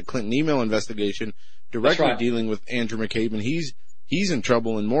mishandling of the Clinton email investigation, directly dealing with Andrew McCabe, and he's in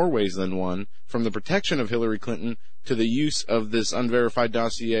trouble in more ways than one, from the protection of Hillary Clinton to the use of this unverified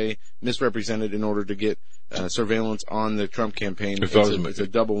dossier misrepresented in order to get surveillance on the Trump campaign. It's a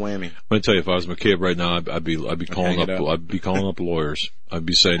double whammy. I'm going to tell you, if I was McCabe right now, I'd be calling up lawyers. I'd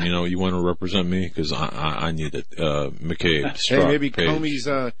be saying, you want to represent me, because I need it. McCabe, Strzok, hey, maybe Page.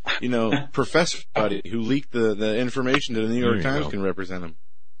 Comey's, professor buddy who leaked the information to the New York Times can represent him.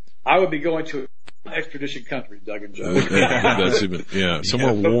 I would be going to an extradition country, Doug and Joe. That's even,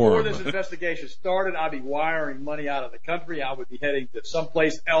 somewhere warm. Before this investigation started, I'd be wiring money out of the country. I would be heading to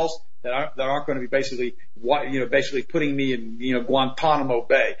someplace else that aren't going to be basically putting me in, Guantanamo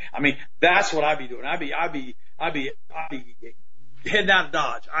Bay. That's what I'd be doing. I'd be heading out of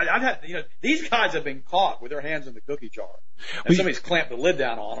Dodge. I've had, these guys have been caught with their hands in the cookie jar, and somebody's clamped the lid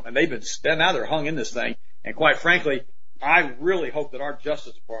down on them, and now they're hung in this thing. And quite frankly, I really hope that our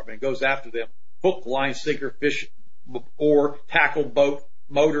Justice Department goes after them, hook, line, sinker, fish, oar, tackle, boat,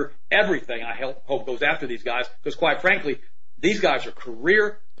 motor, everything. I hope goes after these guys, because quite frankly, these guys are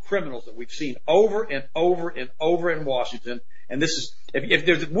career criminals that we've seen over and over and over in Washington. And this is, if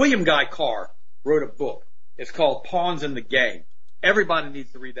there's William Guy Carr wrote a book. It's called Pawns in the Game. Everybody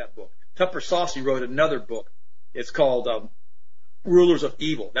needs to read that book. Tupper Saucy wrote another book. It's called Rulers of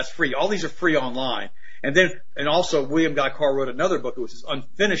Evil. That's free. All these are free online. And also William Guy Carr wrote another book. It was his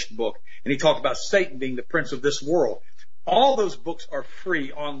unfinished book, and he talked about Satan being the prince of this world. All those books are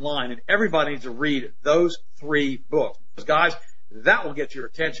free online, and everybody needs to read those 3 books. Guys, that will get your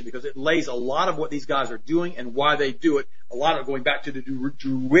attention because it lays a lot of what these guys are doing and why they do it. A lot of going back to the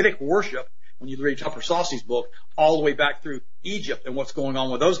Druidic worship when you read Tupper Saucy's book, all the way back through Egypt and what's going on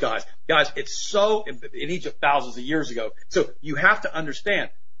with those guys. Guys, it's so in Egypt thousands of years ago. So you have to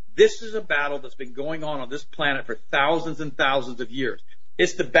understand this is a battle that's been going on this planet for thousands and thousands of years.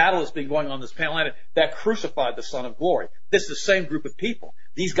 It's the battle that's been going on this planet that crucified the Son of Glory. This is the same group of people.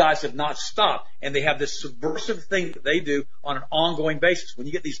 These guys have not stopped, and they have this subversive thing that they do on an ongoing basis. When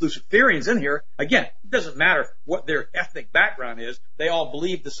you get these Luciferians in here, again, it doesn't matter what their ethnic background is. They all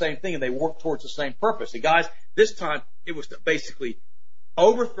believe the same thing, and they work towards the same purpose. And guys, this time it was to basically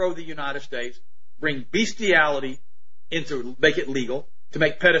overthrow the United States, bring bestiality make it legal, to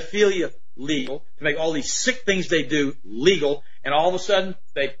make pedophilia legal, to make all these sick things they do legal, and all of a sudden,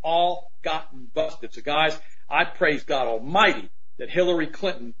 they've all gotten busted. So guys, I praise God Almighty that Hillary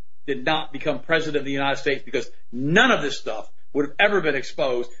Clinton did not become president of the United States because none of this stuff would have ever been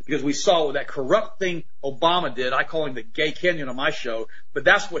exposed because we saw what that corrupt thing Obama did. I call him the gay Kenyan on my show, but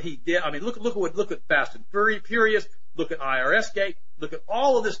that's what he did. I mean, look at Fast and Furious, look at IRS Gate, look at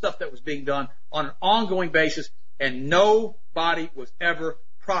all of this stuff that was being done on an ongoing basis, and nobody was ever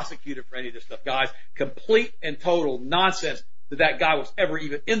prosecuted for any of this stuff, guys. Complete and total nonsense that guy was ever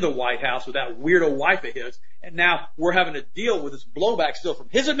even in the White House with that weirdo wife of his. And now we're having to deal with this blowback still from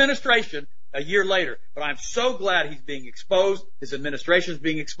his administration a year later. But I'm so glad he's being exposed, his administration's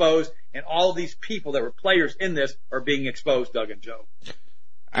being exposed, and all of these people that were players in this are being exposed, Doug and Joe.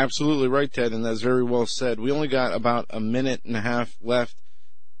 Absolutely right, Ted, and that's very well said. We only got about a minute and a half left.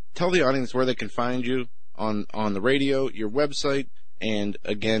 Tell the audience where they can find you on the radio, your website, and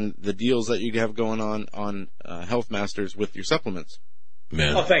again, the deals that you have going on Health Masters with your supplements.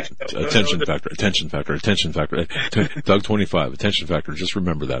 Man, oh, thanks. Attention factor. Doug 25, attention factor. Just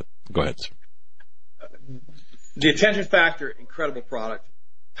remember that. Go ahead. The attention factor, incredible product,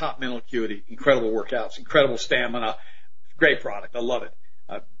 top mental acuity, incredible workouts, incredible stamina, great product. I love it.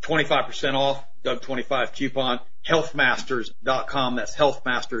 25% off, Doug 25 coupon, healthmasters.com. That's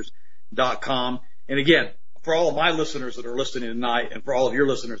healthmasters.com. And again, for all of my listeners that are listening tonight and for all of your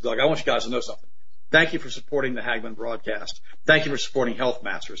listeners, Doug, I want you guys to know something. Thank you for supporting the Hagmann broadcast. Thank you for supporting Health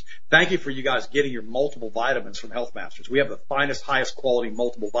Masters. Thank you for you guys getting your multiple vitamins from Health Masters. We have the finest, highest quality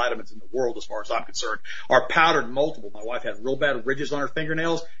multiple vitamins in the world as far as I'm concerned. Our powdered multiple, my wife had real bad ridges on her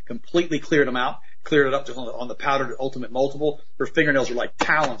fingernails, completely cleared them out, cleared it up to on the powdered ultimate multiple. Her fingernails are like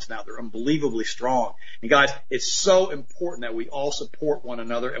talons now. They're unbelievably strong. And guys, it's so important that we all support one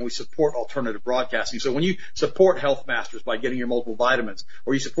another and we support alternative broadcasting. So when you support Health Masters by getting your multiple vitamins,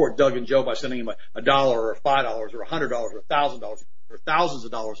 or you support Doug and Joe by sending them a $1 or $5 or $100 or $1,000 or thousands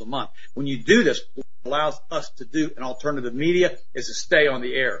of dollars a month, when you do this, what allows us to do in alternative media is to stay on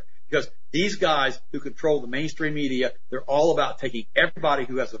the air. Because these guys who control the mainstream media, they're all about taking everybody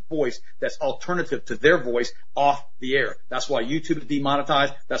who has a voice that's alternative to their voice off the air. That's why YouTube is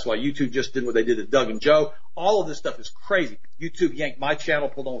demonetized. That's why YouTube just did what they did to Doug and Joe. All of this stuff is crazy. YouTube yanked my channel,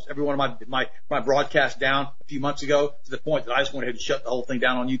 pulled almost every one of my broadcasts down a few months ago to the point that I just went ahead and shut the whole thing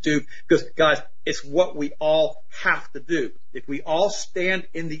down on YouTube. Because, guys, it's what we all have to do. If we all stand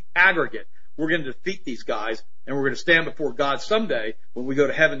in the aggregate, we're going to defeat these guys, and we're going to stand before God someday when we go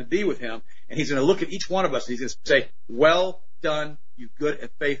to heaven to be with him, and he's going to look at each one of us, and he's going to say, well done, you good and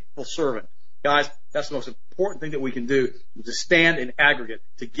faithful servant. Guys, that's the most important thing that we can do, is to stand in aggregate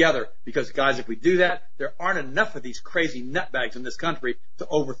together, because, guys, if we do that, there aren't enough of these crazy nutbags in this country to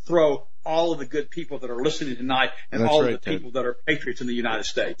overthrow all of the good people that are listening tonight and all of the people that are patriots in the United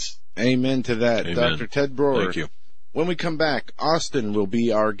States. Amen to that. Amen. Dr. Ted Broer. Thank you. When we come back, Austin will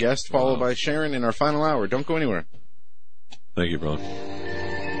be our guest, followed by Sharon in our final hour. Don't go anywhere. Thank you, brother.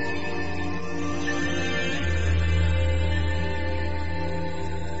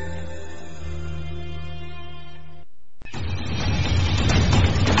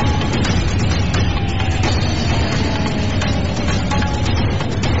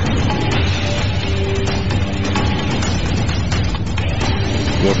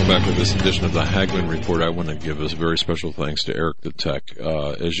 Welcome back to this edition of the Hagmann Report. I want to give a very special thanks to Eric the Tech.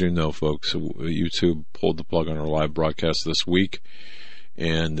 As you know, folks, YouTube pulled the plug on our live broadcast this week,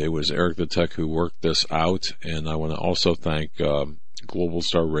 and it was Eric the Tech who worked this out. And I want to also thank Global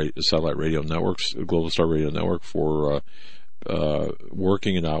Star Satellite Radio Networks, Global Star Radio Network, for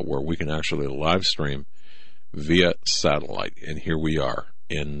working it out where we can actually live stream via satellite. And here we are.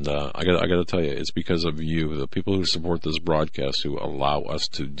 And I got to tell you, it's because of you, the people who support this broadcast, who allow us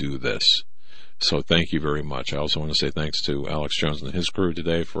to do this. So thank you very much. I also want to say thanks to Alex Jones and his crew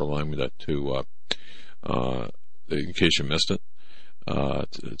today for allowing me to in case you missed it,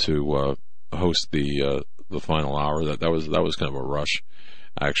 to host the the final hour. That was kind of a rush.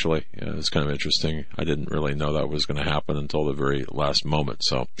 Actually, it's kind of interesting. I didn't really know that was going to happen until the very last moment.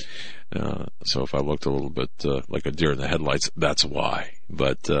 So if I looked a little bit like a deer in the headlights, that's why.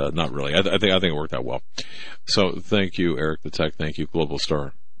 But not really. I think it worked out well. So thank you, Eric the Tech. Thank you, Global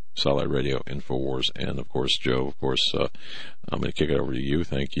Star, Satellite Radio, InfoWars, and of course Joe. Of course, I'm going to kick it over to you.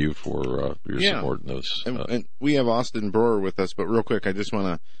 Thank you for your support in those. And we have Austin Brewer with us, but real quick, I just want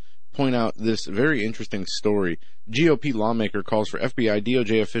to point out this very interesting story. GOP lawmaker calls for FBI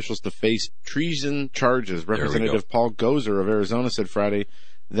DOJ officials to face treason charges. Representative Paul Gozer of Arizona said Friday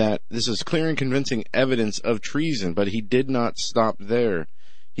that this is clear and convincing evidence of treason, but he did not stop there.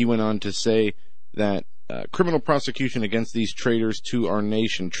 He went on to say that criminal prosecution against these traitors to our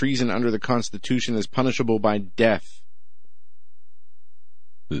nation, treason under the Constitution, is punishable by death.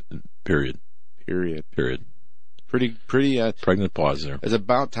 Period. Pretty pregnant pause there. It's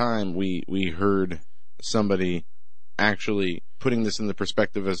about time we heard somebody actually putting this in the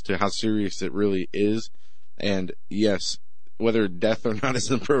perspective as to how serious it really is. And yes, whether death or not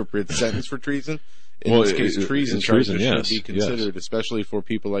is an appropriate sentence for treason. In this case, treason charges should be considered, especially for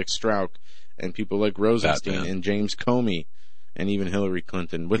people like Strzok and people like Rosenstein and James Comey and even Hillary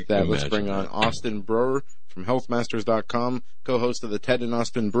Clinton. With that, let's bring on Austin Brewer from healthmasters.com, co-host of the Ted and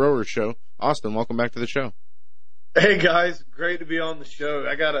Austin Brewer Show. Austin, welcome back to the show. Hey guys, great to be on the show.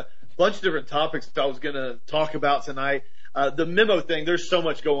 I got a bunch of different topics that I was going to talk about tonight. The Memo thing, there's so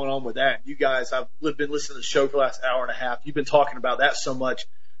much going on with that. You guys, I've been listening to the show for the last hour and a half. You've been talking about that so much.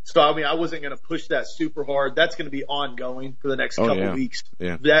 So, I mean, I wasn't going to push that super hard. That's going to be ongoing for the next couple of weeks.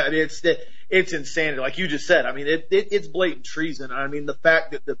 Yeah. It's insanity. Like you just said, I mean, it's blatant treason. I mean, the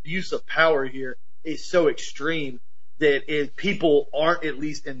fact that the abuse of power here is so extreme that if people aren't at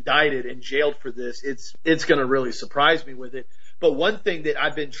least indicted and jailed for this, it's going to really surprise me with it. But one thing that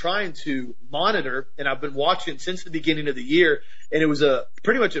I've been trying to monitor, and I've been watching since the beginning of the year, and it was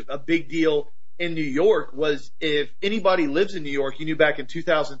pretty much a big deal in New York, was if anybody lives in New York, you knew back in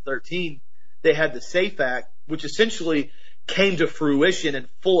 2013 they had the SAFE Act, which essentially came to fruition in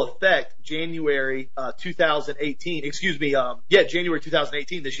full effect January 2018. January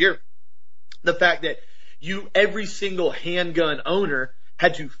 2018 this year. The fact that every single handgun owner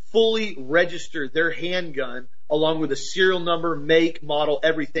had to fully register their handgun along with a serial number, make, model,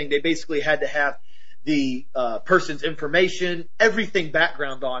 everything. They basically had to have the person's information, everything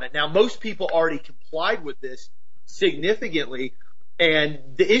background on it. Now, most people already complied with this significantly, and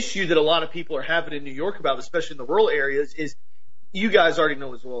the issue that a lot of people are having in New York about, especially in the rural areas, is you guys already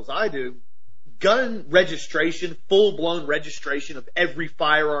know as well as I do, gun registration, full-blown registration of every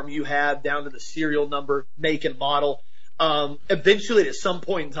firearm you have down to the serial number, make, and model. Eventually, at some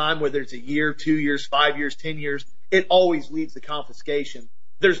point in time, whether it's a year, 2 years, 5 years, 10 years, it always leads to confiscation.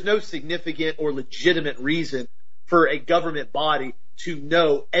 There's no significant or legitimate reason for a government body to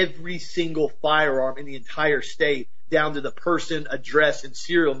know every single firearm in the entire state down to the person, address, and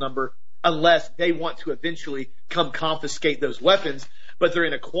serial number unless they want to eventually come confiscate those weapons. But they're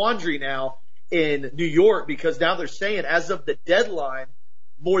in a quandary now in New York because now they're saying as of the deadline,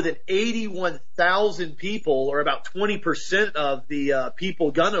 more than 81,000 people, or about 20% of the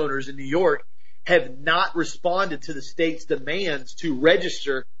gun owners in New York, have not responded to the state's demands to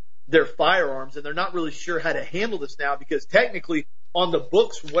register their firearms, and they're not really sure how to handle this now because technically on the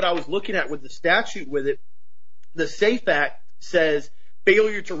books, from what I was looking at with the statute with it, the SAFE Act says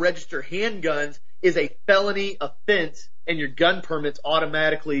failure to register handguns is a felony offense and your gun permit's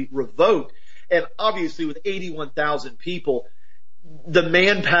automatically revoked. And obviously with 81,000 people, the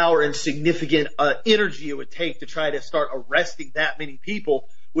manpower and significant energy it would take to try to start arresting that many people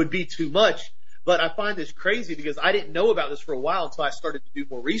would be too much. But I find this crazy because I didn't know about this for a while until I started to do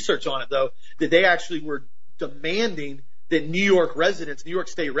more research on it, though, that they actually were demanding that New York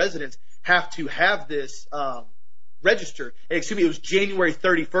State residents, have to have this registered. And excuse me, it was January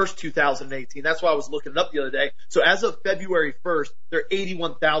 31st, 2018. That's why I was looking it up the other day. So as of February 1st, there are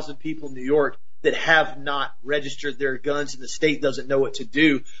 81,000 people in New York that have not registered their guns, and the state doesn't know what to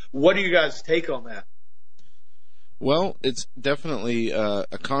do. What are you guys' take on that? Well, it's definitely a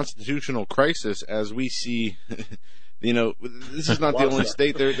constitutional crisis as we see. This is not the only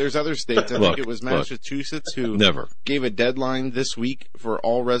state. There's other states. I think it was Massachusetts who gave a deadline this week for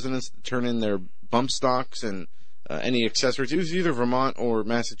all residents to turn in their bump stocks and any accessories. It was either Vermont or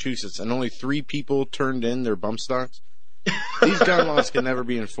Massachusetts, and only 3 people turned in their bump stocks. These gun laws can never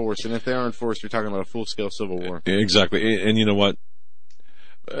be enforced, and if they are enforced, you're talking about a full-scale civil war. Exactly, and you know what?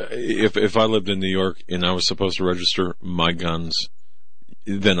 If I lived in New York and I was supposed to register my guns,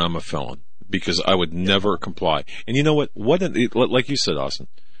 then I'm a felon because I would never comply. And you know what? Like you said, Austin,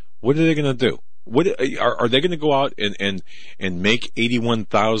 what are they going to do? What are they going to go out and make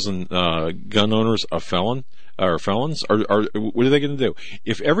 81,000 gun owners a felon or felons? Or what are they going to do?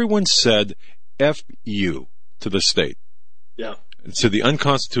 If everyone said "F you" to the state, yeah, to the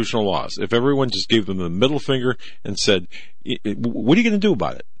unconstitutional laws, if everyone just gave them the middle finger and said, "What are you going to do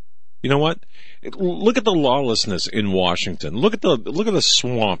about it?" You know what? Look at the lawlessness in Washington. Look at the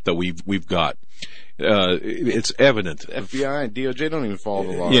swamp that we've got. It's evident. FBI and DOJ don't even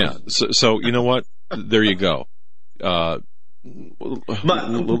follow the law. Yeah. So you know what? There you go. My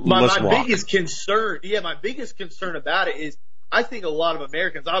biggest concern about it is I think a lot of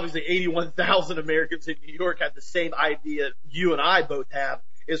Americans, obviously 81,000 Americans in New York, have the same idea you and I both have.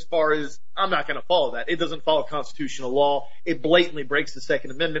 As far as, I'm not going to follow that. It doesn't follow constitutional law. It blatantly breaks the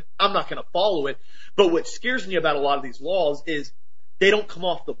Second Amendment. I'm not going to follow it. But what scares me about a lot of these laws is they don't come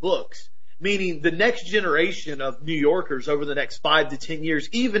off the books. Meaning the next generation of New Yorkers over the next 5 to 10 years,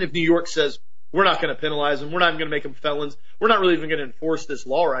 even if New York says, we're not going to penalize them, we're not even going to make them felons, we're not really even going to enforce this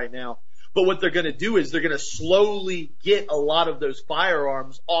law right now. But what they're going to do is they're going to slowly get a lot of those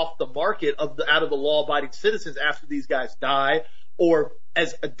firearms off the market out of the law-abiding citizens after these guys die, or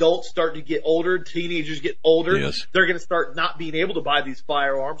as adults start to get older, teenagers get older, yes, they're going to start not being able to buy these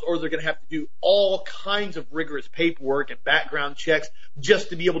firearms, or they're going to have to do all kinds of rigorous paperwork and background checks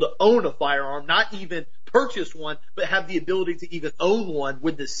just to be able to own a firearm, not even purchase one, but have the ability to even own one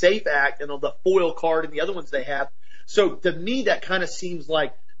with the SAFE Act and the FOIL card and the other ones they have. So to me, that kind of seems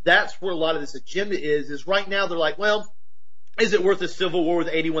like that's where a lot of this agenda is right now they're like, well, is it worth a civil war with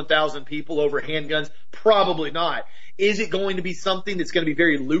 81,000 people over handguns? Probably not. Is it going to be something that's going to be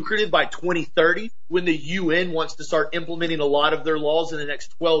very lucrative by 2030 when the UN wants to start implementing a lot of their laws in the next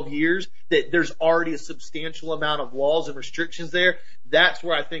 12 years, that there's already a substantial amount of laws and restrictions there? That's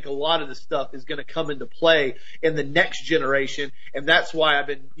where I think a lot of this stuff is going to come into play in the next generation. And that's why I've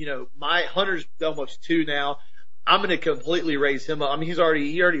been, my Hunter's almost 2 now. I'm going to completely raise him up. I mean, he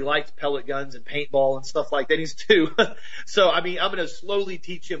already likes pellet guns and paintball and stuff like that. He's 2. So, I mean, I'm going to slowly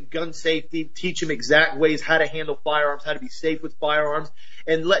teach him gun safety, teach him exact ways how to handle firearms, how to be safe with firearms,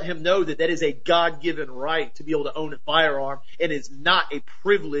 and let him know that is a God-given right to be able to own a firearm, and is not a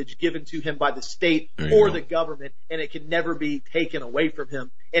privilege given to him by the state or the government, and it can never be taken away from him.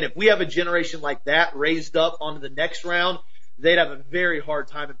 And if we have a generation like that raised up onto the next round, they'd have a very hard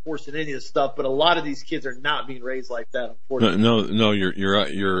time enforcing any of this stuff. But a lot of these kids are not being raised like that, unfortunately. No,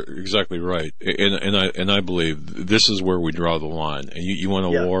 you're exactly right. And I believe this is where we draw the line. And you want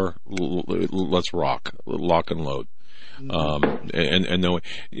a war? Let's lock and load. And no,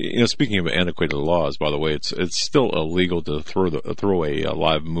 speaking of antiquated laws, by the way, it's still illegal to throw a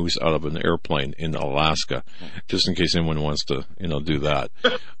live moose out of an airplane in Alaska, just in case anyone wants to, do that.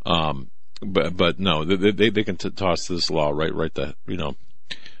 But no, they can toss this law right to,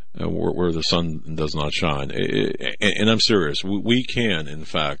 where the sun does not shine. And I'm serious. We can, in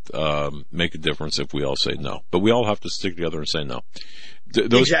fact, make a difference if we all say no. But we all have to stick together and say no.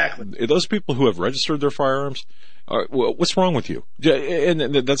 Exactly. Those people who have registered their firearms, what's wrong with you? And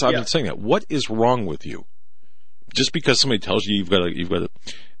that's, I've been saying that. What is wrong with you? Just because somebody tells you you've got to,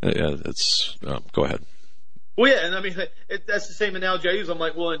 go ahead. Well, yeah, and I mean, that's the same analogy I use. I'm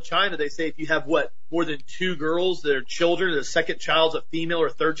like, well, in China, they say if you have more than 2 girls that are children, the second child's a female or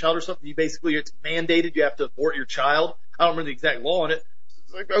a third child or something, it's mandated you have to abort your child. I don't remember the exact law on it.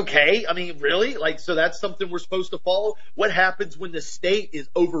 It's like, okay, I mean, really? So that's something we're supposed to follow? What happens when the state is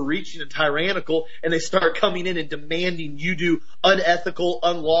overreaching and tyrannical and they start coming in and demanding you do unethical,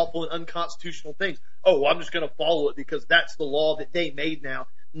 unlawful, and unconstitutional things? Oh, well, I'm just going to follow it because that's the law that they made now.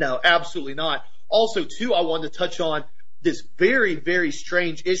 No, absolutely not. Also, too, I wanted to touch on this very, very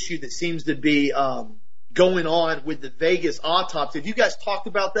strange issue that seems to be going on with the Vegas autopsy. Have you guys talked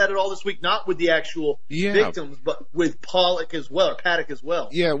about that at all this week? Not with the actual victims, but with Paddock as well.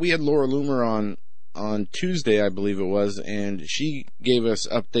 Yeah, we had Laura Loomer on Tuesday, I believe it was, and she gave us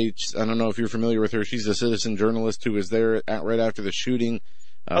updates. I don't know if you're familiar with her. She's a citizen journalist who was there right after the shooting,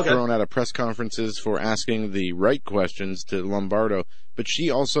 thrown out of press conferences for asking the right questions to Lombardo. But she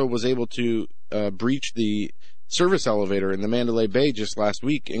also was able to breach the service elevator in the Mandalay Bay just last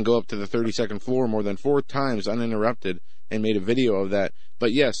week and go up to the 32nd floor more than 4 times uninterrupted and made a video of that.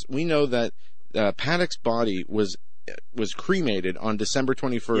 But yes, we know that Paddock's body was cremated on December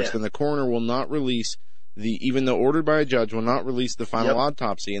 21st, and the coroner will not release even though ordered by a judge, will not release the final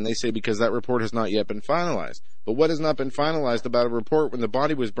autopsy, and they say because that report has not yet been finalized. But what has not been finalized about a report when the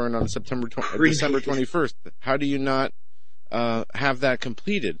body was burned on December 21st? How do you not have that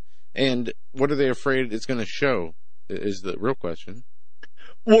completed? And what are they afraid it's going to show is the real question.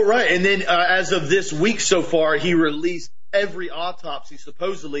 Well, right. And then as of this week so far, he released every autopsy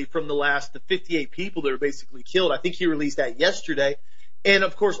supposedly from the 58 people that were basically killed. I think he released that yesterday. And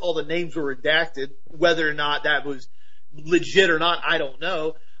of course, all the names were redacted. Whether or not that was legit or not, I don't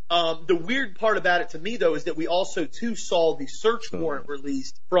know. The weird part about it to me, though, is that we also, too, saw the search warrant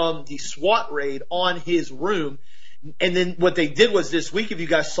released from the SWAT raid on his room. And then what they did was this week, if you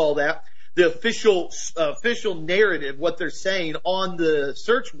guys saw that, the official narrative, what they're saying on the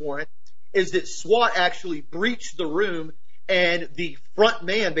search warrant, is that SWAT actually breached the room, and the front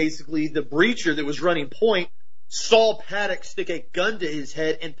man, basically the breacher that was running point, saw Paddock stick a gun to his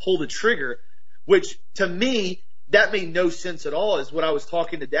head and pull the trigger, which to me, that made no sense at all, is what I was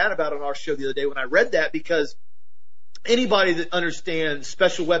talking to Dad about on our show the other day when I read that, because anybody that understands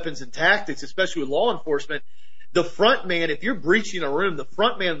special weapons and tactics, especially with law enforcement, the front man, if you're breaching a room, the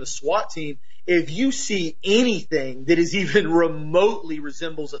front man of the SWAT team, if you see anything that is even remotely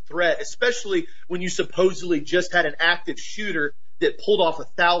resembles a threat, especially when you supposedly just had an active shooter that pulled off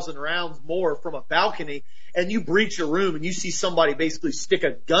 1,000 rounds more from a balcony, and you breach a room and you see somebody basically stick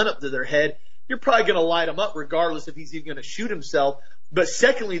a gun up to their head, you're probably going to light him up regardless if he's even going to shoot himself. But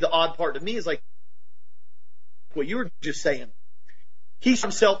secondly, the odd part to me is like what you were just saying. He shot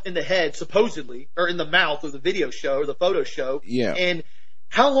himself in the head, supposedly, or in the mouth of the video show or the photo show. Yeah. And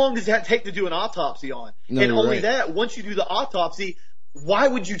how long does that take to do an autopsy on? No, and only right. that, once you do the autopsy, why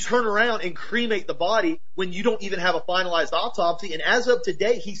would you turn around and cremate the body when you don't even have a finalized autopsy? And as of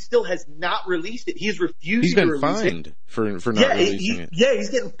today, he still has not released it. He's refusing to release it. He's been fined for not releasing it. Yeah,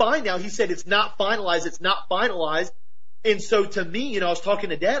 he's getting fined now. He said it's not finalized. It's not finalized. And so to me, I was talking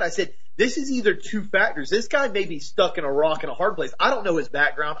to Dad. I said, this is either two factors. This guy may be stuck in a rock and a hard place. I don't know his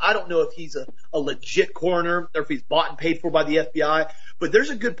background. I don't know if he's a legit coroner or if he's bought and paid for by the FBI. But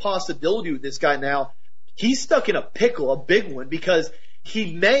there's a good possibility with this guy now. He's stuck in a pickle, a big one, because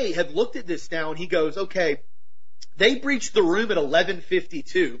he may have looked at this now and he goes, okay, they breached the room at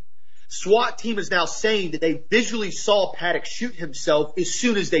 11:52. SWAT team is now saying that they visually saw Paddock shoot himself as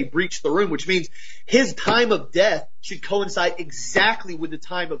soon as they breached the room, which means his time of death should coincide exactly with the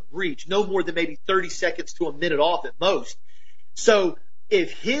time of breach, no more than maybe 30 seconds to a minute off at most. So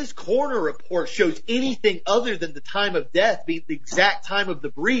if his coroner report shows anything other than the time of death being the exact time of the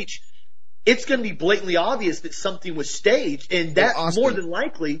breach, it's going to be blatantly obvious that something was staged, and that's more than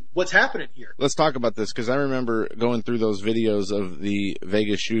likely what's happening here. Let's talk about this, because I remember going through those videos of the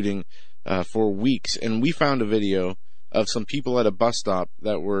Vegas shooting for weeks, and we found a video of some people at a bus stop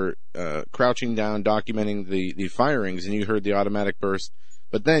that were crouching down, documenting the firings, and you heard the automatic burst.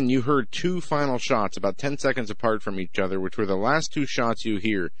 But then you heard two final shots about 10 seconds apart from each other, which were the last two shots you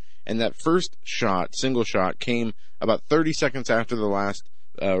hear. And that first shot, single shot, came about 30 seconds after the last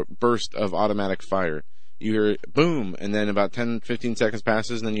burst of automatic fire. You hear boom, and then about 10, 15 seconds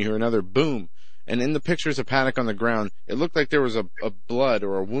passes, and then you hear another boom. And in the pictures of Paddock on the ground, it looked like there was a blood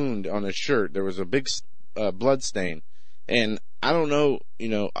or a wound on his shirt. There was a big blood stain. And I don't know,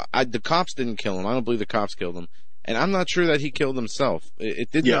 the cops didn't kill him. I don't believe the cops killed him. And I'm not sure that he killed himself.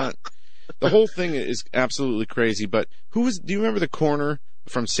 It did not. The whole thing is absolutely crazy. But do you remember the coroner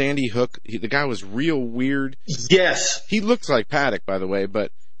from Sandy Hook? The guy was real weird. Yes. He looks like Paddock, by the way,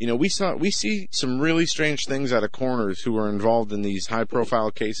 but we see some really strange things out of coroners who are involved in these high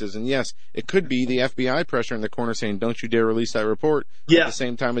profile cases. And yes, it could be the FBI pressure in the corner saying, don't you dare release that report. Yeah. At the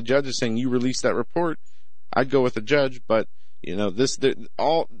same time, a judge is saying, you release that report. I'd go with the judge, but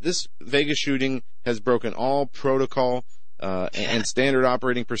this Vegas shooting has broken all protocol, and standard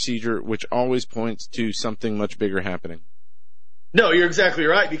operating procedure, which always points to something much bigger happening. No, you're exactly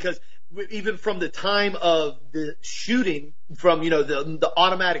right, because even from the time of the shooting, from the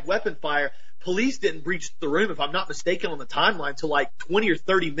automatic weapon fire, police didn't breach the room, if I'm not mistaken, on the timeline till like 20 or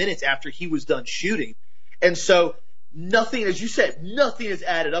 30 minutes after he was done shooting. And so nothing, as you said, nothing is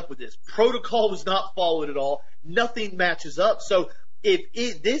added up with this. Protocol was not followed at all. Nothing matches up. So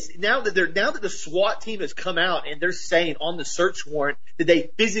now that the SWAT team has come out and they're saying on the search warrant that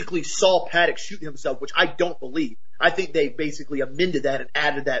they physically saw Paddock shoot himself, which I don't believe. I think they basically amended that and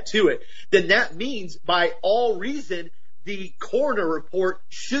added that to it. Then that means, by all reason, the coroner report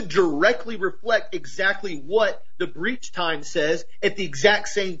should directly reflect exactly what the breach time says at the exact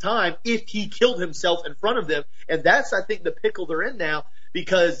same time if he killed himself in front of them. And that's, I think, the pickle they're in now,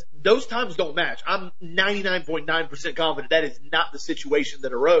 because those times don't match. I'm 99.9% confident that is not the situation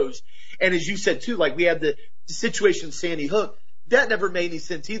that arose. And as you said, too, like we had the situation in Sandy Hook. That never made any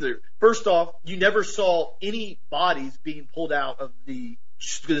sense either. First off, you never saw any bodies being pulled out of the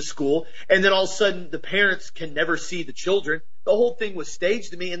school, and then all of a sudden the parents can never see the children. The whole thing was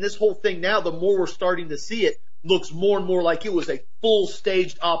staged to me, and this whole thing now, the more we're starting to see it, looks more and more like it was a full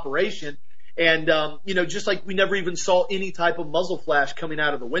staged operation. And, just like we never even saw any type of muzzle flash coming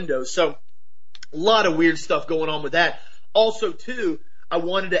out of the window. So a lot of weird stuff going on with that. Also, too, I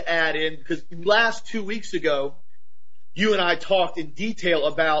wanted to add in, because last 2 weeks ago, you and I talked in detail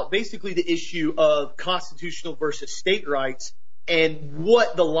about basically the issue of constitutional versus state rights and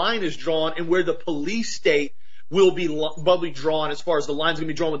what the line is drawn and where the police state will be drawn as far as the line's going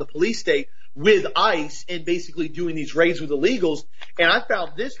to be drawn with the police state with ICE and basically doing these raids with illegals. And I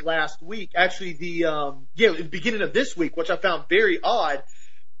found this last week, actually the beginning of this week, which I found very odd.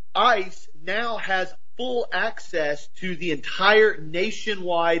 ICE now has full access to the entire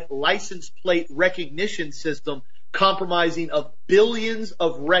nationwide license plate recognition system, compromising of billions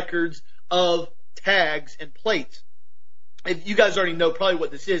of records of tags and plates. And you guys already know probably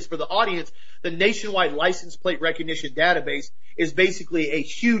what this is. For the audience, the nationwide license plate recognition database is basically a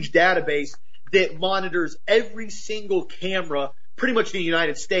huge database that monitors every single camera pretty much in the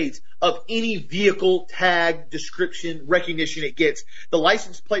United States of any vehicle tag description recognition it gets. The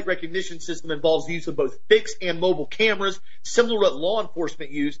license plate recognition system involves the use of both fixed and mobile cameras, similar to what law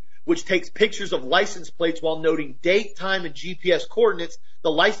enforcement use, which takes pictures of license plates while noting date, time, and GPS coordinates. The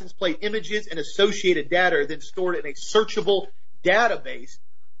license plate images and associated data are then stored in a searchable database.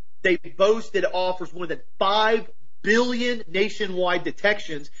 They boast that it offers more than 5 billion nationwide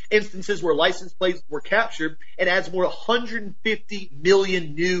detections, instances where license plates were captured, and adds more than 150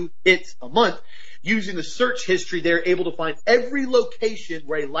 million new hits a month. Using the search history, they're able to find every location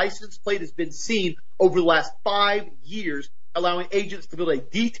where a license plate has been seen over the last 5 years, allowing agents to build a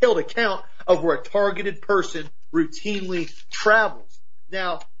detailed account of where a targeted person routinely travels.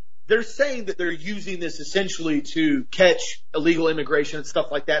 Now, they're saying that they're using this essentially to catch illegal immigration and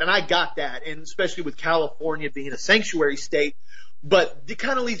stuff like that, and I got that, and especially with California being a sanctuary state. But it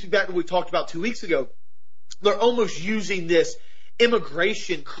kind of leads me back to what we talked about 2 weeks ago. They're almost using this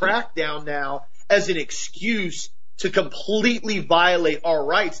immigration crackdown now as an excuse to completely violate our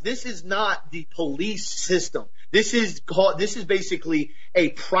rights. This is not the police system. This is basically a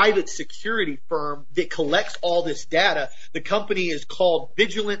private security firm that collects all this data. The company is called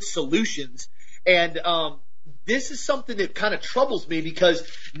Vigilant Solutions. And this is something that kind of troubles me, because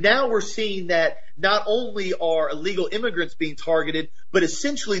now we're seeing that not only are illegal immigrants being targeted, but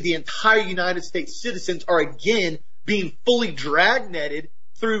essentially the entire United States citizens are again being fully dragnetted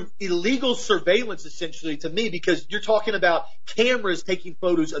through illegal surveillance, essentially, to me, because you're talking about cameras taking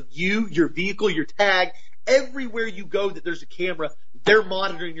photos of you, your vehicle, your tag. Everywhere you go that there's a camera, they're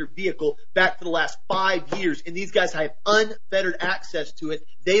monitoring your vehicle back for the last 5 years, and these guys have unfettered access to it.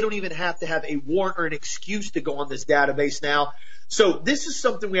 They don't even have to have a warrant or an excuse to go on this database now. So this is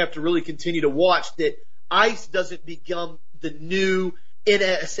something we have to really continue to watch, that ICE doesn't become the new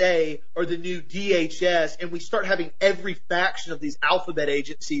NSA or the new DHS, and we start having every faction of these alphabet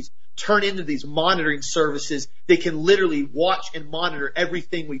agencies turn into these monitoring services that can literally watch and monitor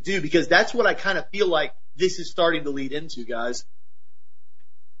everything we do, because that's what I kind of feel like this is starting to lead into, guys.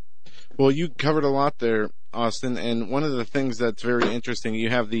 Well, you covered a lot there, Austin, and one of the things that's very interesting, you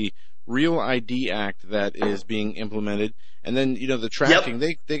have the Real ID Act that is being implemented, and then, the tracking.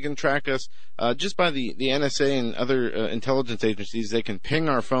 Yep. They can track us just by the NSA and other intelligence agencies. They can ping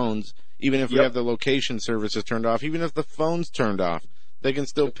our phones, even if we have the location services turned off, even if the phone's turned off. They can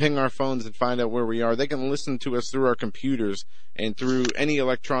still ping our phones and find out where we are. They can listen to us through our computers and through any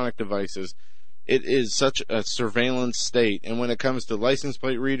electronic devices. It is such a surveillance state. And when it comes to license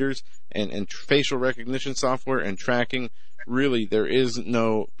plate readers and facial recognition software and tracking, really there is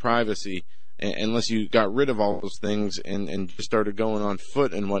no privacy unless you got rid of all those things and just started going on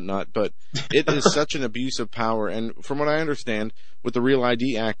foot and whatnot. But it is such an abuse of power. And from what I understand, with the Real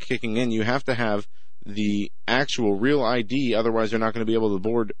ID Act kicking in, you have to have the actual real ID, otherwise they're not going to be able to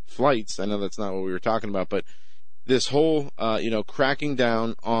board flights. I know that's not what we were talking about, but this whole, cracking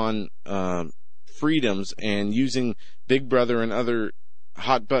down on freedoms and using Big Brother and other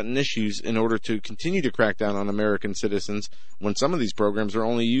hot button issues in order to continue to crack down on American citizens, when some of these programs are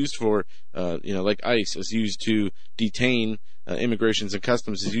only used for, like ICE is used to detain immigrations and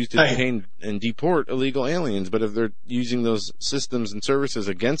customs is used to detain and deport illegal aliens. But if they're using those systems and services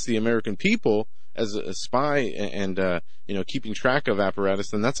against the American people as a spy and keeping track of apparatus,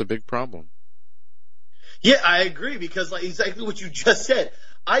 then that's a big problem. Yeah, I agree, because like exactly what you just said,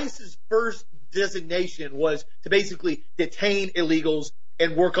 ICE's first designation was to basically detain illegals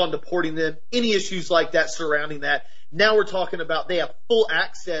and work on deporting them, any issues like that surrounding that. Now we're talking about they have full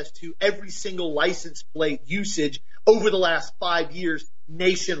access to every single license plate usage over the last 5 years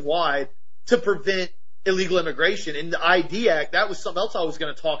nationwide to prevent illegal immigration. And the ID Act, that was something else I was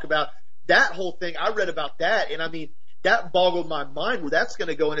going to talk about. That whole thing, I read about that, and I mean, that boggled my mind where that's going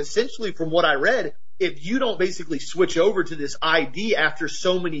to go. And essentially, from what I read, if you don't basically switch over to this ID after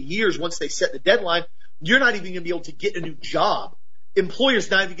so many years, once they set the deadline, you're not even going to be able to get a new job. Employers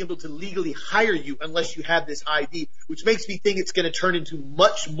not even able to legally hire you unless you have this ID, which makes me think it's going to turn into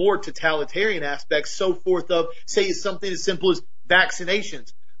much more totalitarian aspects, so forth of, say, something as simple as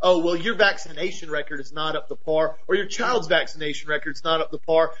vaccinations. Oh, well, your vaccination record is not up to par, or your child's vaccination record is not up to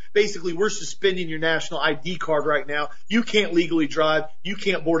par. Basically, we're suspending your national ID card right now. You can't legally drive. You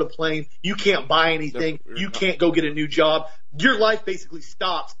can't board a plane. You can't buy anything. You can't go get a new job. Your life basically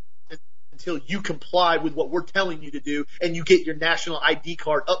stops until you comply with what we're telling you to do and you get your national ID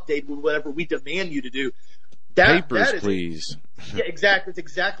card updated with whatever we demand you to do. Papers, please. Yeah, exactly. It's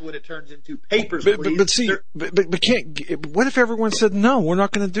exactly what it turns into. Papers, please. But can't. What if everyone said no? We're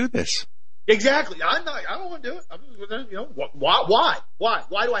not going to do this. Exactly. I don't want to do it. Why?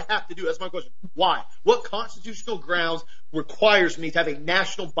 Why do I have to do it? That's my question. Why? What constitutional grounds requires me to have a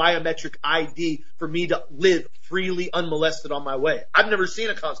national biometric ID for me to live freely, unmolested on my way? I've never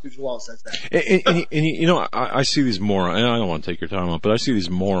seen a constitutional law that says that. And I see these morons, and I don't want to take your time up, but I see these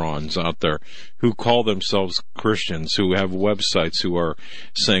morons out there who call themselves Christians, who have websites who are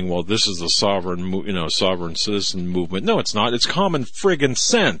saying, well, this is the sovereign citizen movement. No, it's not. It's common friggin'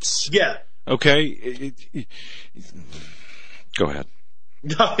 sense. Yeah. Okay? Go ahead.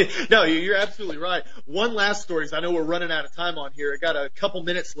 No, you're absolutely right. One last story, because I know we're running out of time on here. I got a couple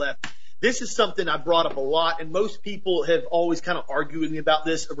minutes left. This is something I brought up a lot, and most people have always kind of argued with me about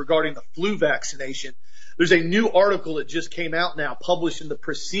this regarding the flu vaccination. There's a new article that just came out now, published in the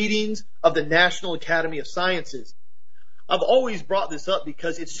Proceedings of the National Academy of Sciences. I've always brought this up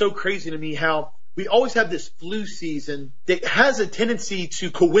because it's so crazy to me how we always have this flu season that has a tendency to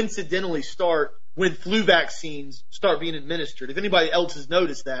coincidentally start when flu vaccines start being administered, if anybody else has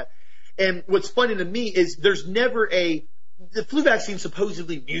noticed that. And what's funny to me is there's never the flu vaccine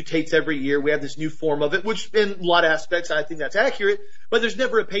supposedly mutates every year. We have this new form of it, which in a lot of aspects I think that's accurate, but there's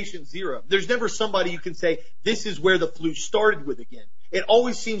never a patient zero. There's never somebody you can say, this is where the flu started with again. It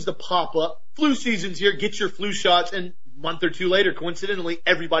always seems to pop up. Flu season's here, get your flu shots, and a month or two later, coincidentally,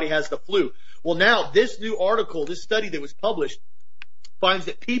 everybody has the flu. Well, now this new article, this study that was published, finds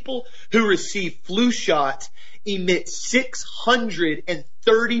that people who receive flu shots emit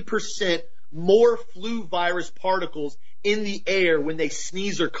 630% more flu virus particles in the air when they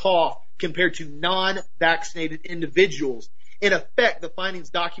sneeze or cough compared to non-vaccinated individuals. In effect, the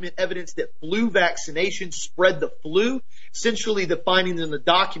findings document evidence that flu vaccination spread the flu. Essentially, the findings in the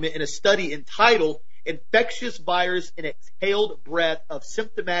document in a study entitled Infectious Virus and Exhaled Breath of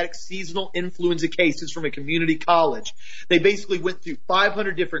Symptomatic Seasonal Influenza Cases from a Community College. They basically went through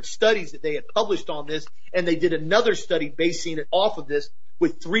 500 different studies that they had published on this, and they did another study basing it off of this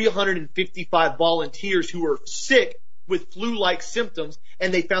with 355 volunteers who were sick with flu-like symptoms,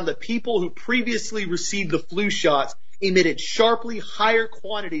 and they found that people who previously received the flu shots emitted sharply higher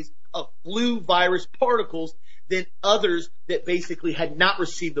quantities of flu virus particles than others that basically had not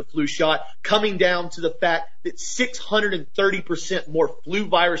received the flu shot, coming down to the fact that 630% more flu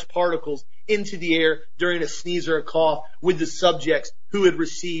virus particles into the air during a sneeze or a cough with the subjects who had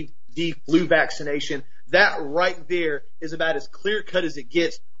received the flu vaccination. That right there is about as clear cut as it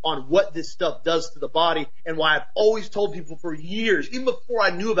gets on what this stuff does to the body, and why I've always told people for years, even before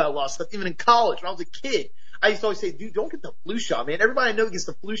I knew about a lot of stuff, even in college when I was a kid, I used to always say, dude, don't get the flu shot, man. Everybody I know gets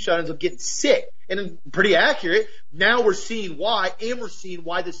the flu shot ends up getting sick. And pretty accurate. Now we're seeing why, and we're seeing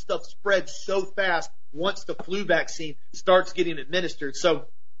why this stuff spreads so fast once the flu vaccine starts getting administered. So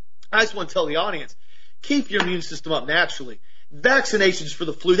I just want to tell the audience, keep your immune system up naturally. Vaccinations for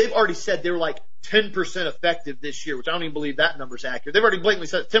the flu, they've already said they're like 10% effective this year, which I don't even believe that number's accurate. They've already blatantly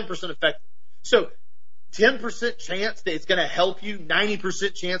said 10% effective. So 10% chance that it's going to help you,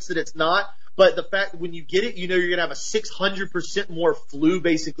 90% chance that it's not. But the fact that when you get it, you know you're going to have a 600% more flu,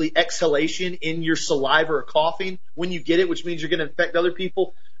 basically exhalation in your saliva or coughing when you get it, which means you're going to infect other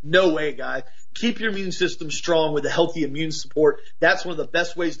people. No way, guys. Keep your immune system strong with a healthy immune support. That's one of the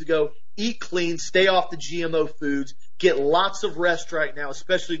best ways to go. Eat clean, stay off the GMO foods, get lots of rest right now,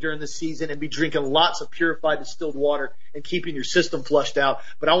 especially during the season, and be drinking lots of purified distilled water and keeping your system flushed out.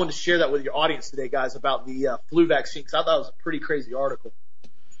 But I wanted to share that with your audience today, guys, about the flu vaccine, because I thought it was a pretty crazy article.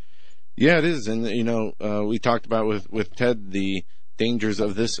 Yeah, it is. And, we talked about with Ted the dangers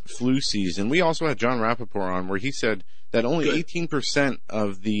of this flu season. We also had John Rappaport on where he said that only 18%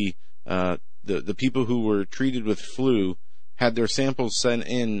 of the people who were treated with flu had their samples sent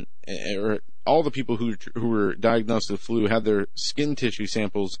in, or all the people who were diagnosed with flu had their skin tissue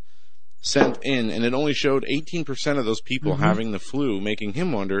samples sent in, and it only showed 18% of those people having the flu, making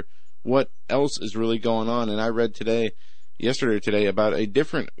him wonder, what else is really going on. And I read yesterday or today, about a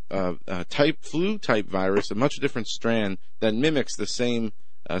different flu type virus, a much different strand that mimics the same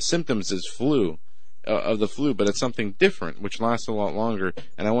symptoms as of the flu, but it's something different, which lasts a lot longer.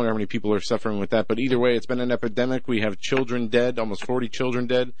 And I wonder how many people are suffering with that. But either way, it's been an epidemic. We have children dead, almost 40 children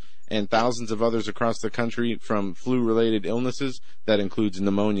dead, and thousands of others across the country from flu-related illnesses. That includes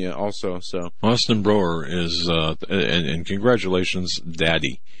pneumonia also. So Austin Brower is, and congratulations,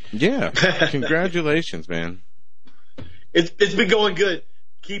 Daddy. Yeah, congratulations, man. It's been going good.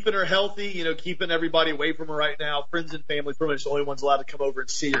 Keeping her healthy, keeping everybody away from her right now. Friends and family, pretty much the only ones allowed to come over and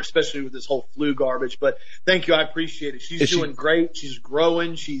see her, especially with this whole flu garbage. But thank you, I appreciate it. She's doing great. She's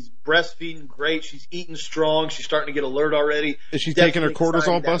growing. She's breastfeeding great. She's eating strong. She's starting to get alert already. Is she taking her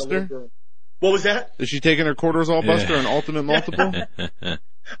cortisol buster? What was that? Is she taking her cortisol buster, an ultimate multiple?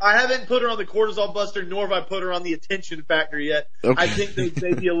 I haven't put her on the cortisol buster, nor have I put her on the attention factor yet. Okay. I think they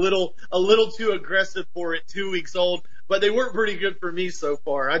may be a little too aggressive for it, 2 weeks old, but they work pretty good for me so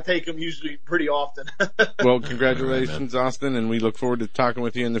far. I take them usually pretty often. Well, congratulations, Austin, and we look forward to talking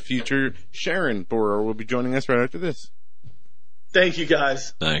with you in the future. Sharon Borer will be joining us right after this. Thank you,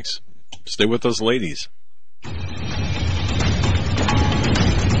 guys. Thanks. Stay with us, ladies.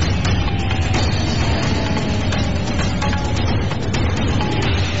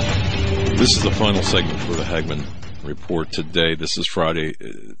 This is the final segment for the Hagmann Report today. This is Friday,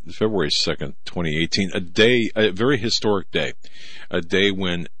 February 2nd, 2018. A very historic day. A day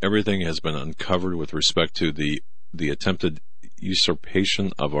when everything has been uncovered with respect to the attempted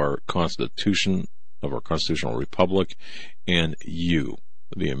usurpation of our Constitution, of our constitutional republic, and you,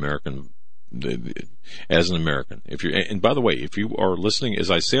 the American, as an American. And by the way, if you are listening,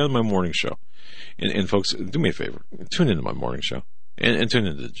 as I say on my morning show, and folks, do me a favor, tune into my morning show. And tune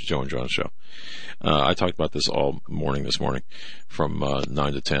into the Joe and John show. I talked about this all morning this morning from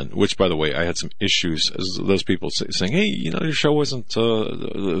 9 to 10, which, by the way, I had some issues, as those people saying, hey, your show wasn't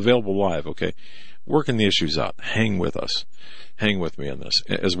available live. Okay, working the issues out. Hang with us. Hang with me on this,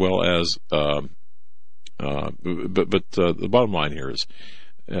 as well as, but the bottom line here is,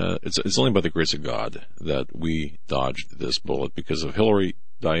 it's only by the grace of God that we dodged this bullet, because if Hillary,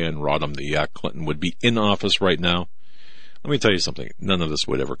 Diane Rodham, the Yak Clinton, would be in office right now, let me tell you something. None of this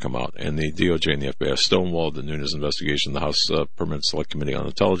would ever come out. And the DOJ and the FBI have stonewalled the Nunes investigation, the House Permanent Select Committee on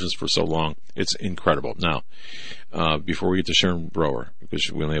Intelligence, for so long. It's incredible. Now, before we get to Sharon Brower,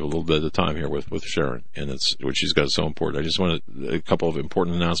 because we only have a little bit of time here with Sharon, and what she's got is so important. I just want a couple of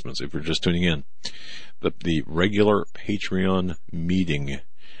important announcements if you're just tuning in. The regular Patreon meeting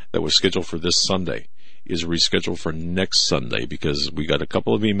that was scheduled for this Sunday is rescheduled for next Sunday, because we got a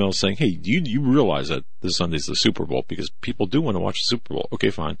couple of emails saying, hey, do you realize that this Sunday's the Super Bowl? Because people do want to watch the Super Bowl.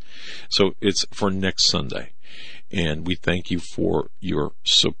 Okay, fine. So it's for next Sunday. And we thank you for your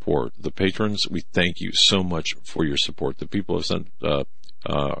support. The patrons, we thank you so much for your support. The people have sent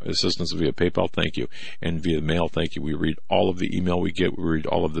assistance via PayPal, thank you. And via mail, thank you. We read all of the email we get. We read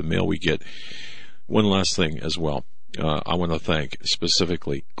all of the mail we get. One last thing as well. I want to thank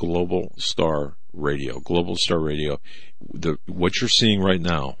specifically Global Star Radio. What you're seeing right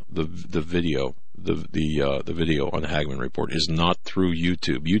now, the video on Hagmann Report is not through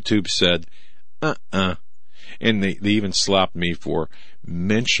YouTube. YouTube said, and they even slapped me for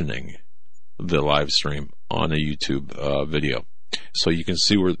mentioning the live stream on a YouTube video. So you can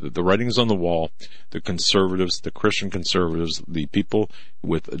see where the writing's on the wall. The conservatives, the Christian conservatives, the people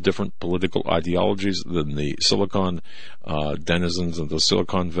with different political ideologies than the Silicon denizens of the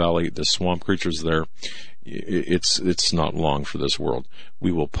Silicon Valley, the swamp creatures there. It's not long for this world.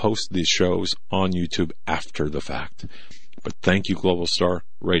 We will post these shows on YouTube after the fact. But thank you, Global Star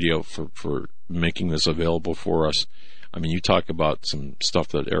Radio, for making this available for us. I mean, you talk about some stuff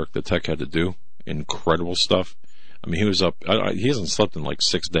that Eric the Tech had to do. Incredible stuff. I mean, he was up, he hasn't slept in like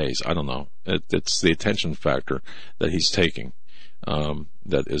 6 days. I don't know. It's the attention factor that he's taking,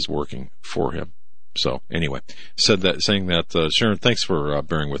 that is working for him. So anyway, saying that, Sharon, thanks for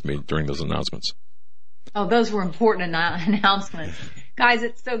bearing with me during those announcements. Oh, those were important announcements. Guys,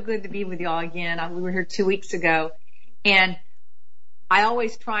 it's so good to be with y'all again. We were here 2 weeks ago, and I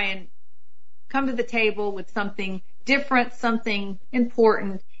always try and come to the table with something different, something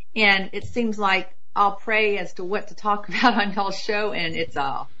important, and it seems like I'll pray as to what to talk about on y'all's show, and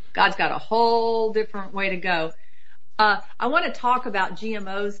God's got a whole different way to go. I want to talk about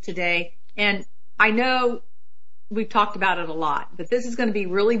GMOs today, and I know we've talked about it a lot, but this is going to be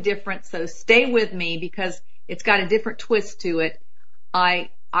really different, so stay with me because it's got a different twist to it. I've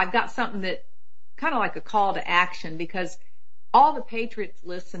got something that kind of like a call to action, because all the patriots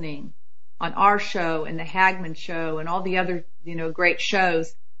listening on our show and the Hagmann show and all the other, great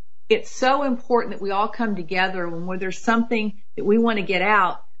shows, it's so important that we all come together when there's something that we want to get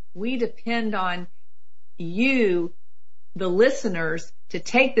out. We depend on you, the listeners, to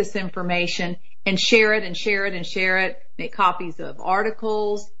take this information and share it and share it and share it, make copies of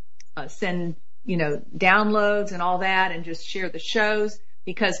articles, send, downloads and all that, and just share the shows,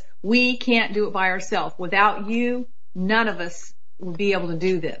 because we can't do it by ourselves. Without you, none of us will be able to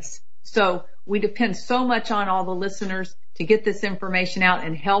do this. So we depend so much on all the listeners to get this information out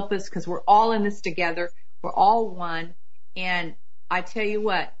and help us, because we're all in this together. We're all one. And I tell you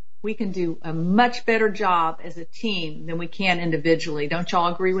what, we can do a much better job as a team than we can individually. Don't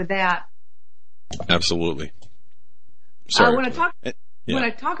y'all agree with that? Absolutely. Sorry. When I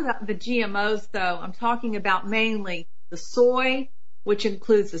talk about the GMOs, though, I'm talking about mainly the soy, which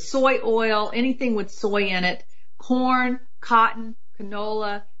includes the soy oil, anything with soy in it, corn, cotton,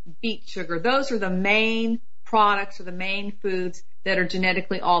 canola, beet sugar. Those are the main products or the main foods that are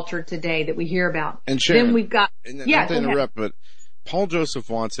genetically altered today that we hear about. And Sharon, then we've got, not to interrupt, but Paul Joseph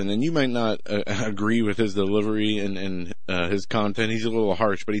Watson, and you might not agree with his delivery and his content. He's a little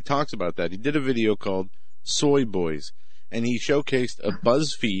harsh, but he talks about that. He did a video called Soy Boys, and he showcased a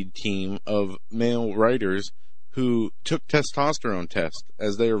BuzzFeed team of male writers who took testosterone tests,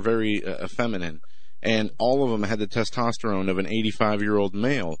 as they are very feminine. And all of them had the testosterone of an 85-year-old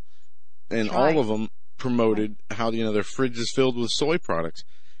male. And all of them promoted how, their fridge is filled with soy products.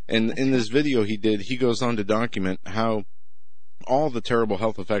 And in this video he goes on to document how all the terrible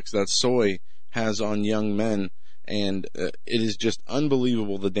health effects that soy has on young men. And it is just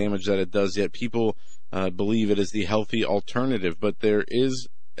unbelievable the damage that it does, yet people believe it is the healthy alternative. But there is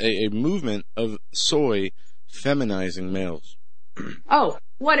a movement of soy feminizing males. Oh,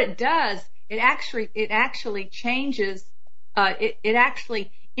 what it does, it actually changes, it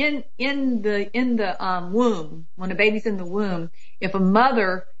actually, in the womb, when a baby's in the womb, if a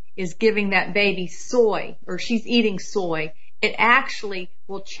mother is giving that baby soy, or she's eating soy, it actually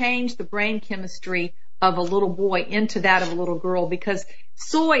will change the brain chemistry of a little boy into that of a little girl, because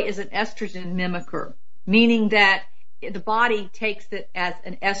soy is an estrogen mimicker, meaning that the body takes it as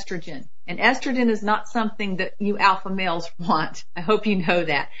an estrogen. And estrogen is not something that you alpha males want. I hope you know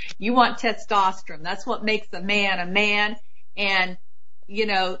that. You want testosterone. That's what makes a man a man. And,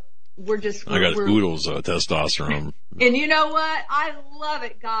 we're just... I got oodles of testosterone. And you know what? I love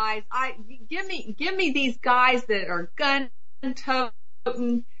it, guys. Give me these guys that are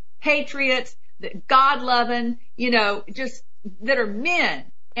gun-toting, patriots, that God-loving, just that are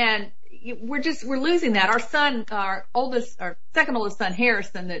men. And we're losing that. Our son, our second oldest son,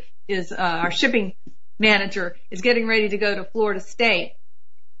 Harrison, that is our shipping manager, is getting ready to go to Florida State.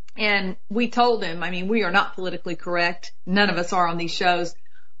 And we told him, we are not politically correct. None of us are on these shows.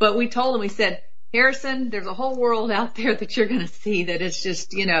 But we told him, we said, Harrison, there's a whole world out there that you're going to see that it's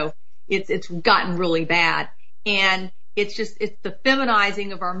just, it's gotten really bad. And it's the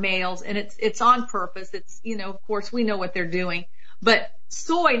feminizing of our males, and it's on purpose. It's, of course we know what they're doing. But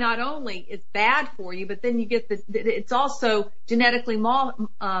soy not only is bad for you, but then you get it's also genetically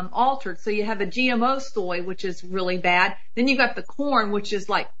altered. So you have a GMO soy, which is really bad. Then you got the corn, which is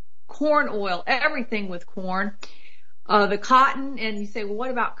like corn oil, everything with corn. The cotton, and you say, well,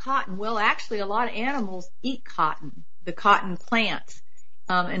 what about cotton? Well, actually, a lot of animals eat cotton, the cotton plants,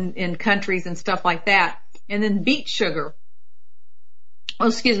 in countries and stuff like that. And then beet sugar. Oh,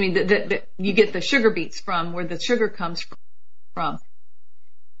 excuse me, you get the sugar beets from, where the sugar comes from.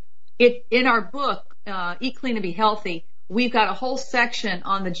 In our book, Eat Clean and Be Healthy, we've got a whole section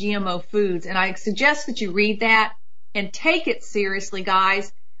on the GMO foods, and I suggest that you read that and take it seriously,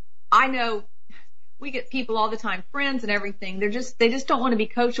 guys. I know we get people all the time, friends and everything. They just don't want to be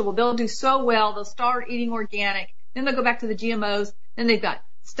coachable. They'll do so well. They'll start eating organic. Then they'll go back to the GMOs. Then they've got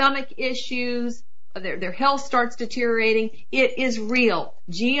stomach issues. Their health starts deteriorating. It is real.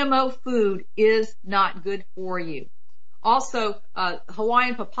 GMO food is not good for you. Also,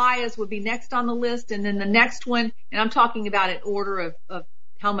 Hawaiian papayas would be next on the list. And then the next one, and I'm talking about in order of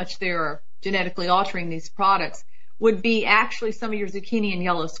how much they're genetically altering these products, would be actually some of your zucchini and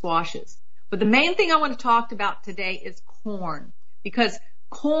yellow squashes. But the main thing I want to talk about today is corn, because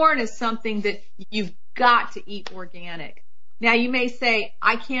corn is something that you've got to eat organic. Now, you may say,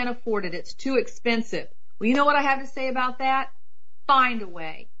 I can't afford it. It's too expensive. Well, you know what I have to say about that? Find a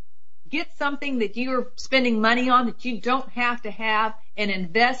way. Get something that you're spending money on that you don't have to have, and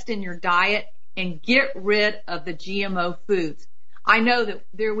invest in your diet and get rid of the GMO foods. I know that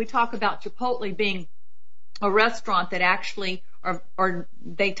we talk about Chipotle being a restaurant that actually or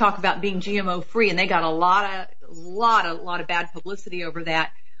they talk about being GMO free, and they got a lot of bad publicity over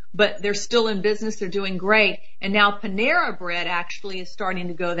that. but they're still in business. They're doing great. And now Panera Bread actually is starting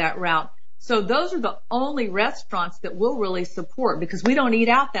to go that route. So those are the only restaurants that we'll really support, because we don't eat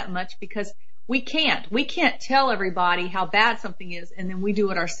out that much, because we can't tell everybody how bad something is and then we do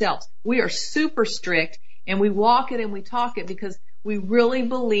it ourselves. We are super strict, and we walk it and we talk it because we really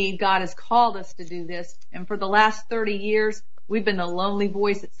believe God has called us to do this. And for the last 30 years, we've been the lonely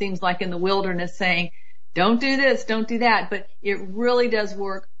voice, it seems like, in the wilderness saying, don't do this, don't do that. But it really does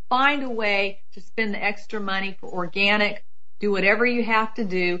work. Find a way to spend the extra money for organic. Do whatever you have to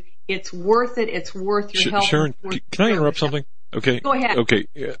do. It's worth it. It's worth your health. Sharon, can I interrupt something? Okay. Go ahead. Okay.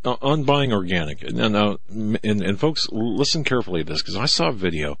 On buying organic. Now, and folks, listen carefully to this, because I saw a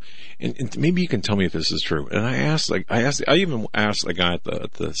video, and maybe you can tell me if this is true. And I even asked the guy at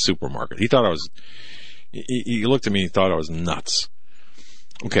the supermarket. He thought he looked at me and thought I was nuts.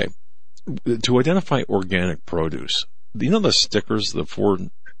 Okay. To identify organic produce, you know the stickers, the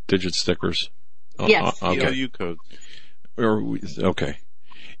 4-digit stickers? Yes. Okay. PLU code. Okay.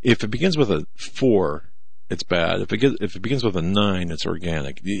 If it begins with a 4, it's bad. If it begins with a 9, it's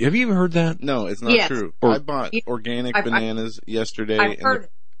organic. Have you even heard that? No, it's not true. I bought organic bananas yesterday. I've heard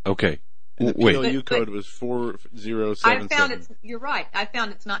it. Okay. And the PLU code was 4077. You're right. I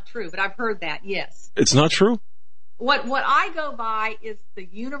found it's not true, but I've heard that, yes. It's not true? What I go by is the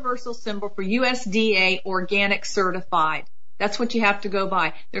universal symbol for USDA organic certified. That's what you have to go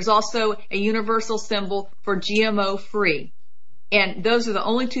by. There's also a universal symbol for GMO free. And those are the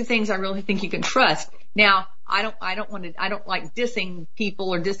only two things I really think you can trust. Now, I don't like dissing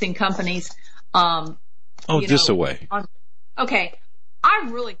people or dissing companies. Diss away. Okay.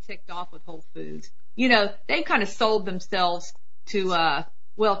 I'm really ticked off with Whole Foods. You know, they kind of sold themselves to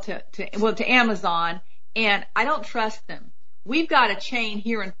Amazon, and I don't trust them. We've got a chain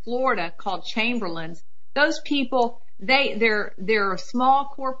here in Florida called Chamberlain's. Those people, they're a small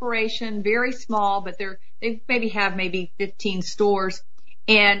corporation, very small, but they maybe have 15 stores,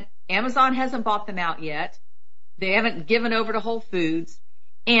 and Amazon hasn't bought them out yet. They haven't given over to Whole Foods,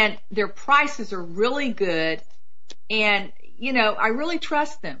 and their prices are really good, and you know, I really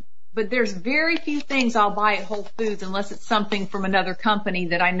trust them. But there's very few things I'll buy at Whole Foods unless it's something from another company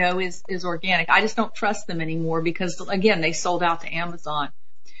that I know is organic. I just don't trust them anymore because, again, they sold out to Amazon.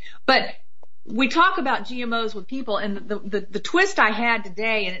 But we talk about GMOs with people, and the twist I had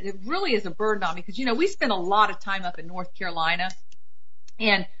today, and it really is a burden on me because, you know, we spend a lot of time up in North Carolina,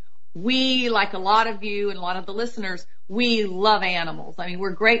 and we, like a lot of you and a lot of the listeners, we love animals. I mean,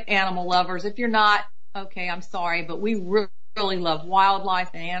 we're great animal lovers. If you're not, okay, I'm sorry, but we really love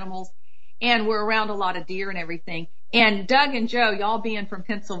wildlife and animals, and we're around a lot of deer and everything. And Doug and Joe, y'all being from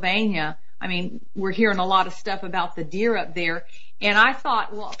Pennsylvania, I mean, we're hearing a lot of stuff about the deer up there. And I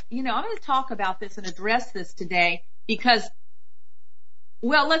thought, well, you know, I'm going to talk about this and address this today because,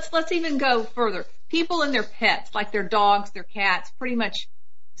 well, let's even go further. People and their pets, like their dogs, their cats, pretty much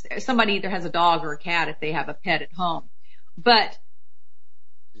somebody either has a dog or a cat if they have a pet at home. But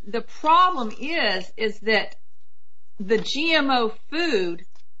the problem is that the GMO food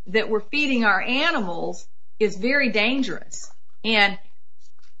that we're feeding our animals is very dangerous. And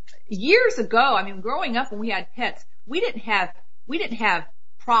years ago, I mean, growing up when we had pets, we didn't have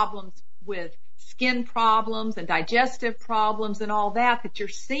problems with skin problems and digestive problems and all that you're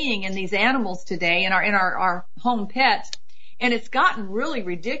seeing in these animals today in our home pets. And it's gotten really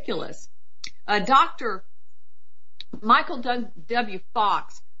ridiculous. Dr. Michael W.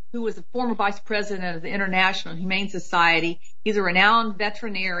 Fox, who was a former vice president of the International Humane Society. He's a renowned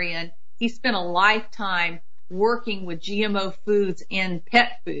veterinarian. He spent a lifetime working with GMO foods in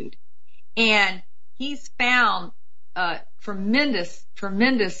pet food. And he's found tremendous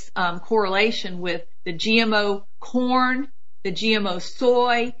correlation with the GMO corn, the GMO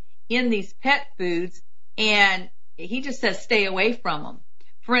soy in these pet foods. And he just says stay away from them.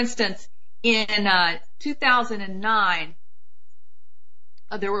 For instance, in 2009,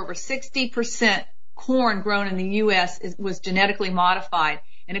 there were over 60% corn grown in the U.S. was genetically modified.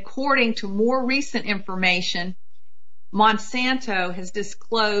 And according to more recent information, Monsanto has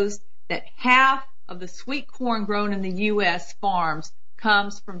disclosed that half of the sweet corn grown in the U.S. farms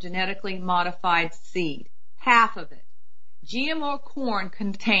comes from genetically modified seed. Half of it. GMO corn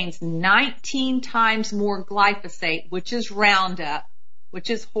contains 19 times more glyphosate, which is Roundup, which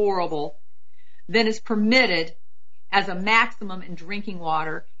is horrible, than is permitted as a maximum in drinking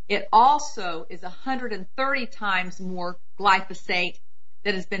water. It also is 130 times more glyphosate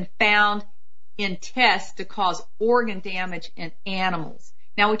that has been found in tests to cause organ damage in animals.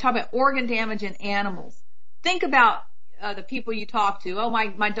 Now we talk about organ damage in animals. Think about the people you talk to. Oh,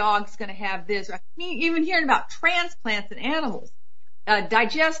 my dog's going to have this. Even hearing about transplants in animals.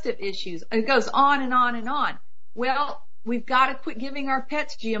 digestive issues. It goes on and on and on. Well, we've got to quit giving our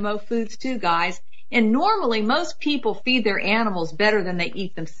pets GMO foods too, guys. And normally most people feed their animals better than they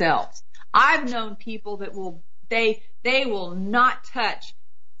eat themselves. I've known people that they will not touch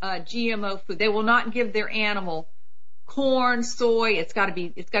GMO food. They will not give their animal corn, soy. It's got to be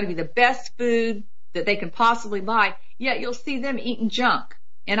the best food that they can possibly buy. Yet you'll see them eating junk.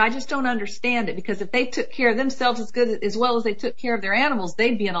 And I just don't understand it, because if they took care of themselves as well as they took care of their animals,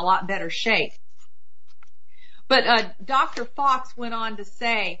 they'd be in a lot better shape. But Dr. Fox went on to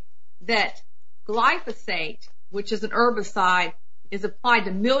say that glyphosate, which is an herbicide, is applied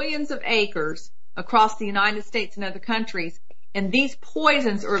to millions of acres across the United States and other countries, and these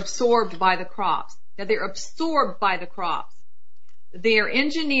poisons are absorbed by the crops. Now, they're absorbed by the crops. They are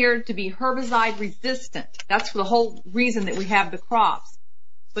engineered to be herbicide resistant. That's the whole reason that we have the crops.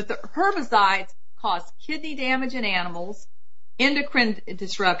 But the herbicides cause kidney damage in animals, endocrine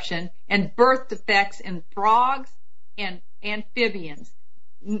disruption, and birth defects in frogs and amphibians,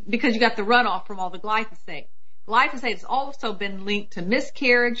 because you got the runoff from all the glyphosate. Glyphosate has also been linked to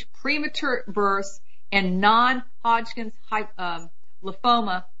miscarriage, premature births, and non-Hodgkin's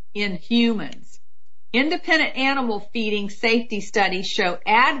lymphoma in humans. Independent animal feeding safety studies show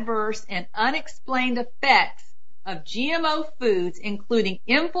adverse and unexplained effects of GMO foods, including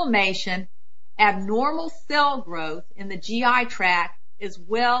inflammation, abnormal cell growth in the GI tract, as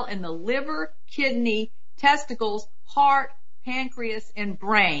well in the liver, kidney, testicles, heart, pancreas, and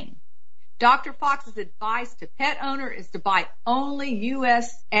brain. Dr. Fox's advice to pet owners is to buy only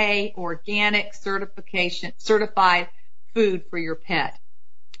USA organic certified food for your pet.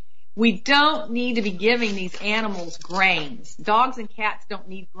 We don't need to be giving these animals grains. Dogs and cats don't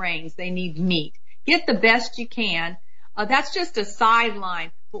need grains. They need meat. Get the best you can. That's just a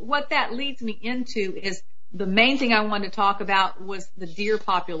sideline. But what that leads me into is the main thing I wanted to talk about was the deer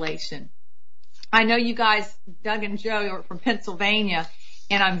population. I know you guys, Doug and Joe, are from Pennsylvania,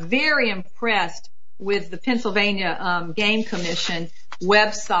 and I'm very impressed with the Pennsylvania Game Commission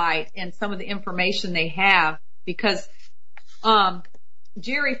website and some of the information they have, because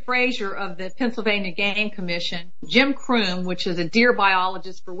Jerry Frazier of the Pennsylvania Game Commission, Jim Croom, which is a deer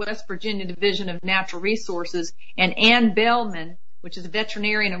biologist for West Virginia Division of Natural Resources, and Ann Bellman, which is a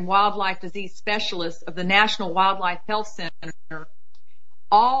veterinarian and wildlife disease specialist of the National Wildlife Health Center,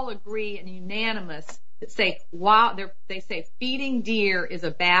 all agree and unanimous that say feeding deer is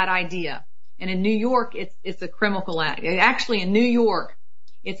a bad idea. And in New York, it's a criminal act. Actually, in New York,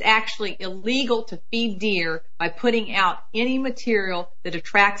 it's actually illegal to feed deer by putting out any material that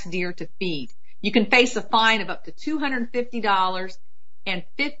attracts deer to feed. You can face a fine of up to $250 and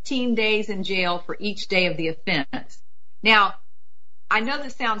 15 days in jail for each day of the offense. Now, I know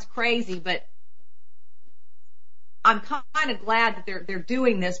this sounds crazy, but I'm kind of glad that they're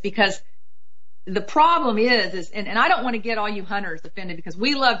doing this, because the problem is, and I don't want to get all you hunters offended, because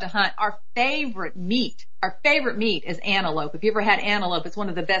we love to hunt. Our favorite meat is antelope. If you ever had antelope, it's one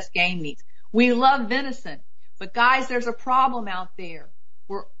of the best game meats. We love venison. But guys, there's a problem out there.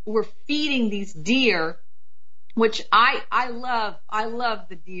 We're feeding these deer, which I love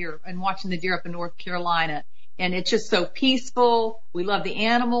the deer and watching the deer up in North Carolina. And it's just so peaceful. We love the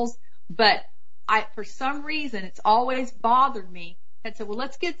animals. But for some reason, it's always bothered me. Ted said, well,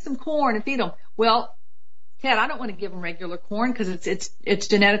 let's get some corn and feed them. Well, Ted, I don't want to give them regular corn because it's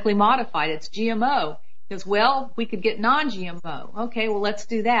genetically modified. It's GMO. He goes, well, we could get non-GMO. Okay, well, let's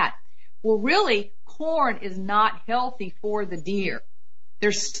do that. Well, really, corn is not healthy for the deer.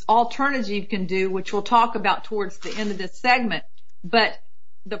 There's alternatives you can do, which we'll talk about towards the end of this segment. But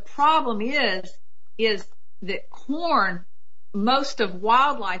the problem is that corn, most of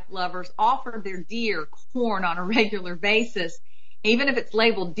wildlife lovers offer their deer corn on a regular basis. Even if it's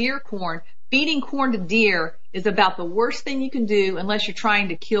labeled deer corn, feeding corn to deer is about the worst thing you can do unless you're trying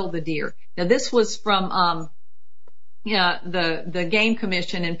to kill the deer. Now, this was from the Game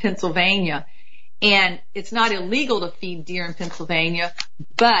Commission in Pennsylvania, and it's not illegal to feed deer in Pennsylvania,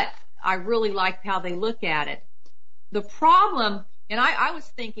 but I really like how they look at it. The problem, and I was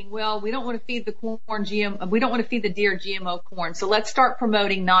thinking, well, we don't want to feed the we don't want to feed the deer GMO corn, so let's start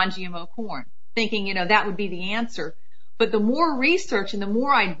promoting non-GMO corn, thinking, that would be the answer. But the more research and the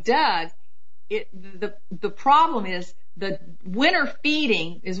more I dug, the problem is the winter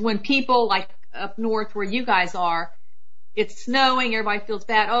feeding is when people, like up north where you guys are, it's snowing, everybody feels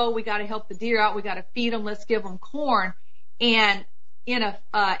bad. Oh, we got to help the deer out. We got to feed them. Let's give them corn. And in a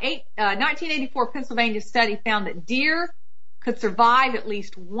 1984 Pennsylvania study found that deer could survive at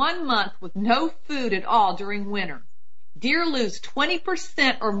least 1 month with no food at all during winter. Deer lose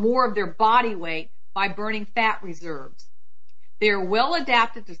 20% or more of their body weight by burning fat reserves. They are well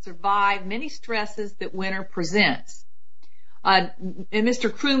adapted to survive many stresses that winter presents. And Mr.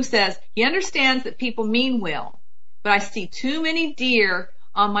 Kroom says, he understands that people mean well, but I see too many deer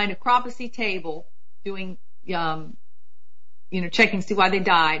on my necropsy table doing, checking to see why they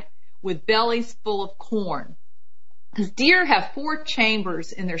died, with bellies full of corn. Because deer have 4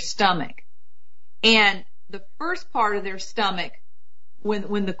 chambers in their stomach. And the first part of their stomach,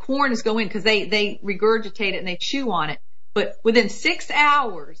 when the corn is going, because they regurgitate it and they chew on it, but within 6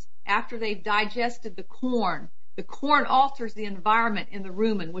 hours after they've digested the corn alters the environment in the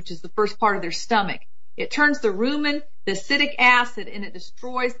rumen, which is the first part of their stomach. It turns the rumen, the acidic acid, and it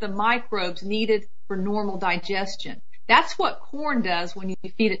destroys the microbes needed for normal digestion. That's what corn does when you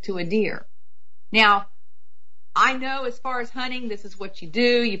feed it to a deer. Now, I know as far as hunting, this is what you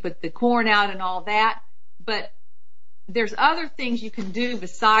do. You put the corn out and all that, but there's other things you can do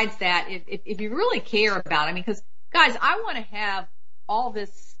besides that if you really care about it. I mean, because guys, I want to have all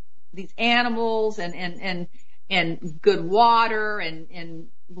these animals and good water and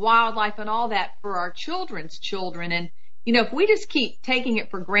wildlife and all that for our children's children. And, if we just keep taking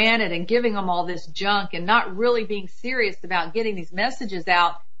it for granted and giving them all this junk and not really being serious about getting these messages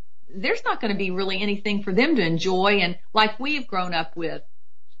out, there's not going to be really anything for them to enjoy and like we've grown up with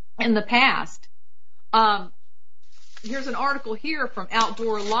in the past. Here's an article here from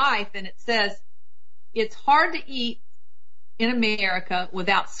Outdoor Life, and it says, it's hard to eat in America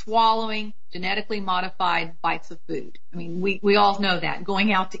without swallowing genetically modified bites of food. I mean, we all know that,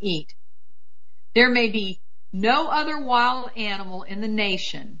 going out to eat. There may be no other wild animal in the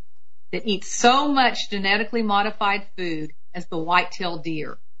nation that eats so much genetically modified food as the white-tailed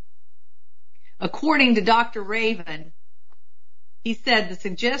deer. According to Dr. Raven, he said the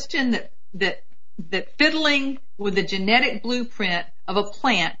suggestion that fiddling with the genetic blueprint of a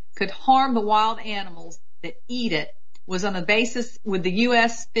plant could harm the wild animals that eat it was on the basis with the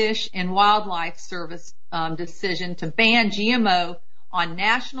U.S. Fish and Wildlife Service decision to ban GMO on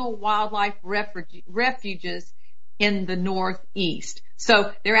national wildlife refuges in the Northeast.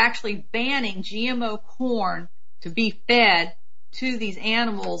 So they're actually banning GMO corn to be fed to these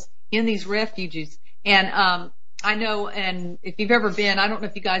animals in these refuges. And I know, and if you've ever been, I don't know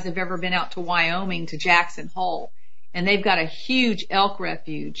if you guys have ever been out to Wyoming, to Jackson Hole, and they've got a huge elk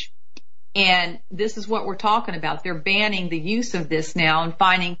refuge. And this is what we're talking about. They're banning the use of this now and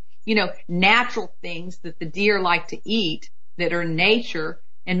finding, natural things that the deer like to eat that are in nature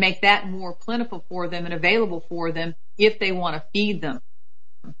and make that more plentiful for them and available for them if they want to feed them.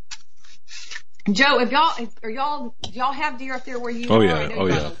 Joe, do y'all have deer up there where you are?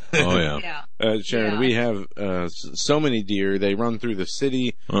 Yeah. Sharon, we have so many deer. They run through the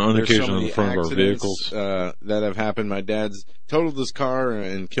city. On occasion so in the front of our vehicles. That have happened. My dad's totaled his car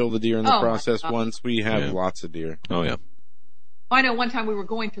and killed a deer in the process once. We have lots of deer. Oh, yeah. I know one time we were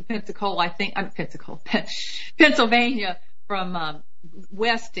going to Pennsylvania from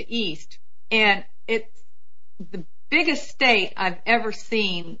west to east, and it's the biggest state I've ever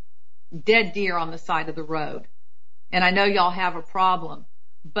seen dead deer on the side of the road. And I know y'all have a problem,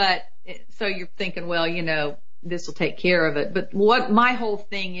 but so you're thinking, well, this will take care of it. But what my whole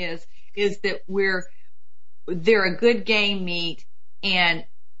thing is that they're a good game meat, and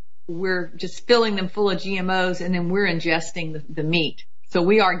we're just filling them full of GMOs, and then we're ingesting the meat. So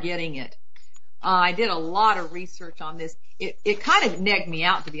we are getting it. I did a lot of research on this. It kind of negged me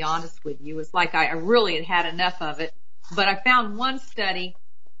out, to be honest with you. It's like I really had enough of it. But I found one study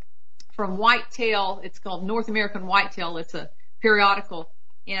from Whitetail. It's called North American Whitetail. It's a periodical.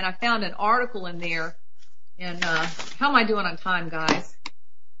 And I found an article in there. And how am I doing on time, guys?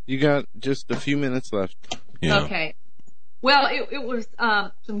 You got just a few minutes left. Yeah. Okay. Well, it was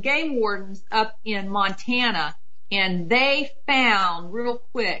some game wardens up in Montana, and they found real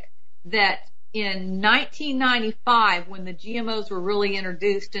quick that in 1995, when the GMOs were really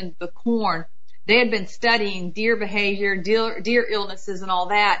introduced into the corn, they had been studying deer behavior, deer illnesses, and all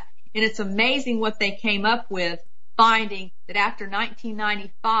that. And it's amazing what they came up with, finding that after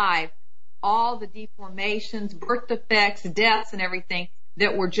 1995, all the deformations, birth defects, deaths, and everything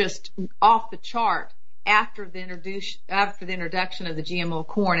that were just off the chart after the introduction of the GMO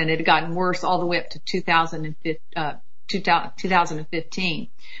corn, and it had gotten worse all the way up to 2015.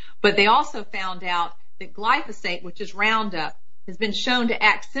 But they also found out that glyphosate, which is Roundup, has been shown to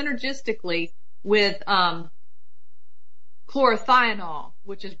act synergistically with chlorothianol,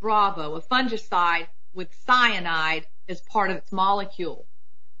 which is Bravo, a fungicide with cyanide as part of its molecule.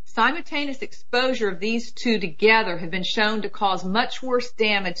 Simultaneous exposure of these two together have been shown to cause much worse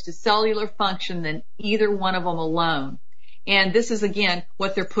damage to cellular function than either one of them alone. And this is, again,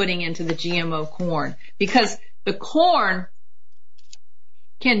 what they're putting into the GMO corn. Because the corn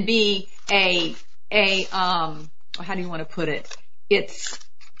can be how do you want to put it?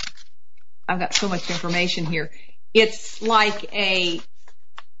 I've got so much information here. It's like a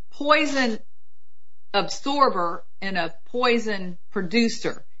poison absorber and a poison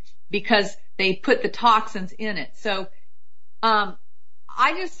producer because they put the toxins in it. So,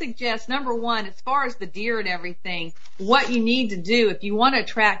 I just suggest, number one, as far as the deer and everything, what you need to do if you want to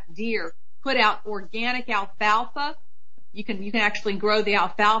attract deer, put out organic alfalfa. You can actually grow the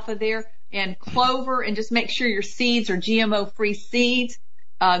alfalfa there, and clover, and just make sure your seeds are GMO-free seeds.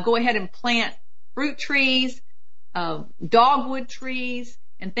 Go ahead and plant fruit trees, dogwood trees,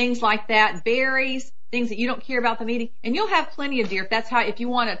 and things like that, berries, things that you don't care about them eating, and you'll have plenty of deer if you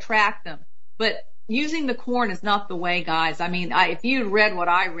want to attract them. But using the corn is not the way, guys. I mean, if you read what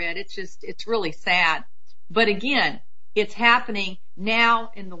I read, it's really sad. But again, it's happening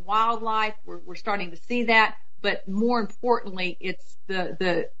now in the wildlife. We're starting to see that. But more importantly, it's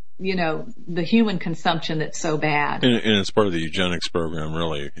the human consumption that's so bad. And it's part of the eugenics program,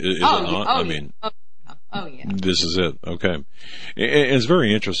 really. Oh yeah. This is it. Okay. And it's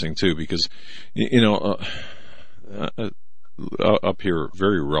very interesting too, because, up here,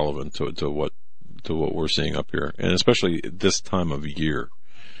 very relevant to what we're seeing up here, and especially this time of year.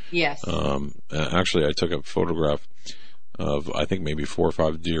 Yes. Actually, I took a photograph of, I think, maybe 4 or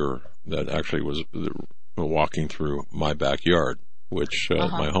 5 deer that actually was walking through my backyard, which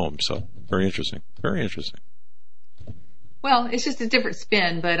my home. So very interesting. Very interesting. Well, it's just a different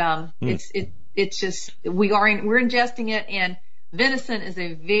spin, but it's just we're ingesting it, and venison is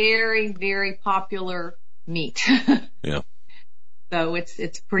a very, very popular meat. Yeah. So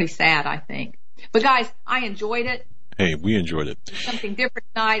it's pretty sad, I think. But guys, I enjoyed it. Hey, we enjoyed it. It was something different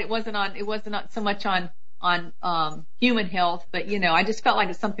tonight. It wasn't so much on human health, but I just felt like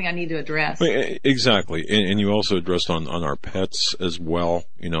it's something I need to address. Exactly. And you also addressed on our pets as well.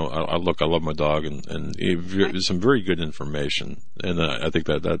 I love my dog, and some very good information, and I think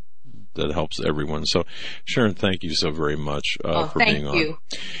that helps everyone. So, Sharon, thank you so very much for being on. Thank you.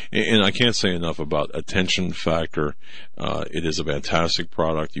 And I can't say enough about Attention Factor. It is a fantastic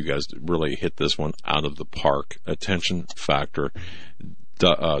product. You guys really hit this one out of the park. Attention Factor.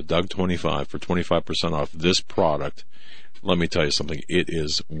 Doug25 for 25% off this product. Let me tell you something. It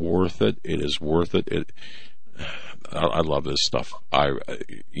is worth it. It is worth it. I love this stuff.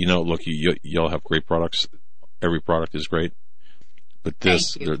 Look, you'll have great products. Every product is great. But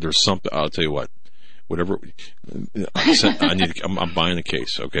this, there's something, I'll tell you what, whatever, I'm buying a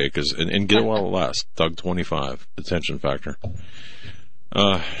case, okay? And get it while it lasts. Doug25, Attention Factor.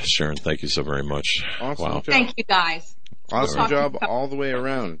 Sharon, thank you so very much. Awesome wow. job. Thank you, guys. Awesome job all the way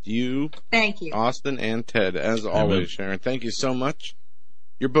around. Thank you. Austin, and Ted, as always, Sharon. Thank you so much.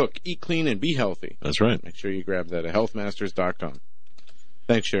 Your book, Eat Clean and Be Healthy. That's right. Make sure you grab that at healthmasters.com.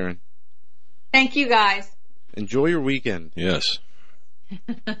 Thanks, Sharon. Thank you, guys. Enjoy your weekend. Yes.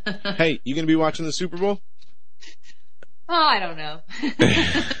 Hey, you going to be watching the Super Bowl? Oh, I don't know.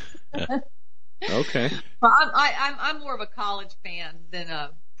 Okay. Well, I'm more of a college fan than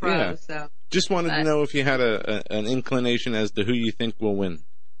a pro, yeah. So. Just wanted to know if you had an inclination as to who you think will win.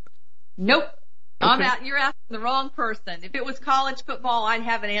 Nope. Okay. You're asking the wrong person. If it was college football, I'd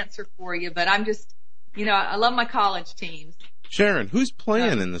have an answer for you, but I'm just, I love my college teams. Sharon, who's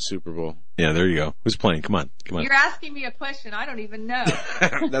playing in the Super Bowl? Yeah, there you go. Who's playing? Come on. You're asking me a question I don't even know.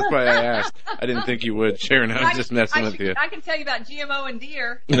 That's why I asked. I didn't think you would, Sharon. I was just messing with you. I can tell you about GMO and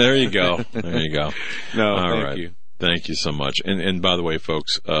deer. There you go. There you go. No, All thank you. Thank you so much. And by the way,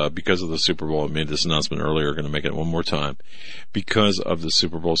 folks, because of the Super Bowl, I made this announcement earlier, going to make it one more time. Because of the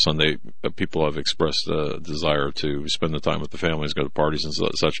Super Bowl Sunday, people have expressed a desire to spend the time with the families, go to parties and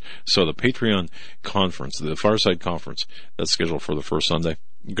such. So the Patreon conference, the Fireside Conference, that's scheduled for the first Sunday,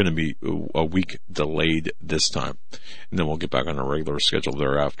 going to be a week delayed this time. And then we'll get back on a regular schedule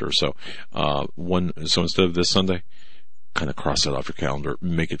thereafter. So, so instead of this Sunday, kind of cross that off your calendar,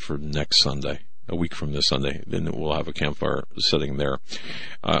 make it for next Sunday. A week from this Sunday, then we'll have a campfire setting there.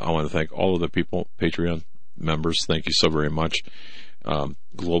 I want to thank all of the people, Patreon members. Thank you so very much.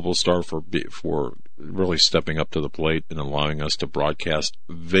 Global Star for really stepping up to the plate and allowing us to broadcast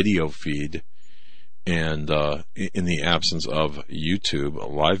video feed. And in the absence of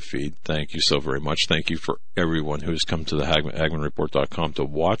YouTube live feed, thank you so very much. Thank you for everyone who's come to the HagmannReport.com to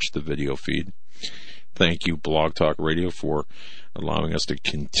watch the video feed. Thank you, Blog Talk Radio, for allowing us to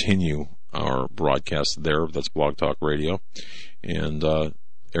continue our broadcast there. That's Blog Talk Radio. And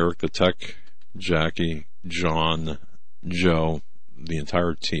Eric the Tech, Jackie, John, Joe, the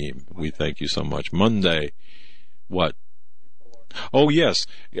entire team, we thank you so much. Monday, what? Oh yes.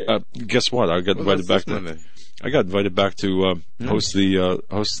 Guess what? I got invited back to Monday. I got invited back to host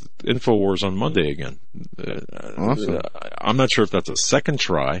InfoWars on Monday again. Awesome. I'm not sure if that's a second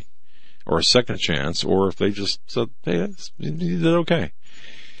try or a second chance, or if they just said, "Hey, you did okay."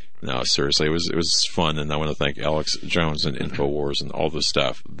 No, seriously, it was fun, and I want to thank Alex Jones and InfoWars and all the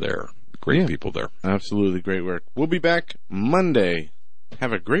staff there. Great people there. Absolutely great work. We'll be back Monday.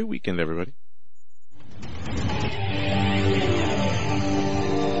 Have a great weekend, everybody.